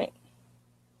this point.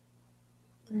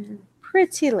 Mm-hmm.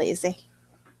 Pretty lazy.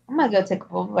 I'm going to go take a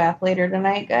bubble bath later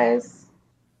tonight, guys.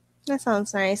 That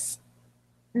sounds nice.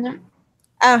 Mm-hmm.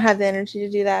 I don't have the energy to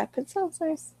do that, but it sounds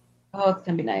nice. Oh, it's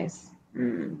going to be nice.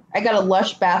 I got a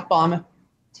Lush bath bomb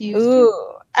to use. Ooh,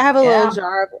 I have a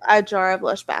jar of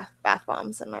Lush bath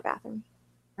bombs in my bathroom.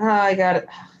 Oh, I got it.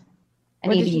 I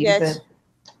need to use it.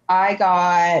 I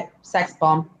got Sex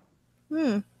Bomb.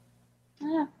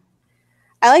 Yeah.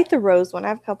 I like the rose one. I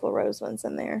have a couple of rose ones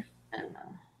in there. I don't know.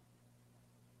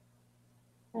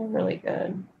 They're really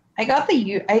good. I got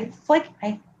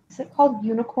is it called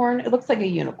unicorn? It looks like a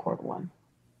unicorn one.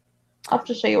 I'll have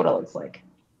to show you what it looks like.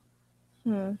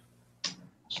 Show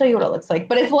you what it looks like.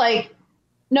 But it's like,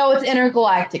 no, it's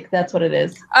intergalactic. That's what it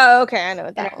is. Oh, okay. I know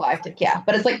what that is. Intergalactic, yeah.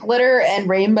 But it's like glitter and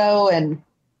rainbow and...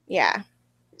 Yeah.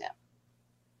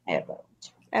 I have that.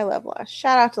 I love Lush.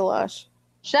 Shout out to Lush.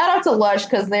 Shout out to Lush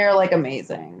because they're like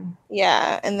amazing.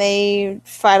 Yeah, and they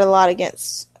fight a lot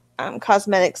against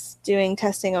cosmetics doing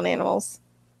testing on animals.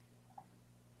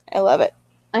 I love it.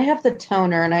 I have the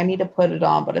toner and I need to put it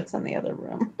on, but it's in the other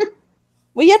room.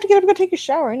 Well, you have to get up and go take a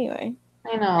shower anyway.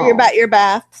 I know. Or your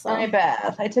bath. So. My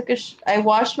bath. I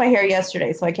washed my hair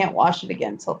yesterday, so I can't wash it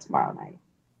again until tomorrow night.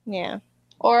 Yeah.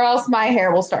 Or else my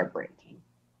hair will start breaking.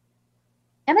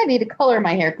 And I need to color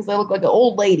my hair because I look like an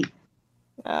old lady.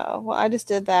 Oh, well, I just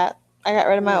did that. I got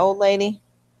rid of my old lady.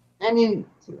 I need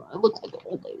to. I look like an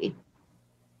old lady.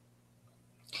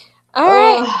 All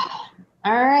right.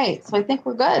 All right. So I think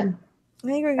we're good. I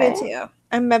think we're good too.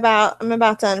 I'm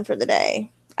about done for the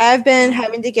day. I've been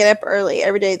having to get up early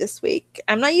every day this week.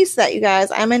 I'm not used to that, you guys.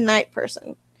 I'm a night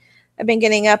person. I've been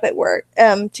getting up at work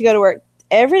to go to work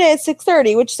every day at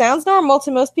 6:30, which sounds normal to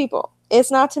most people.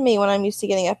 It's not to me when I'm used to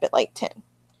getting up at like 10.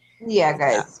 Yeah,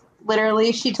 guys.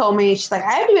 Literally, she told me, she's like,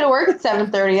 I have to be to work at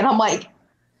 7:30. And I'm like,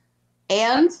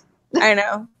 and? I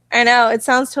know. It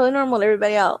sounds totally normal to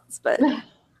everybody else, but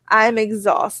I'm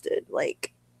exhausted.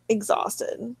 Like,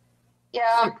 exhausted.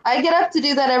 Yeah, I get up to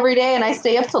do that every day, and I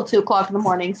stay up till 2 o'clock in the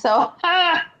morning. So,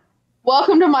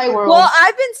 welcome to my world. Well,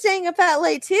 I've been staying up that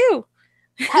late, too.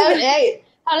 Hey,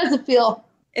 how does it feel?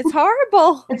 It's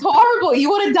horrible. It's horrible. You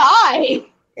want to die.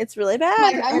 It's really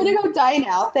bad. I'm going to go die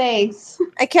now. Thanks.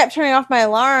 I kept turning off my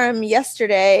alarm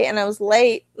yesterday, and I was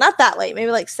late. Not that late,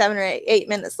 maybe like 7 or 8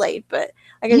 minutes late, but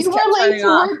I just kept late to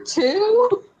off. work,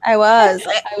 too? I was.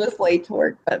 I was late to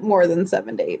work, but more than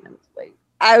 7 to 8 minutes late.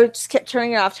 I just kept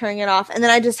turning it off. And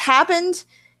then I just happened,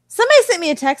 somebody sent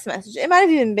me a text message. It might have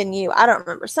even been you. I don't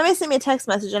remember. Somebody sent me a text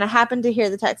message, and I happened to hear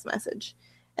the text message.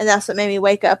 And that's what made me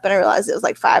wake up, and I realized it was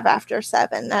like 5 after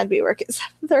 7. And I'd be working at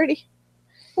 7:30.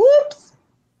 Whoops.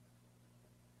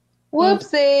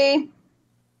 Whoopsie.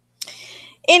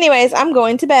 Anyways, I'm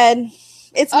going to bed.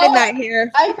 It's midnight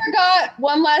here. I forgot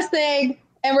one last thing.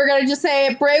 And we're going to just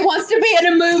say, Bray wants to be in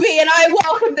a movie, and I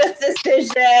welcome this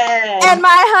decision. And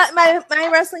my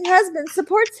wrestling husband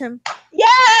supports him.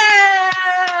 Yeah!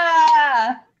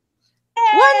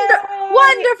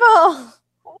 Wonderful!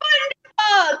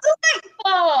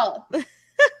 Delightful!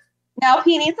 Now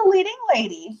he needs a leading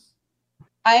lady.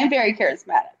 I am very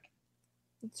charismatic.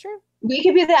 That's true. We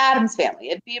could be the Addams Family.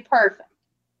 It'd be perfect.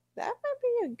 That might be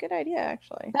a good idea,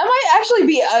 actually. That might actually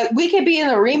be. We could be in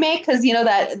the remake because you know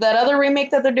that other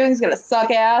remake that they're doing is gonna suck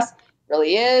ass.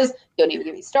 Really is. Don't even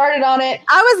get me started on it.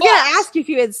 I was gonna ask you if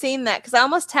you had seen that because I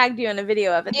almost tagged you in a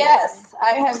video of it. Yes,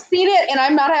 I have seen it, and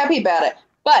I'm not happy about it.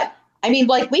 But I mean,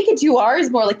 like we could do ours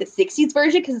more like the '60s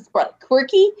version because it's more like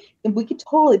quirky, and we could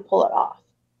totally pull it off.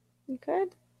 You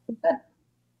could.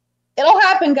 It'll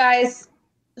happen, guys.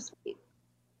 Just wait.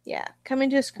 Yeah, coming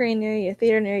to a screen near you,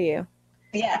 theater near you.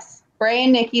 Yes, Bray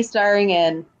and Nikki starring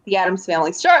in The Addams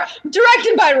Family.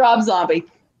 Directed by Rob Zombie.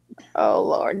 Oh,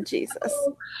 Lord Jesus.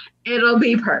 It'll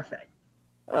be perfect.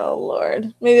 Oh,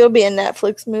 Lord. Maybe it'll be a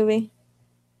Netflix movie.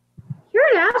 You're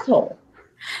an asshole.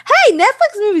 Hey,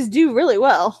 Netflix movies do really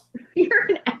well. You're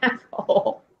an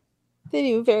asshole. They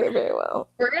do very, very well.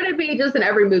 We're going to be just in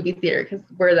every movie theater because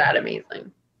we're that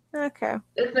amazing. Okay.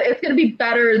 It's going to be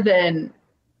better than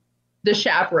The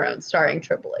Chaperone starring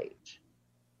Triple H.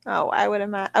 Oh, I would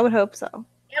hope so.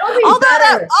 It'll be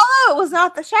better. Although it was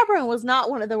not, The Chaperone was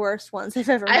not one of the worst ones they've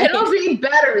ever made. It'll be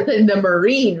better than the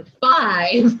Marine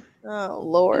 5. Oh,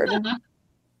 Lord.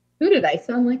 Who did I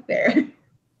sound like there?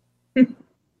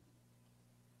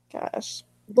 Gosh.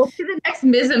 We'll see the next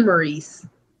Miz and Maurice.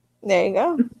 There you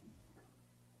go.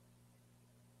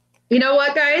 You know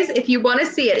what, guys? If you want to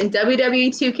see it in WWE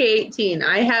 2K18,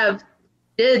 I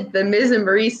did the Miz and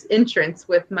Maurice entrance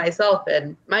with myself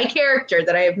and my character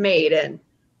that I have made and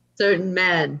certain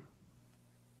men.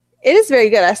 It is very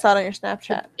good. I saw it on your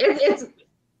Snapchat. It's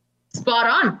spot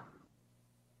on.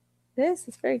 It is.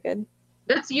 It's very good.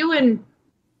 That's you and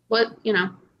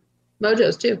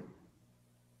Mojo's too.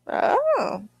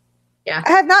 Oh. Yeah.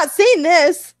 I have not seen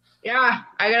this. Yeah.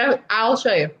 I'll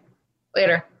show you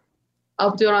later.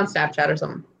 I'll do it on Snapchat or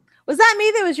something. Was that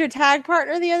me that was your tag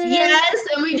partner the other day? Yes,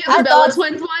 and we did the Bella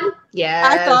Twins one. Yes.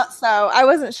 I thought so. I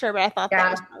wasn't sure, but I thought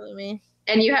that was probably me.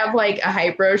 And you have like a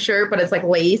Hypro shirt, but it's like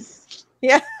lace.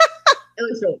 Yeah. It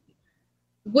looks really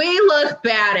good. We look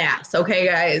badass, okay,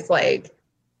 guys?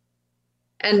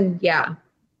 And yeah,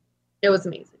 it was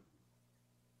amazing.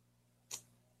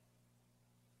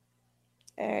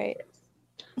 All right.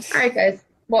 All right, guys.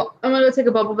 Well, I'm going to go take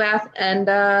a bubble bath and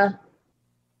pass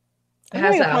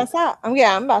out.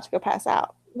 I'm about to go pass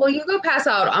out. Well, you go pass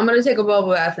out. I'm going to take a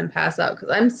bubble bath and pass out because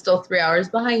I'm still 3 hours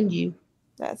behind you.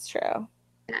 That's true.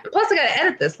 Plus, I got to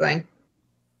edit this thing.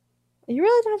 You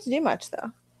really don't have to do much, though.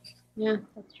 Yeah,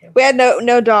 that's true. We had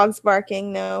no dogs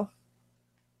barking, no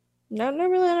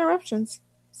really interruptions.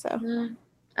 So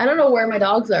I don't know where my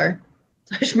dogs are.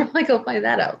 So I should probably go find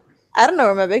that out. I don't know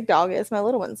where my big dog is. My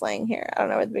little one's laying here. I don't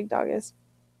know where the big dog is.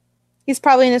 He's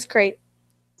probably in his crate.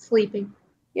 Sleeping.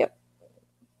 Yep.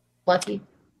 Lucky.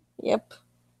 Yep.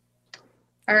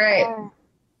 All right.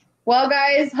 Well,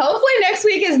 guys, hopefully next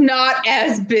week is not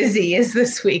as busy as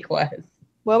this week was.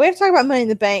 Well, we have to talk about Money in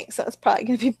the Bank, so it's probably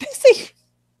going to be busy.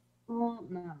 Well,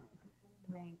 no.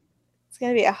 It's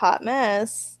going to be a hot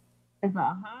mess. It's a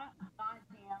hot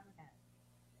damn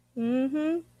mess.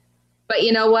 Mm-hmm. But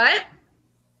you know what?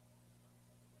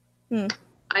 I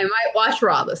might watch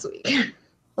Raw this week.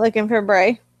 Looking for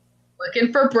Bray.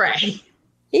 Looking for Bray.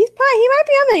 He might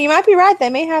be on there. You might be right. They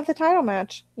may have the title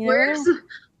match. You know?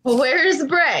 Where's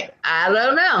Bray? I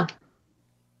don't know.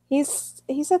 He's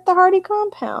at the Hardy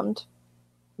compound.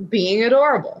 Being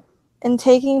adorable. And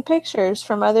taking pictures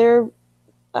from other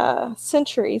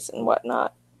centuries and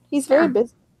whatnot. He's very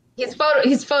busy. He's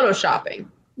photoshopping.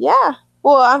 Yeah.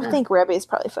 Well, I think Rebby's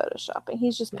probably photoshopping.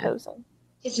 He's just posing.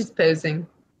 He's just posing.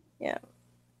 Yeah.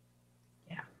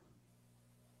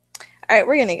 All right,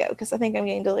 we're going to go because I think I'm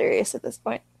getting delirious at this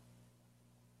point.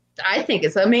 I think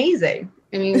it's amazing.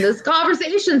 I mean, this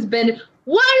conversation's been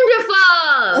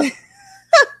wonderful.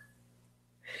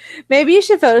 Maybe you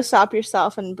should Photoshop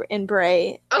yourself in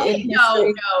Bray. Okay,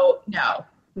 no.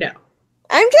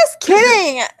 I'm just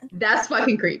kidding. That's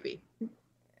fucking creepy.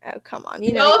 Oh, come on.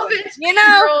 You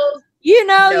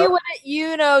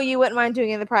wouldn't mind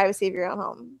doing it in the privacy of your own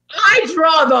home. I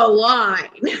draw the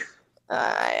line.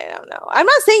 I don't know. I'm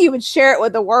not saying you would share it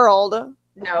with the world.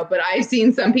 No, but I've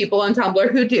seen some people on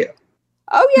Tumblr who do.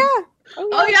 Oh, yeah.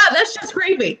 Oh, yeah, that's just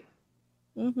creepy.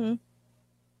 Mm-hmm.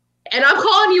 And I'm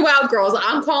calling you out, girls.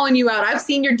 I'm calling you out. I've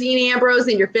seen your Dean Ambrose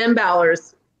and your Finn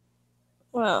Balor's.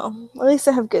 Well, at least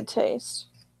I have good taste.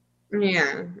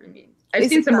 Yeah. I mean, I've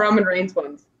seen some Roman Reigns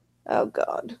ones. Oh,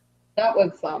 God. That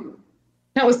was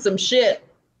some shit.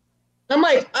 I'm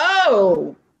like,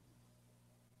 oh.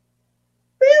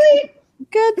 Really?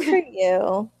 Good for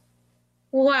you.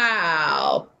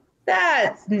 Wow.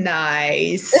 That's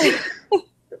nice.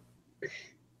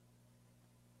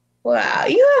 Wow.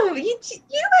 You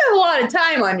have a lot of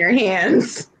time on your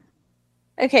hands.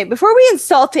 Okay, before we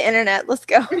insult the internet, let's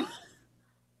go.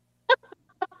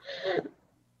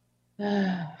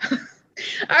 All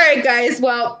right, guys.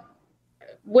 Well,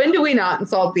 when do we not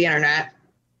insult the internet?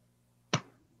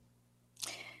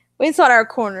 We insult our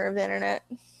corner of the internet.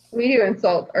 We do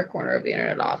insult our corner of the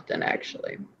internet often,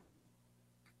 actually.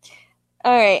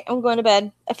 All right, I'm going to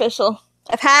bed. Official.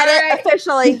 I've had it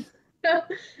officially.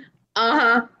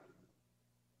 Uh-huh.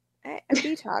 A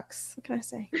detox. What can I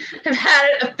say? I've had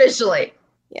it officially.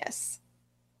 Yes.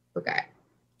 Okay.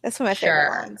 That's one of my favorite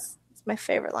lines. It's my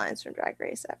favorite lines from Drag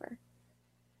Race ever.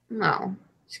 No.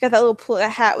 She's got that little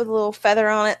hat with a little feather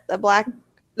on it. The black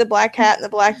hat and the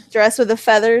black dress with the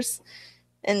feathers.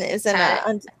 And it was in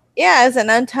it was an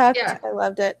untucked. Yeah. I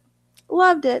loved it.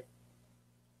 Loved it.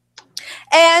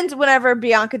 And whenever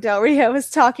Bianca Del Rio was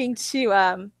talking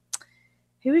to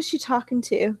who was she talking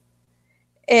to?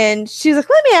 And she was like,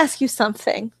 let me ask you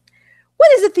something.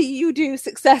 What is it that you do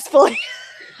successfully?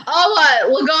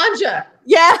 Laganja.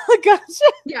 Yeah, Laganja.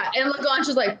 Yeah, and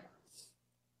Laganja's like.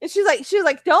 And she was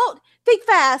like, don't think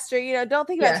fast or, don't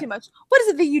think about too much. What is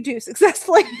it that you do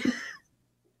successfully?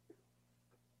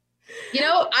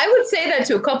 I would say that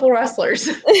to a couple wrestlers.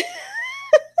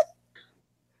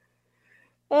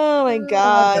 Oh my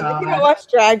God. If you don't watch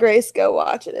Drag Race, go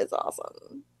watch it. It's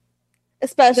awesome.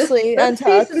 Especially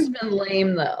Untucked. This season's been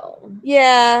lame though.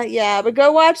 Yeah, but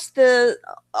go watch the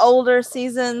older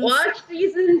seasons. Watch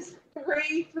seasons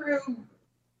 3 through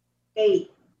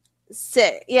 8.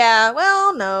 6. Yeah,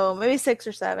 well, no, maybe 6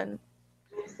 or 7.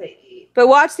 I'll say 8. But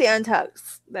watch the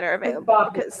Untucks that are available.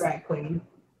 Bob the Drag Queen.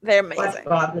 They're amazing. Watch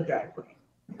Bob the Drag Queen.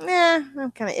 Yeah,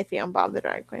 I'm kind of iffy on Bob the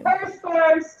Drag Queen.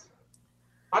 First.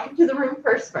 Walk into the room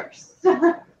first. First.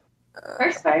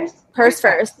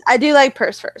 I do like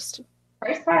Purse First.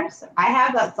 First. I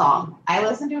have that song. I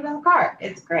listen to it in the car.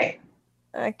 It's great.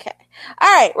 Okay.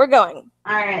 All right, we're going.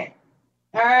 All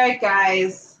right,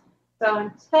 guys. So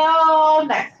until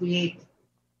next week,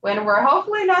 when we're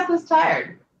hopefully not this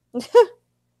tired.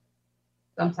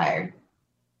 I'm tired.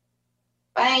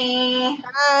 Bye.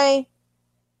 Bye.